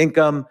to more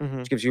income,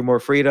 which gives you more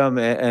freedom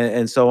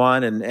and so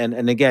on.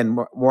 And again,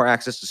 more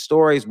access to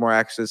stories, more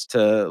access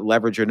to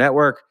leverage your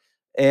network.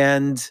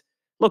 And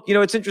look,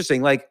 it's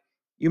interesting. Like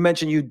you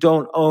mentioned, you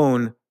don't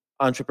own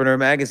Entrepreneur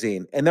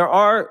Magazine. And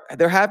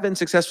there have been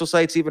successful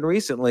sites even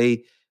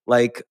recently,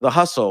 like the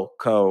Hustle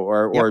Co.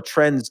 or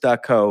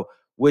Trends.co,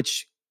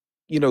 which,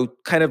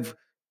 kind of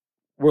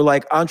were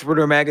like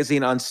Entrepreneur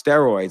Magazine on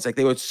steroids. Like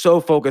they were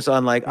so focused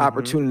on like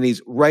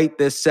opportunities right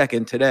this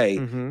second today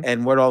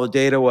and what all the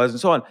data was and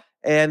so on.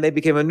 And they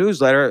became a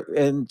newsletter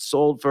and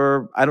sold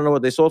for, I don't know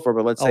what they sold for,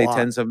 but let's say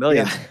tens of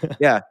millions.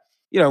 Yeah.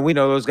 We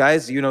know those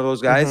guys,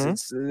 those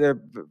guys.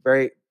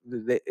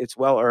 It's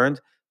well earned,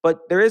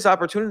 but there is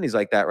opportunities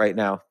like that right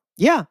now.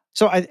 Yeah.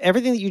 So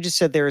everything that you just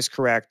said there is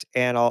correct.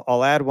 And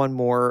I'll add one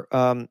more,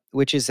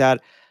 which is that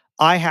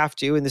I have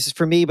to, and this is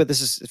for me, but this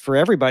is for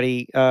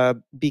everybody,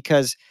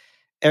 because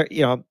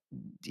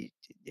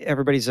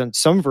everybody's on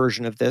some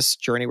version of this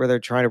journey where they're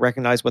trying to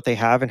recognize what they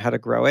have and how to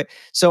grow it.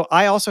 So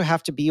I also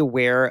have to be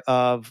aware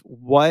of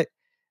what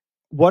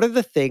are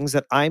the things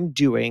that I'm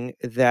doing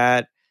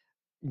that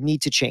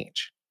need to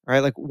change, right?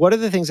 Like what are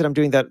the things that I'm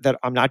doing that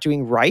I'm not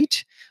doing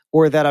right,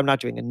 or that I'm not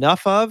doing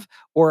enough of,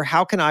 or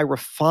how can I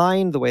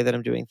refine the way that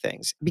I'm doing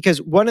things?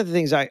 Because one of the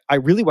things I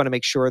really want to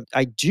make sure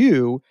I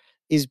do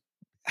is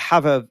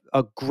have a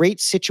great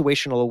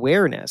situational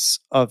awareness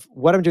of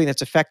what I'm doing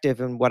that's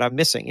effective and what I'm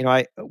missing.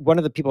 One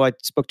of the people I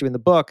spoke to in the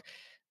book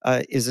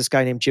is this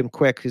guy named Jim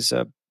Quick, who's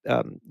a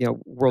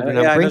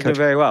world-renowned brain coach.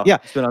 Very well. Yeah,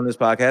 he's been on this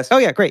podcast. Oh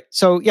yeah, great.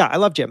 So yeah, I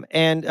love Jim,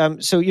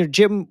 and so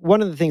Jim.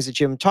 One of the things that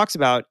Jim talks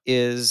about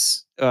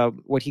is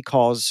what he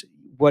calls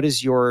 "What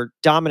is your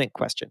dominant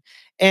question?"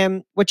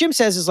 And what Jim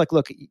says is like,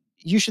 look,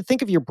 you should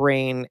think of your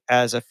brain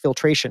as a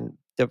filtration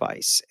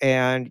device,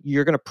 and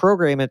you're going to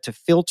program it to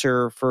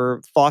filter for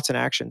thoughts and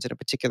actions in a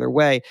particular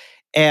way.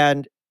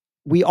 And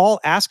we all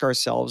ask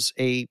ourselves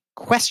a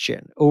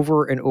question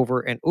over and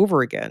over and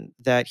over again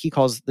that he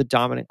calls the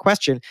dominant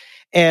question.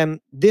 And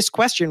this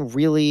question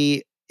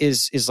really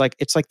is like,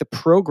 it's like the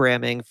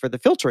programming for the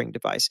filtering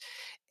device.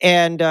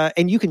 And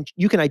you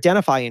can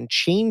identify and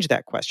change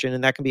that question,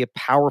 and that can be a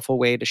powerful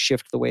way to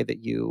shift the way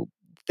that you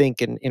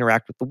think and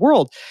interact with the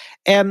world.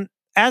 And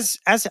as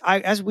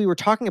we were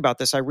talking about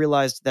this, I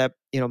realized that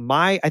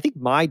I think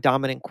my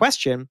dominant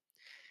question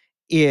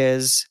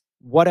is,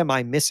 what am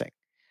I missing?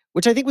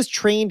 which I think was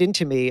trained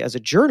into me as a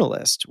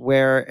journalist,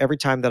 where every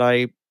time that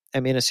I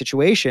am in a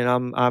situation,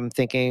 I'm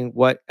thinking,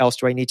 what else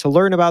do I need to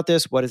learn about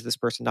this? What is this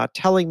person not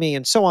telling me,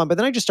 and so on. But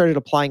then I just started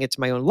applying it to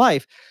my own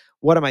life.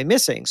 What am I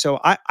missing? So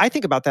I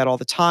think about that all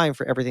the time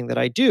for everything that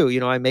I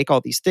do. I make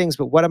all these things,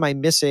 but what am I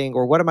missing?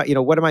 Or what am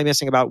I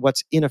missing about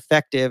what's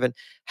ineffective, and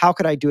how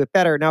could I do it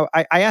better? Now,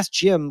 I asked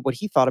Jim what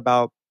he thought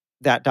about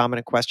that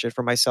dominant question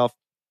for myself.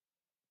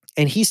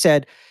 And he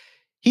said,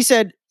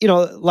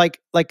 like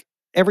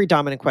every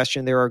dominant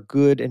question, there are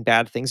good and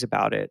bad things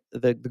about it.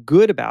 The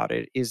good about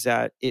it is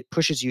that it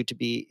pushes you to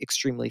be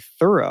extremely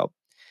thorough.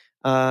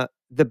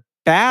 The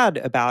bad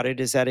about it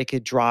is that it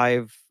could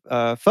drive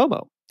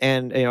FOMO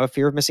and a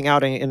fear of missing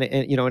out, and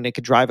it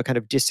could drive a kind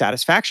of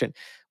dissatisfaction,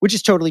 which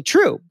is totally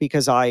true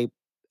because I,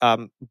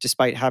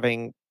 despite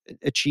having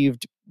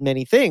achieved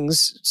many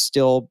things,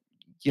 still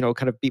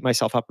kind of beat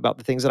myself up about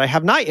the things that I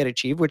have not yet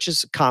achieved, which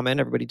is common.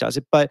 Everybody does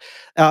it, but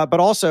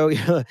also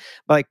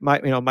like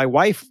my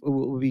wife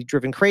will be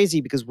driven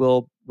crazy because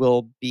we'll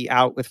be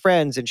out with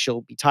friends and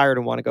she'll be tired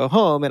and want to go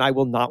home, and I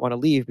will not want to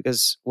leave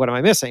because what am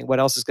I missing?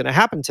 What else is going to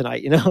happen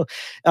tonight?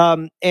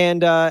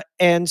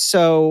 And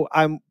so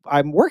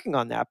I'm working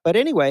on that. But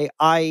anyway,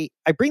 I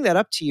bring that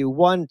up to you,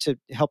 one, to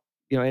help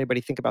anybody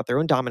think about their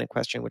own dominant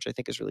question, which I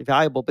think is really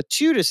valuable, but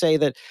two, to say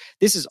that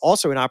this is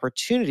also an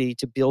opportunity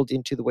to build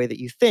into the way that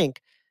you think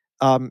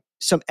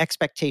some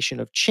expectation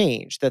of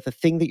change, that the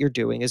thing that you're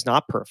doing is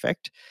not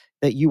perfect,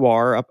 that you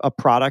are a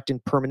product in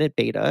permanent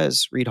beta,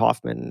 as Reid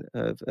Hoffman,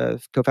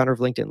 co-founder of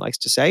LinkedIn, likes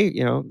to say.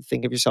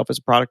 Think of yourself as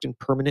a product in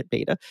permanent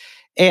beta,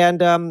 and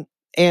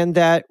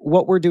that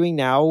what we're doing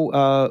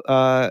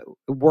now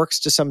works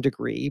to some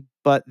degree,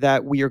 but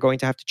that we are going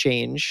to have to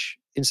change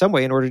in some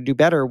way in order to do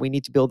better. We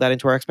need to build that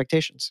into our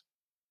expectations.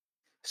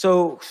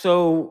 So,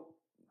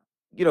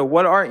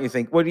 what aren't you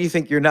think? What do you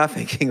think you're not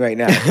thinking right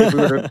now?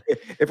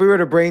 If we were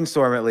to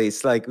brainstorm, at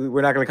least, like,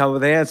 we're not going to come up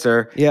with an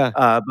answer. Yeah.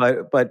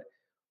 But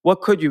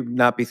what could you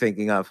not be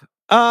thinking of?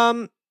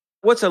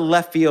 What's a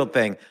left field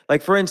thing?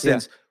 Like, for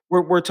instance,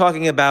 we're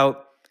talking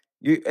about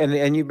you,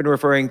 and you've been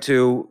referring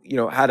to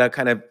how to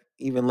kind of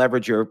even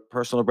leverage your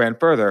personal brand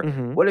further.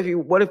 Mhm. What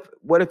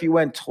if you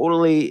went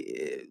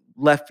totally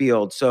left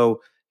field?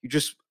 So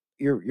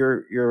you're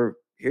here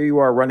you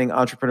are running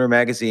Entrepreneur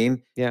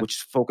Magazine, Yeah. which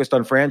is focused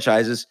on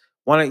franchises.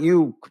 Why don't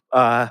you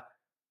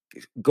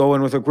go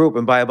in with a group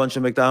and buy a bunch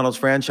of McDonald's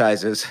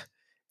franchises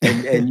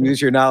and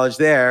use your knowledge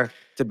there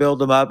to build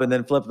them up and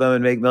then flip them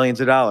and make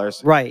millions of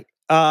dollars? Right.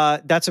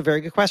 That's a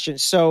very good question.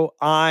 So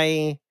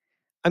I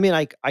mean,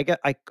 I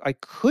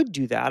could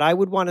do that. I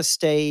would want to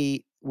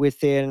stay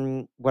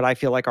within what I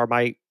feel like are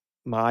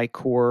my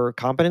core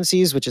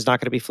competencies, which is not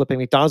going to be flipping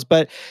McDonald's.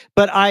 But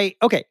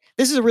okay,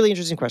 this is a really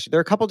interesting question. There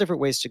are a couple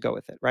different ways to go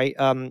with it, right?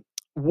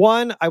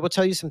 One, I will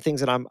tell you some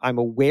things that I'm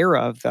aware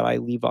of that I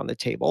leave on the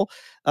table.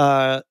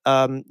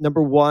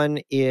 Number one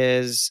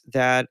is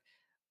that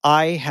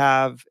I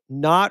have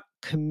not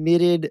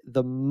committed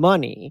the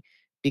money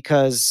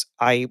because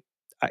I'm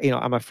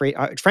afraid.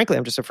 Frankly,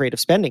 I'm just afraid of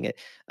spending it.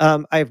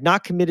 I have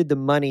not committed the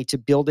money to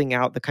building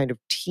out the kind of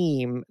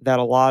team that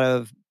a lot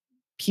of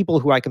people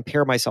who I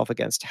compare myself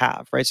against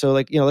have. Right. So,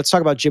 like, let's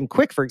talk about Jim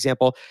Quick, for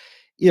example.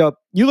 You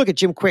look at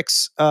Jim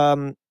Quick's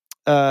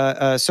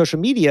social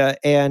media,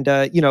 and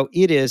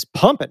it is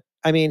pumping.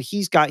 I mean,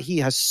 he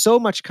has so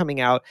much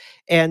coming out,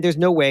 and there's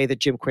no way that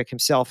Jim Quick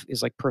himself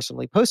is like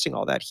personally posting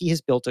all that. He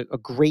has built a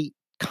great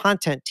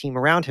content team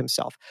around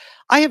himself.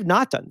 I have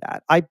not done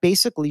that. I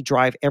basically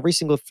drive every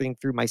single thing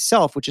through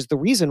myself, which is the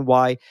reason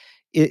why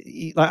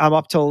I'm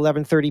up till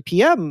 11:30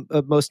 p.m.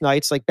 Most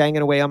nights, like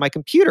banging away on my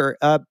computer.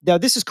 Now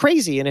this is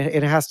crazy, and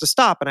it has to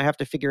stop. And I have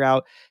to figure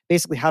out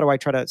basically how do I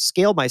try to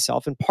scale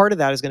myself. And part of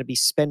that is going to be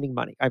spending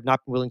money. I've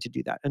not been willing to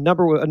do that.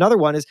 Another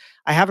one is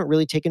I haven't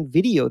really taken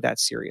video that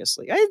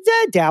seriously.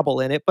 I dabble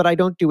in it, but I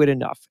don't do it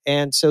enough.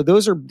 And so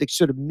those are the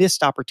sort of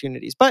missed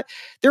opportunities. But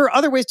there are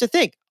other ways to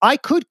think. I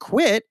could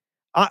quit.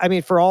 I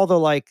mean, for all the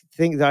like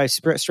things that I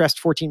stressed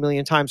 14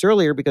 million times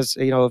earlier, because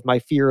of my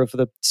fear of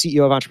the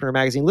CEO of Entrepreneur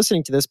Magazine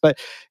listening to this, but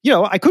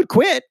I could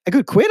quit. I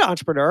could quit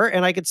Entrepreneur,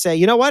 and I could say,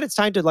 you know what, it's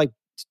time to like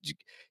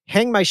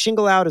hang my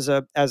shingle out as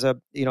a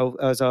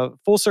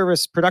full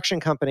service production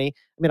company.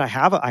 I mean, I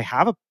have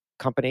a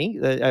company.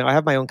 I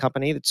have my own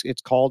company.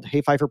 It's called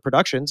Hey Feifer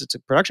Productions. It's a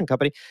production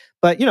company,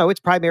 but it's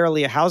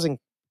primarily a housing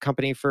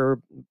company for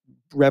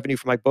revenue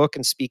for my book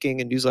and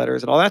speaking and newsletters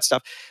and all that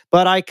stuff.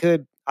 But I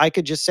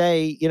could just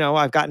say,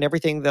 I've gotten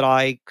everything that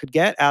I could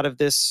get out of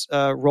this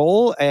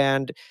role,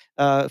 and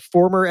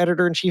former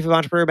editor-in-chief of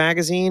Entrepreneur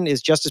Magazine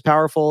is just as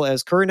powerful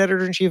as current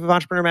editor-in-chief of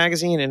Entrepreneur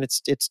Magazine, and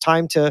it's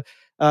time to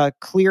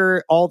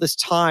clear all this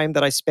time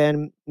that I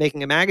spend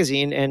making a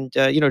magazine and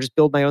just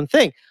build my own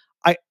thing.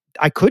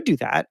 I could do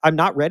that. I'm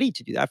not ready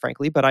to do that,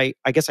 frankly, but I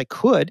guess I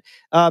could.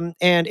 And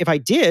if I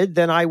did,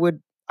 then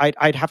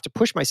I'd have to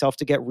push myself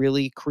to get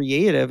really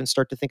creative and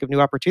start to think of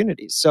new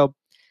opportunities. So,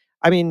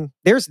 I mean,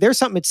 there's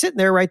something that's sitting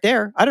there right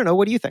there. I don't know.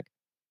 What do you think?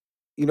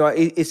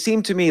 It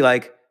seemed to me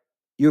like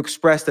you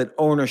expressed that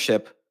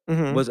ownership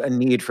Mhm. was a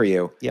need for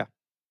you. Yeah.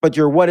 But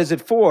your what is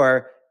it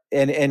for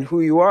and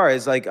who you are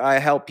is like, I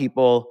help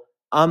people.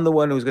 I'm the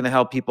one who's going to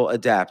help people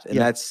adapt, and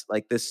Yeah. that's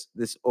like this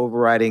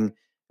overriding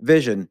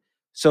vision.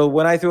 So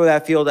when I threw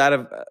that field out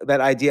of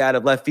that idea out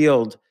of left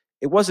field,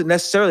 it wasn't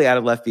necessarily out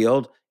of left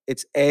field.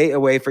 It's a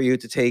way for you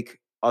to take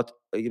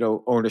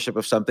ownership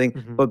of something,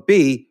 Mhm. but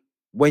B,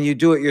 when you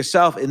do it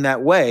yourself in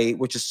that way,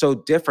 which is so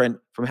different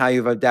from how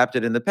you've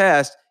adapted in the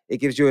past, it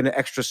gives you an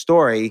extra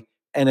story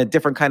and a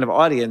different kind of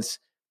audience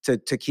to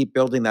keep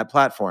building that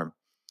platform.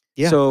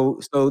 Yeah.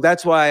 So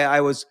that's why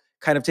I was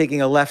kind of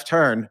taking a left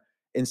turn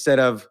instead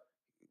of,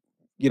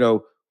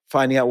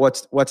 finding out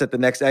what's at the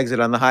next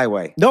exit on the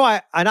highway. No,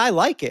 I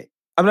like it.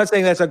 I'm not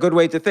saying that's a good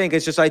way to think.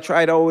 It's just I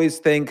try to always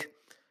think,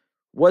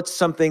 what's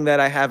something that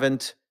I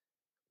haven't,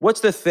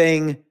 what's the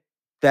thing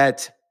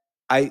that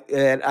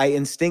I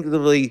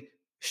instinctively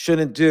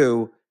shouldn't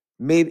do?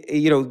 Maybe,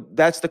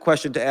 that's the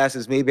question to ask,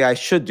 is maybe I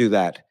should do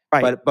that.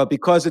 Right. But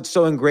because it's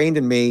so ingrained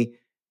in me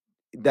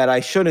that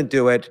I shouldn't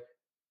do it,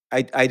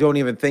 I don't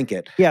even think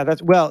it. Yeah,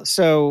 that's well,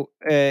 so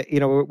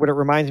what it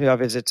reminds me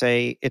of is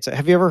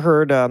have you ever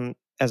heard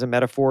as a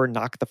metaphor,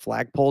 knock the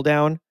flagpole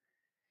down?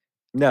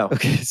 No.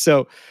 Okay,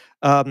 so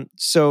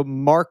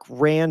Mark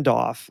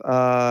Randolph,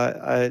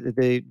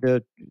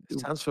 the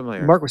Sounds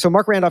familiar.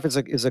 Mark Randolph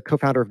is a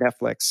co-founder of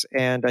Netflix,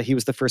 and he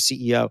was the first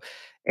CEO,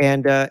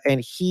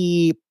 and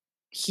he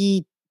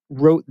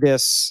wrote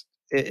this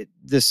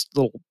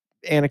little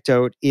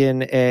anecdote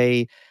in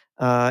a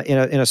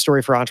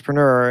story for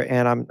Entrepreneur,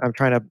 and I'm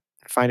trying to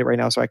find it right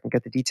now so I can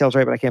get the details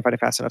right, but I can't find it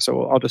fast enough.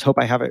 So I'll just hope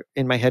I have it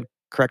in my head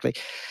correctly.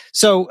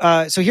 So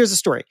here's the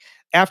story.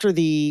 After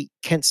the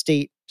Kent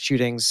State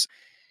shootings,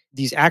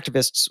 these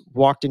activists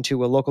walked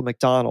into a local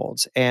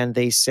McDonald's and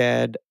they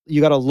said,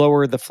 "You got to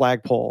lower the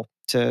flagpole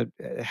to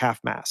half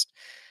mast."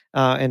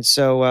 And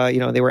so,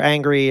 they were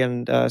angry,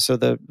 and so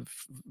the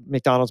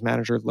McDonald's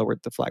manager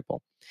lowered the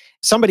flagpole.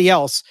 Somebody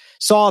else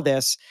saw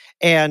this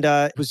and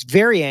was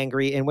very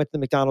angry and went to the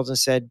McDonald's and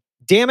said,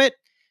 "Damn it,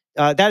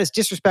 that is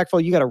disrespectful.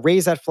 You got to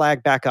raise that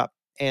flag back up."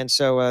 And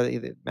so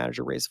the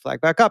manager raised the flag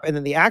back up. And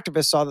then the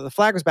activists saw that the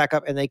flag was back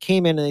up, and they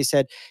came in and they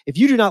said, "If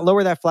you do not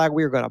lower that flag,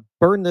 we are going to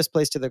burn this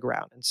place to the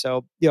ground." And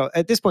so,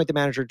 at this point, the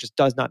manager just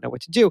does not know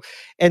what to do.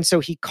 And so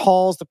he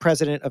calls the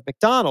president of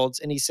McDonald's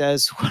and he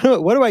says,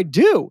 "What do I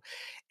do?"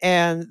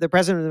 And the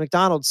president of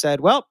McDonald's said,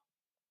 "Well,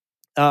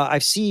 I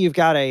see you've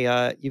got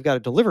a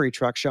delivery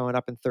truck showing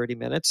up in 30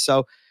 minutes.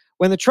 So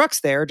when the truck's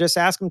there, just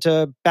ask them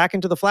to back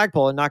into the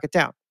flagpole and knock it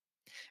down."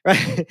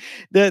 Right?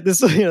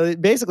 This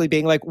basically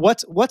being like,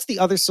 what's the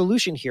other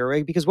solution here,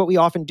 right? Because what we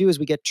often do is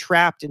we get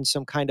trapped in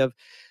some kind of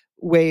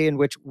way in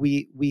which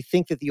we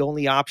think that the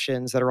only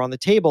options that are on the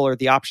table are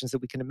the options that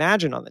we can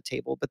imagine on the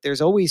table, but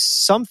there's always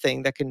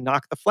something that can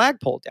knock the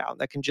flagpole down,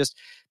 that can just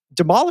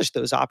demolish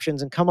those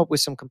options and come up with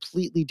some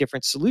completely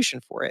different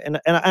solution for it. And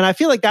I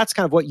feel like that's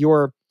kind of what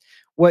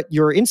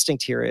your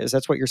instinct here is.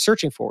 That's what you're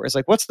searching for, is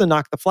like, what's the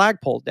knock the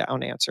flagpole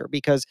down answer?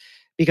 Because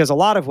a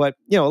lot of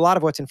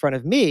what's in front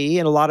of me,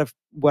 and a lot of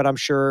what I'm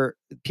sure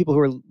people who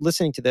are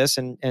listening to this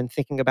and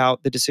thinking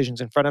about the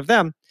decisions in front of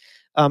them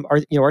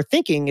are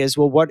thinking is,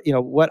 well,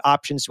 what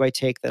options do I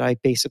take that I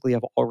basically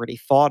have already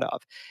thought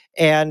of?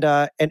 And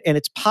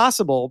it's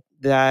possible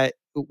that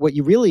what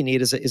you really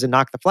need is a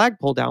knock the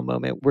flagpole down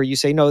moment where you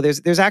say, no,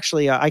 there's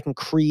actually I can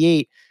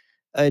create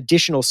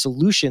additional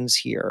solutions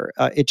here.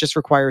 It just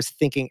requires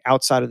thinking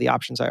outside of the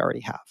options I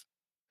already have.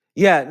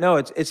 Yeah, no,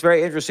 it's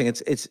very interesting.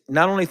 It's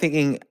not only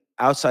thinking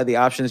outside the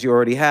options you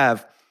already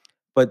have,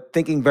 but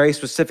thinking very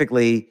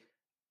specifically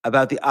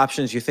about the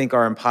options you think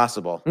are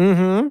impossible.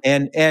 Mm-hmm.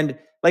 And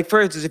like,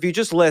 for instance, if you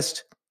just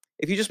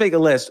make a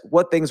list,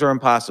 what things are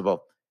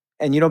impossible,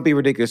 and you don't be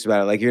ridiculous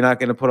about it. Like, you're not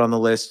going to put on the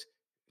list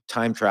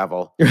time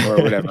travel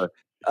or whatever.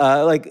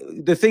 Like,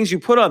 the things you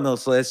put on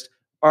this list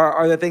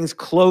are the things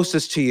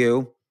closest to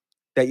you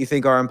that you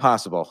think are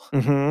impossible.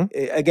 Mm-hmm.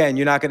 Again,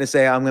 you're not going to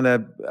say, I'm going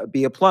to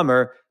be a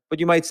plumber, but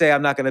you might say,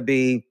 I'm not going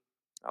to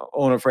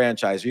own a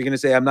franchise. Or you're going to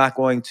say, I'm not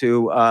going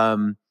to,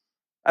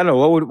 I don't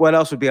know, what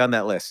else would be on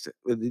that list?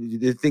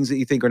 The things that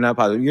you think are not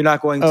possible. You're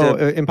not going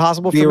to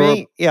impossible for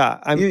me. Yeah,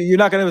 you're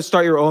not going to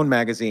start your own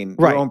magazine,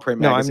 right. Your own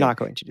print No, magazine. I'm not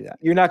going to do that.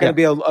 You're not going to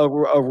be a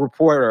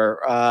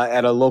reporter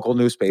at a local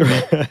newspaper.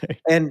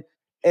 Right.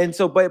 And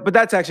so, but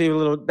that's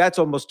actually that's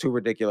almost too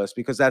ridiculous,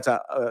 because that's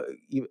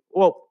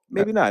well,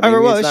 maybe not. I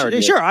Maybe mean, it's not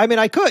ridiculous. sure. I mean,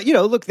 I could,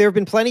 look, there have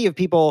been plenty of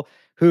people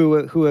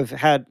who have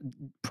had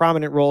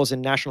prominent roles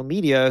in national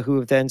media who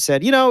have then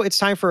said, it's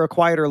time for a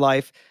quieter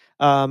life.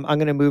 I'm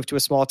going to move to a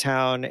small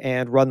town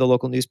and run the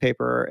local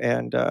newspaper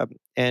and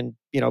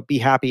be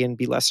happy and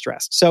be less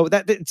stressed. So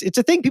that it's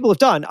a thing people have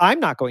done.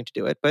 I'm not going to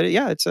do it, but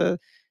yeah, it's an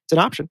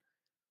option.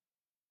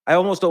 I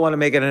almost don't want to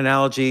make an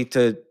analogy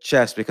to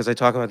chess, because I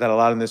talk about that a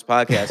lot in this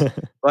podcast,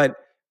 but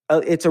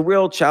it's a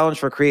real challenge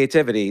for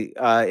creativity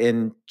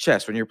in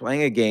chess. When you're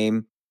playing a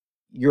game,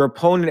 your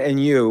opponent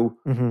and you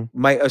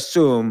might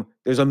assume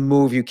there's a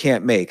move you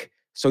can't make.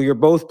 So you're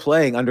both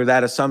playing under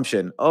that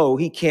assumption. Oh,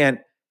 he can't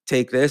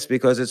take this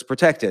because it's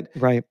protected.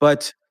 Right.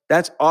 But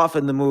that's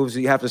often the moves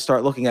that you have to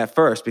start looking at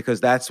first,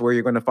 because that's where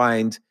you're going to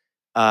find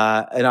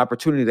an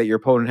opportunity that your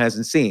opponent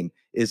hasn't seen.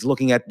 is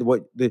looking at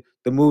what the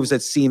moves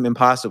that seem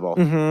impossible.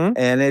 Mm-hmm.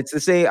 And it's the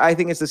same. I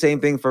think it's the same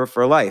thing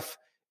for life.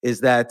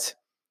 Is that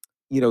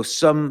I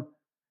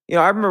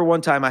remember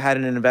one time I had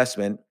an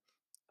investment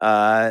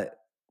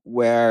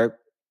where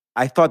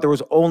I thought there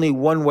was only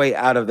one way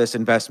out of this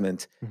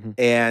investment, Mm-hmm.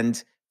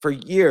 and for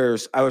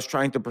years I was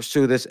trying to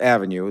pursue this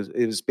avenue.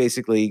 It was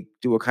basically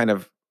do a kind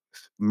of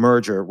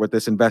merger with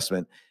this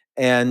investment,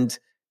 and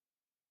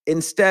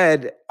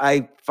instead,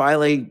 I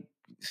finally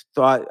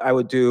thought I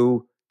would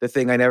do the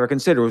thing I never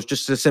considered, was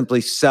just to simply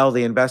sell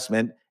the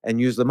investment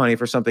and use the money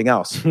for something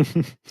else.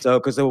 So,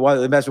 because the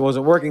investment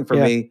wasn't working for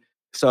Yeah. me,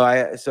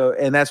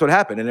 and that's what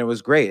happened, and it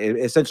was great. It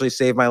essentially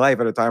saved my life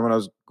at a time when I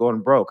was going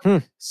broke. Hmm.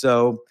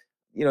 So,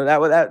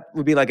 that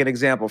would be like an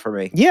example for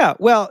me. Yeah.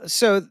 Well,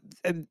 so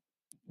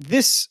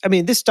this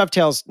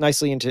dovetails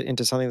nicely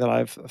into something that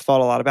I've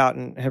thought a lot about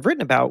and have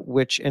written about,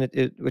 which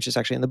is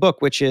actually in the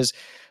book, which is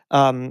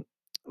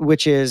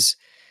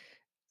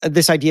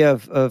this idea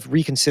of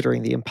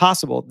reconsidering the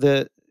impossible.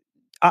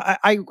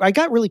 I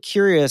got really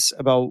curious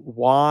about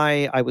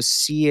why I was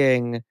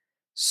seeing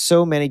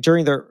so many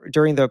during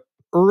the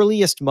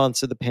earliest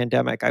months of the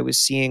pandemic. I was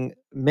seeing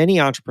many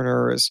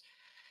entrepreneurs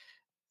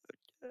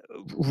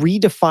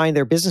redefine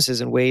their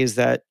businesses in ways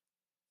that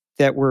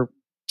were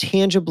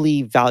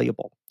tangibly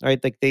valuable,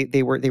 right? Like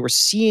they were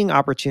seeing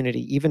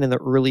opportunity even in the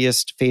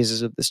earliest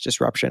phases of this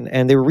disruption,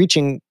 and they were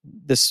reaching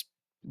this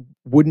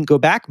wouldn't go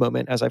back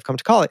moment, as I've come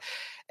to call it.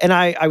 And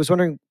I was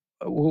wondering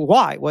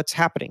why, what's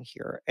happening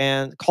here,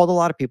 and called a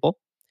lot of people.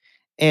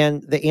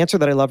 And the answer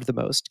that I loved the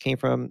most came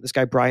from this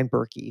guy, Brian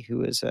Berkey,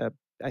 who is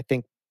I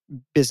think,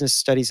 business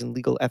studies and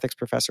legal ethics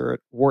professor at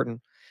Wharton.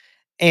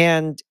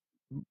 And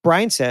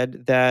Brian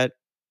said that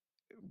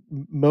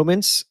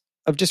moments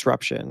of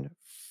disruption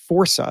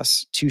force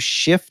us to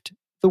shift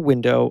the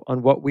window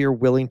on what we are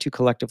willing to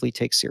collectively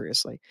take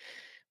seriously,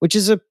 which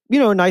is a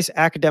nice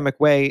academic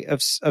way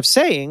of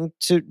saying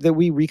that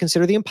we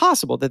reconsider the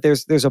impossible, that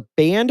there's a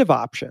band of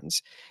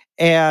options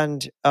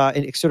and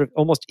a sort of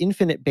almost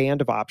infinite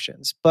band of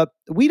options, but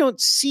we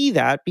don't see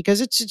that because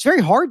it's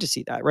very hard to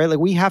see that, right? Like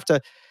we have to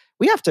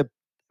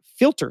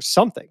filter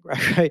something,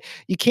 right?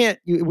 You can't,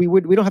 we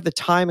don't have the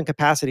time and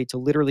capacity to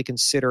literally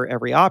consider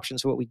every option.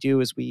 So what we do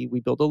is we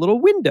build a little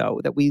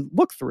window that we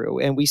look through,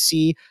 and we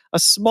see a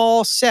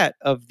small set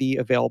of the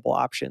available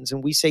options.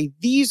 And we say,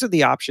 these are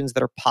the options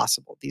that are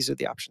possible. These are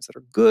the options that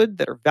are good,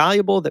 that are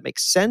valuable, that make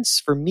sense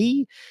for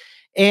me.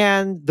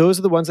 And those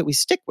are the ones that we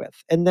stick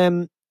with. And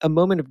then a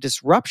moment of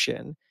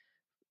disruption,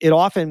 it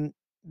often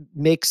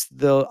makes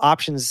the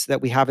options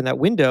that we have in that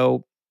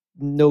window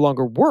no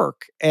longer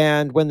work.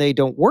 And when they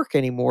don't work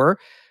anymore,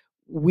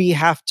 we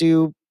have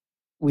to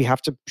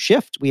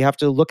shift. We have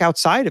to look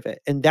outside of it.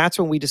 And that's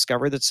when we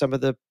discover that some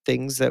of the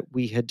things that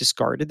we had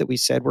discarded, that we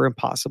said were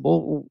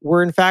impossible,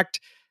 were in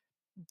fact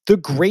the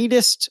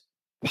greatest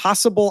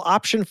possible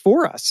option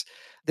for us.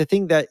 The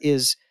thing that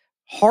is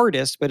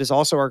hardest, but is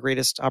also our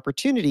greatest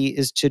opportunity,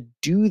 is to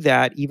do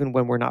that even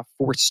when we're not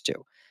forced to.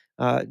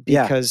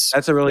 Because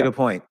that's a really good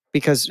point.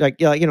 Because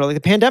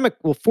the pandemic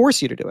will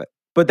force you to do it.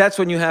 But that's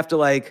when you have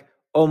to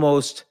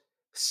almost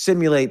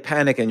simulate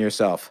panic in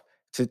yourself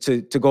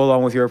to go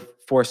along with your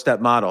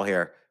 4-step model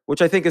here,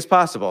 which I think is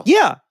possible.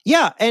 Yeah.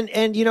 And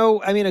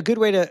a good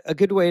way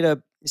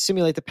to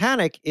simulate the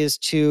panic is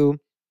to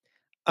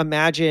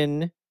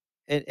imagine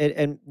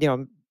and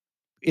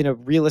in a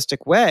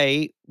realistic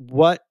way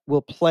what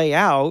will play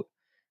out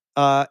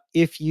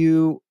if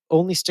you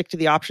only stick to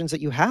the options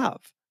that you have.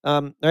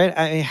 Right?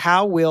 I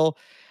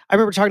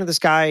remember talking to this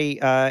guy,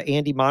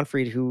 Andy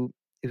Monfried,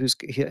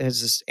 he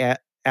has this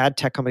ad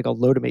tech company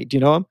called Lodomate. Do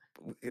you know him?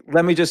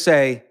 Let me just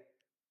say,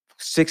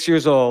 6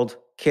 years old,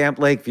 Camp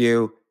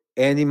Lakeview.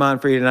 Andy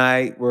Monfried and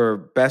I were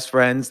best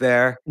friends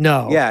there.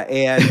 No. Yeah,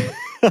 and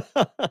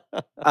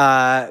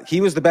he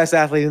was the best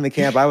athlete in the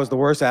camp. I was the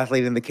worst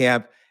athlete in the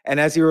camp. And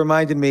as he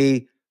reminded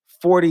me,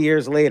 40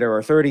 years later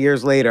or 30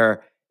 years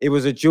later, it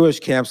was a Jewish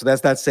camp, so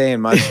that's not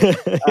saying much.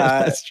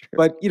 That's true.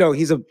 But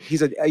he's a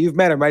you've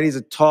met him, right? He's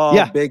a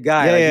tall, big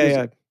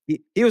guy.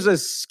 He was a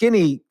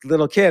skinny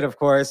little kid, of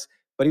course,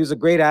 but he was a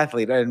great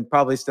athlete and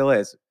probably still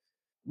is.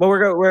 But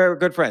we're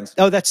good friends.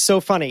 Oh, that's so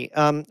funny.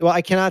 Well,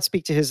 I cannot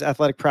speak to his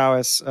athletic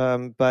prowess,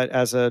 but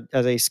as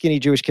a skinny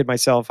Jewish kid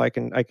myself, I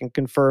can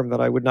confirm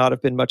that I would not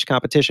have been much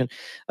competition.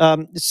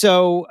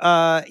 So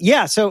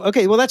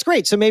okay, well that's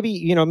great. So maybe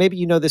you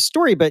know this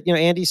story, but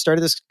Andy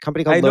started this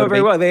company called I know Lodomate.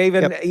 very well. They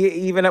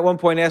even at one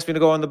point asked me to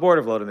go on the board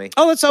of Lodomate.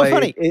 Oh, that's so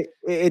funny.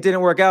 It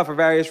didn't work out for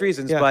various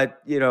reasons,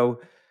 but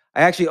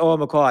I actually owe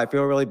him a call. I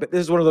feel really, but this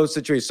is one of those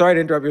situations. Sorry to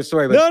interrupt your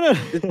story, but no.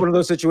 This is one of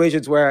those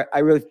situations where I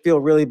really feel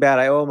really bad.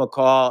 I owe him a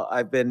call.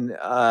 I've been,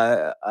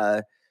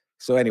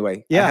 so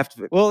anyway, yeah. I have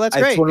to. Well, that's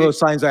great. It's one of those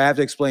signs where I have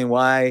to explain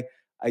why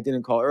I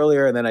didn't call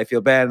earlier, and then I feel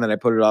bad, and then I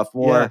put it off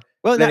more. Yeah.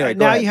 Well, anyway,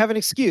 now you have an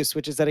excuse,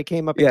 which is that it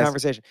came up in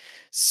conversation.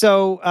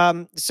 So,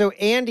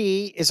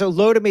 Andy,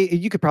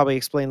 Lodomate. You could probably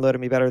explain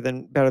Lodomate better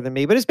than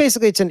me, but it's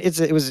basically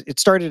it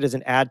started as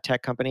an ad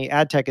tech company.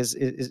 Ad tech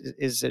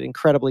is an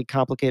incredibly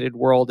complicated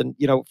world, and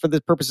for the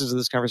purposes of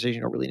this conversation,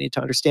 you don't really need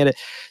to understand it.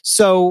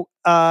 So,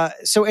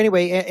 So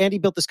anyway, Andy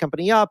built this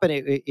company up, and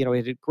it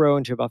had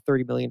grown to about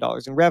 $30 million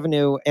in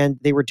revenue, and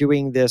they were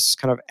doing this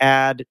kind of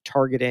ad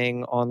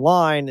targeting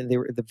online, and they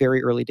were at the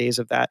very early days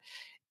of that.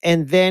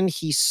 And then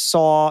he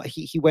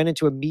went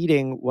into a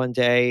meeting one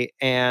day,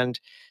 and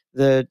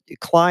the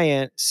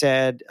client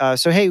said,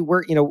 "So hey,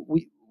 we're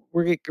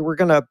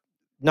gonna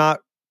not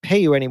pay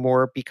you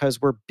anymore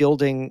because we're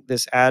building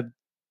this ad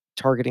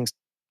targeting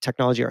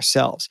technology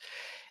ourselves."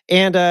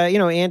 And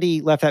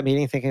Andy left that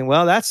meeting thinking,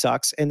 "Well, that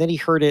sucks." And then he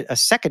heard it a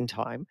second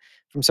time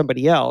from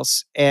somebody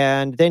else,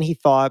 and then he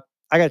thought,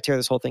 "I got to tear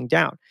this whole thing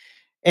down."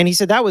 And he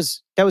said that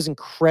was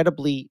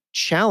incredibly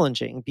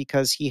challenging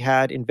because he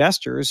had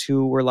investors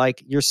who were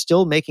like, "You're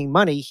still making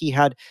money."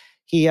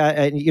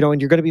 And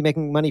you're going to be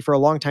making money for a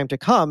long time to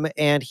come.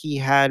 And he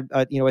had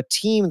a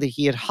team that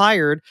he had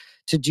hired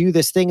to do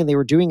this thing, and they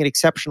were doing it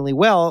exceptionally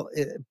well.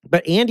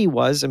 But Andy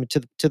was, I mean,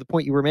 to the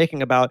point you were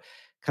making about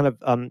kind of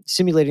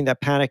simulating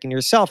that panic in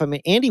yourself. I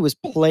mean, Andy was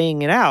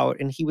playing it out,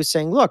 and he was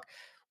saying, "Look,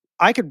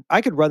 I could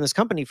run this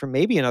company for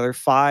maybe another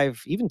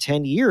 5, even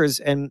 10 years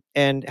and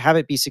have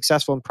it be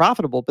successful and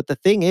profitable. But the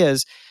thing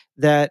is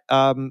that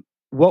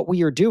what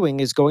we are doing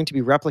is going to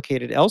be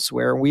replicated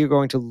elsewhere, and we are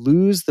going to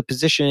lose the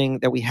positioning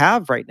that we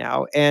have right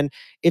now. And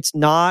it's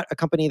not a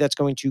company that's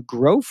going to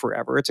grow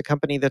forever. It's a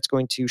company that's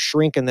going to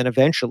shrink and then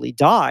eventually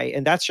die.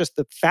 And that's just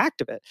the fact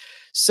of it."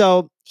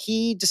 So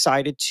he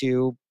decided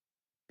to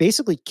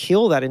basically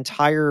kill that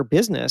entire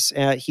business.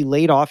 He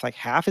laid off like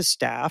half his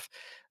staff,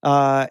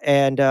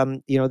 and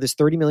this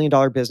 $30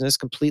 million business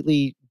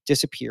completely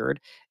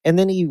disappeared. And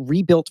then he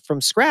rebuilt from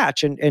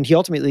scratch, and he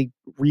ultimately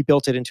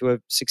rebuilt it into a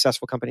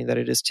successful company that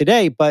it is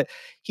today. But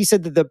he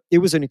said that it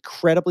was an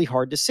incredibly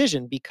hard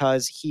decision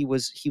because he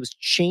was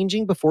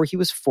changing before he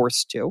was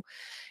forced to,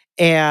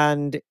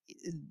 and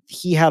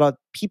he had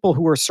people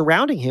who were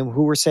surrounding him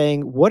who were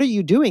saying, "What are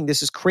you doing?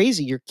 This is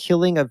crazy. You're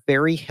killing a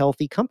very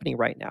healthy company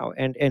right now."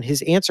 And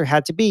his answer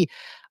had to be,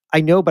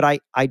 "I know, but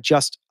I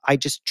just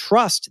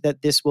trust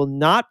that this will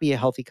not be a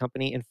healthy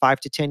company in 5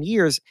 to 10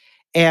 years.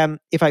 And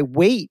if I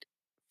wait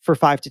for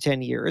 5 to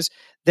 10 years,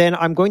 then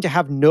I'm going to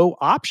have no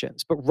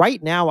options. But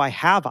right now I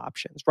have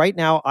options. Right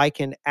now I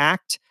can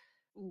act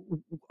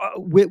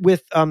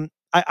with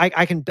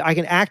I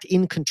can act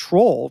in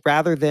control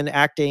rather than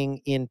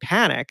acting in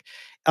panic.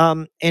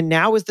 And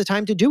now is the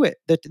time to do it.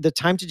 The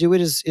time to do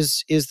it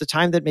is the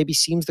time that maybe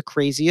seems the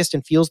craziest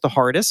and feels the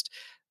hardest,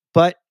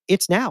 but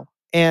it's now."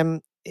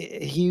 And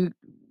he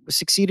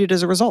succeeded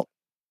as a result.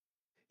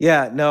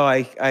 Yeah, no,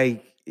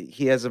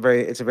 he has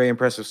it's a very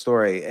impressive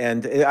story.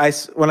 And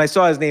when I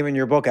saw his name in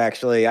your book,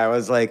 actually, I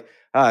was like,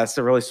 ah, it's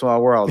a really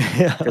small world.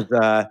 Yeah.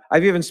 Because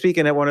I've even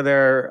spoken at one of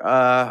their,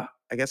 I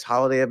guess,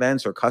 holiday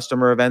events or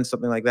customer events,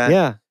 something like that.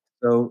 Yeah.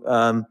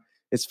 So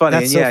it's funny.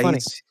 That's And so yeah, funny.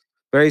 he's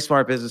very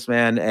smart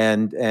businessman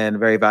and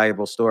very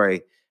valuable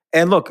story.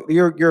 And look,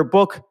 your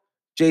book,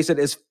 Jason,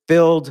 is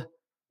filled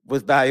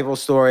with valuable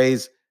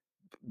stories.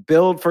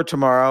 Build for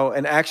tomorrow,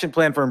 an action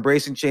plan for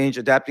embracing change,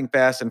 adapting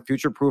fast, and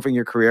future proofing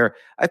your career.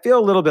 I feel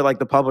a little bit like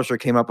the publisher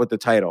came up with the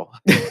title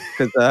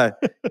because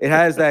it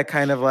has that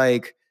kind of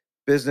like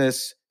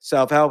business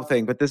self help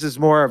thing. But this is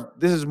more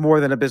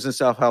than a business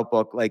self help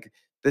book. Like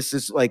this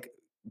is like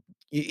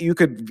you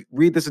could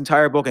read this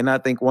entire book and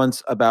not think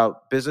once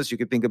about business. You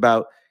could think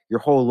about your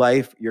whole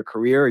life, your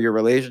career, your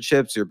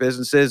relationships, your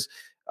businesses,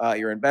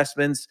 your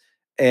investments,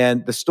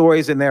 and the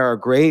stories in there are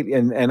great.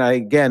 And I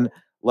again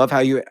love how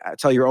you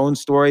tell your own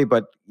story,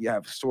 but you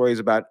have stories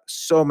about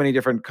so many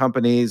different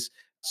companies,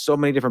 so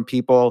many different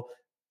people.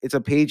 It's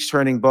a page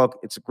turning book.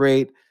 It's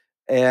great,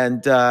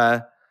 and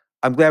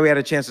I'm glad we had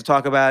a chance to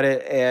talk about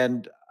it.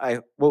 And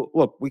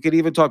look, we could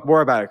even talk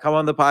more about it. Come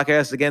on the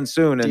podcast again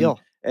soon, Deal.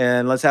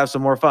 and let's have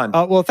some more fun.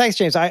 Well, thanks,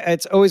 James.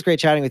 It's always great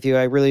chatting with you.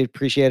 I really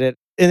appreciate it,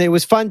 and it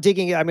was fun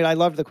digging. I mean, I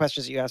love the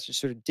questions that you asked to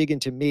sort of dig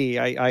into me.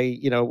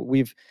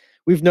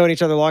 We've known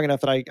each other long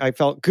enough that I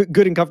felt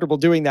good and comfortable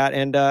doing that,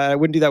 and I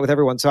wouldn't do that with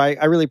everyone. So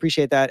I really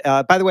appreciate that.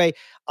 By the way,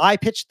 I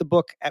pitched the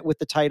book with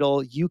the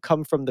title "You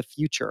Come from the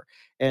Future,"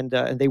 and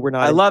they were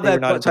not. I love they were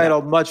that not into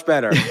title much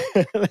better.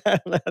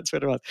 That's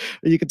what it was.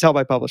 You can tell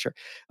my publisher,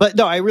 but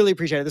no, I really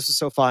appreciate it. This was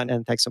so fun,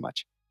 and thanks so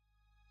much.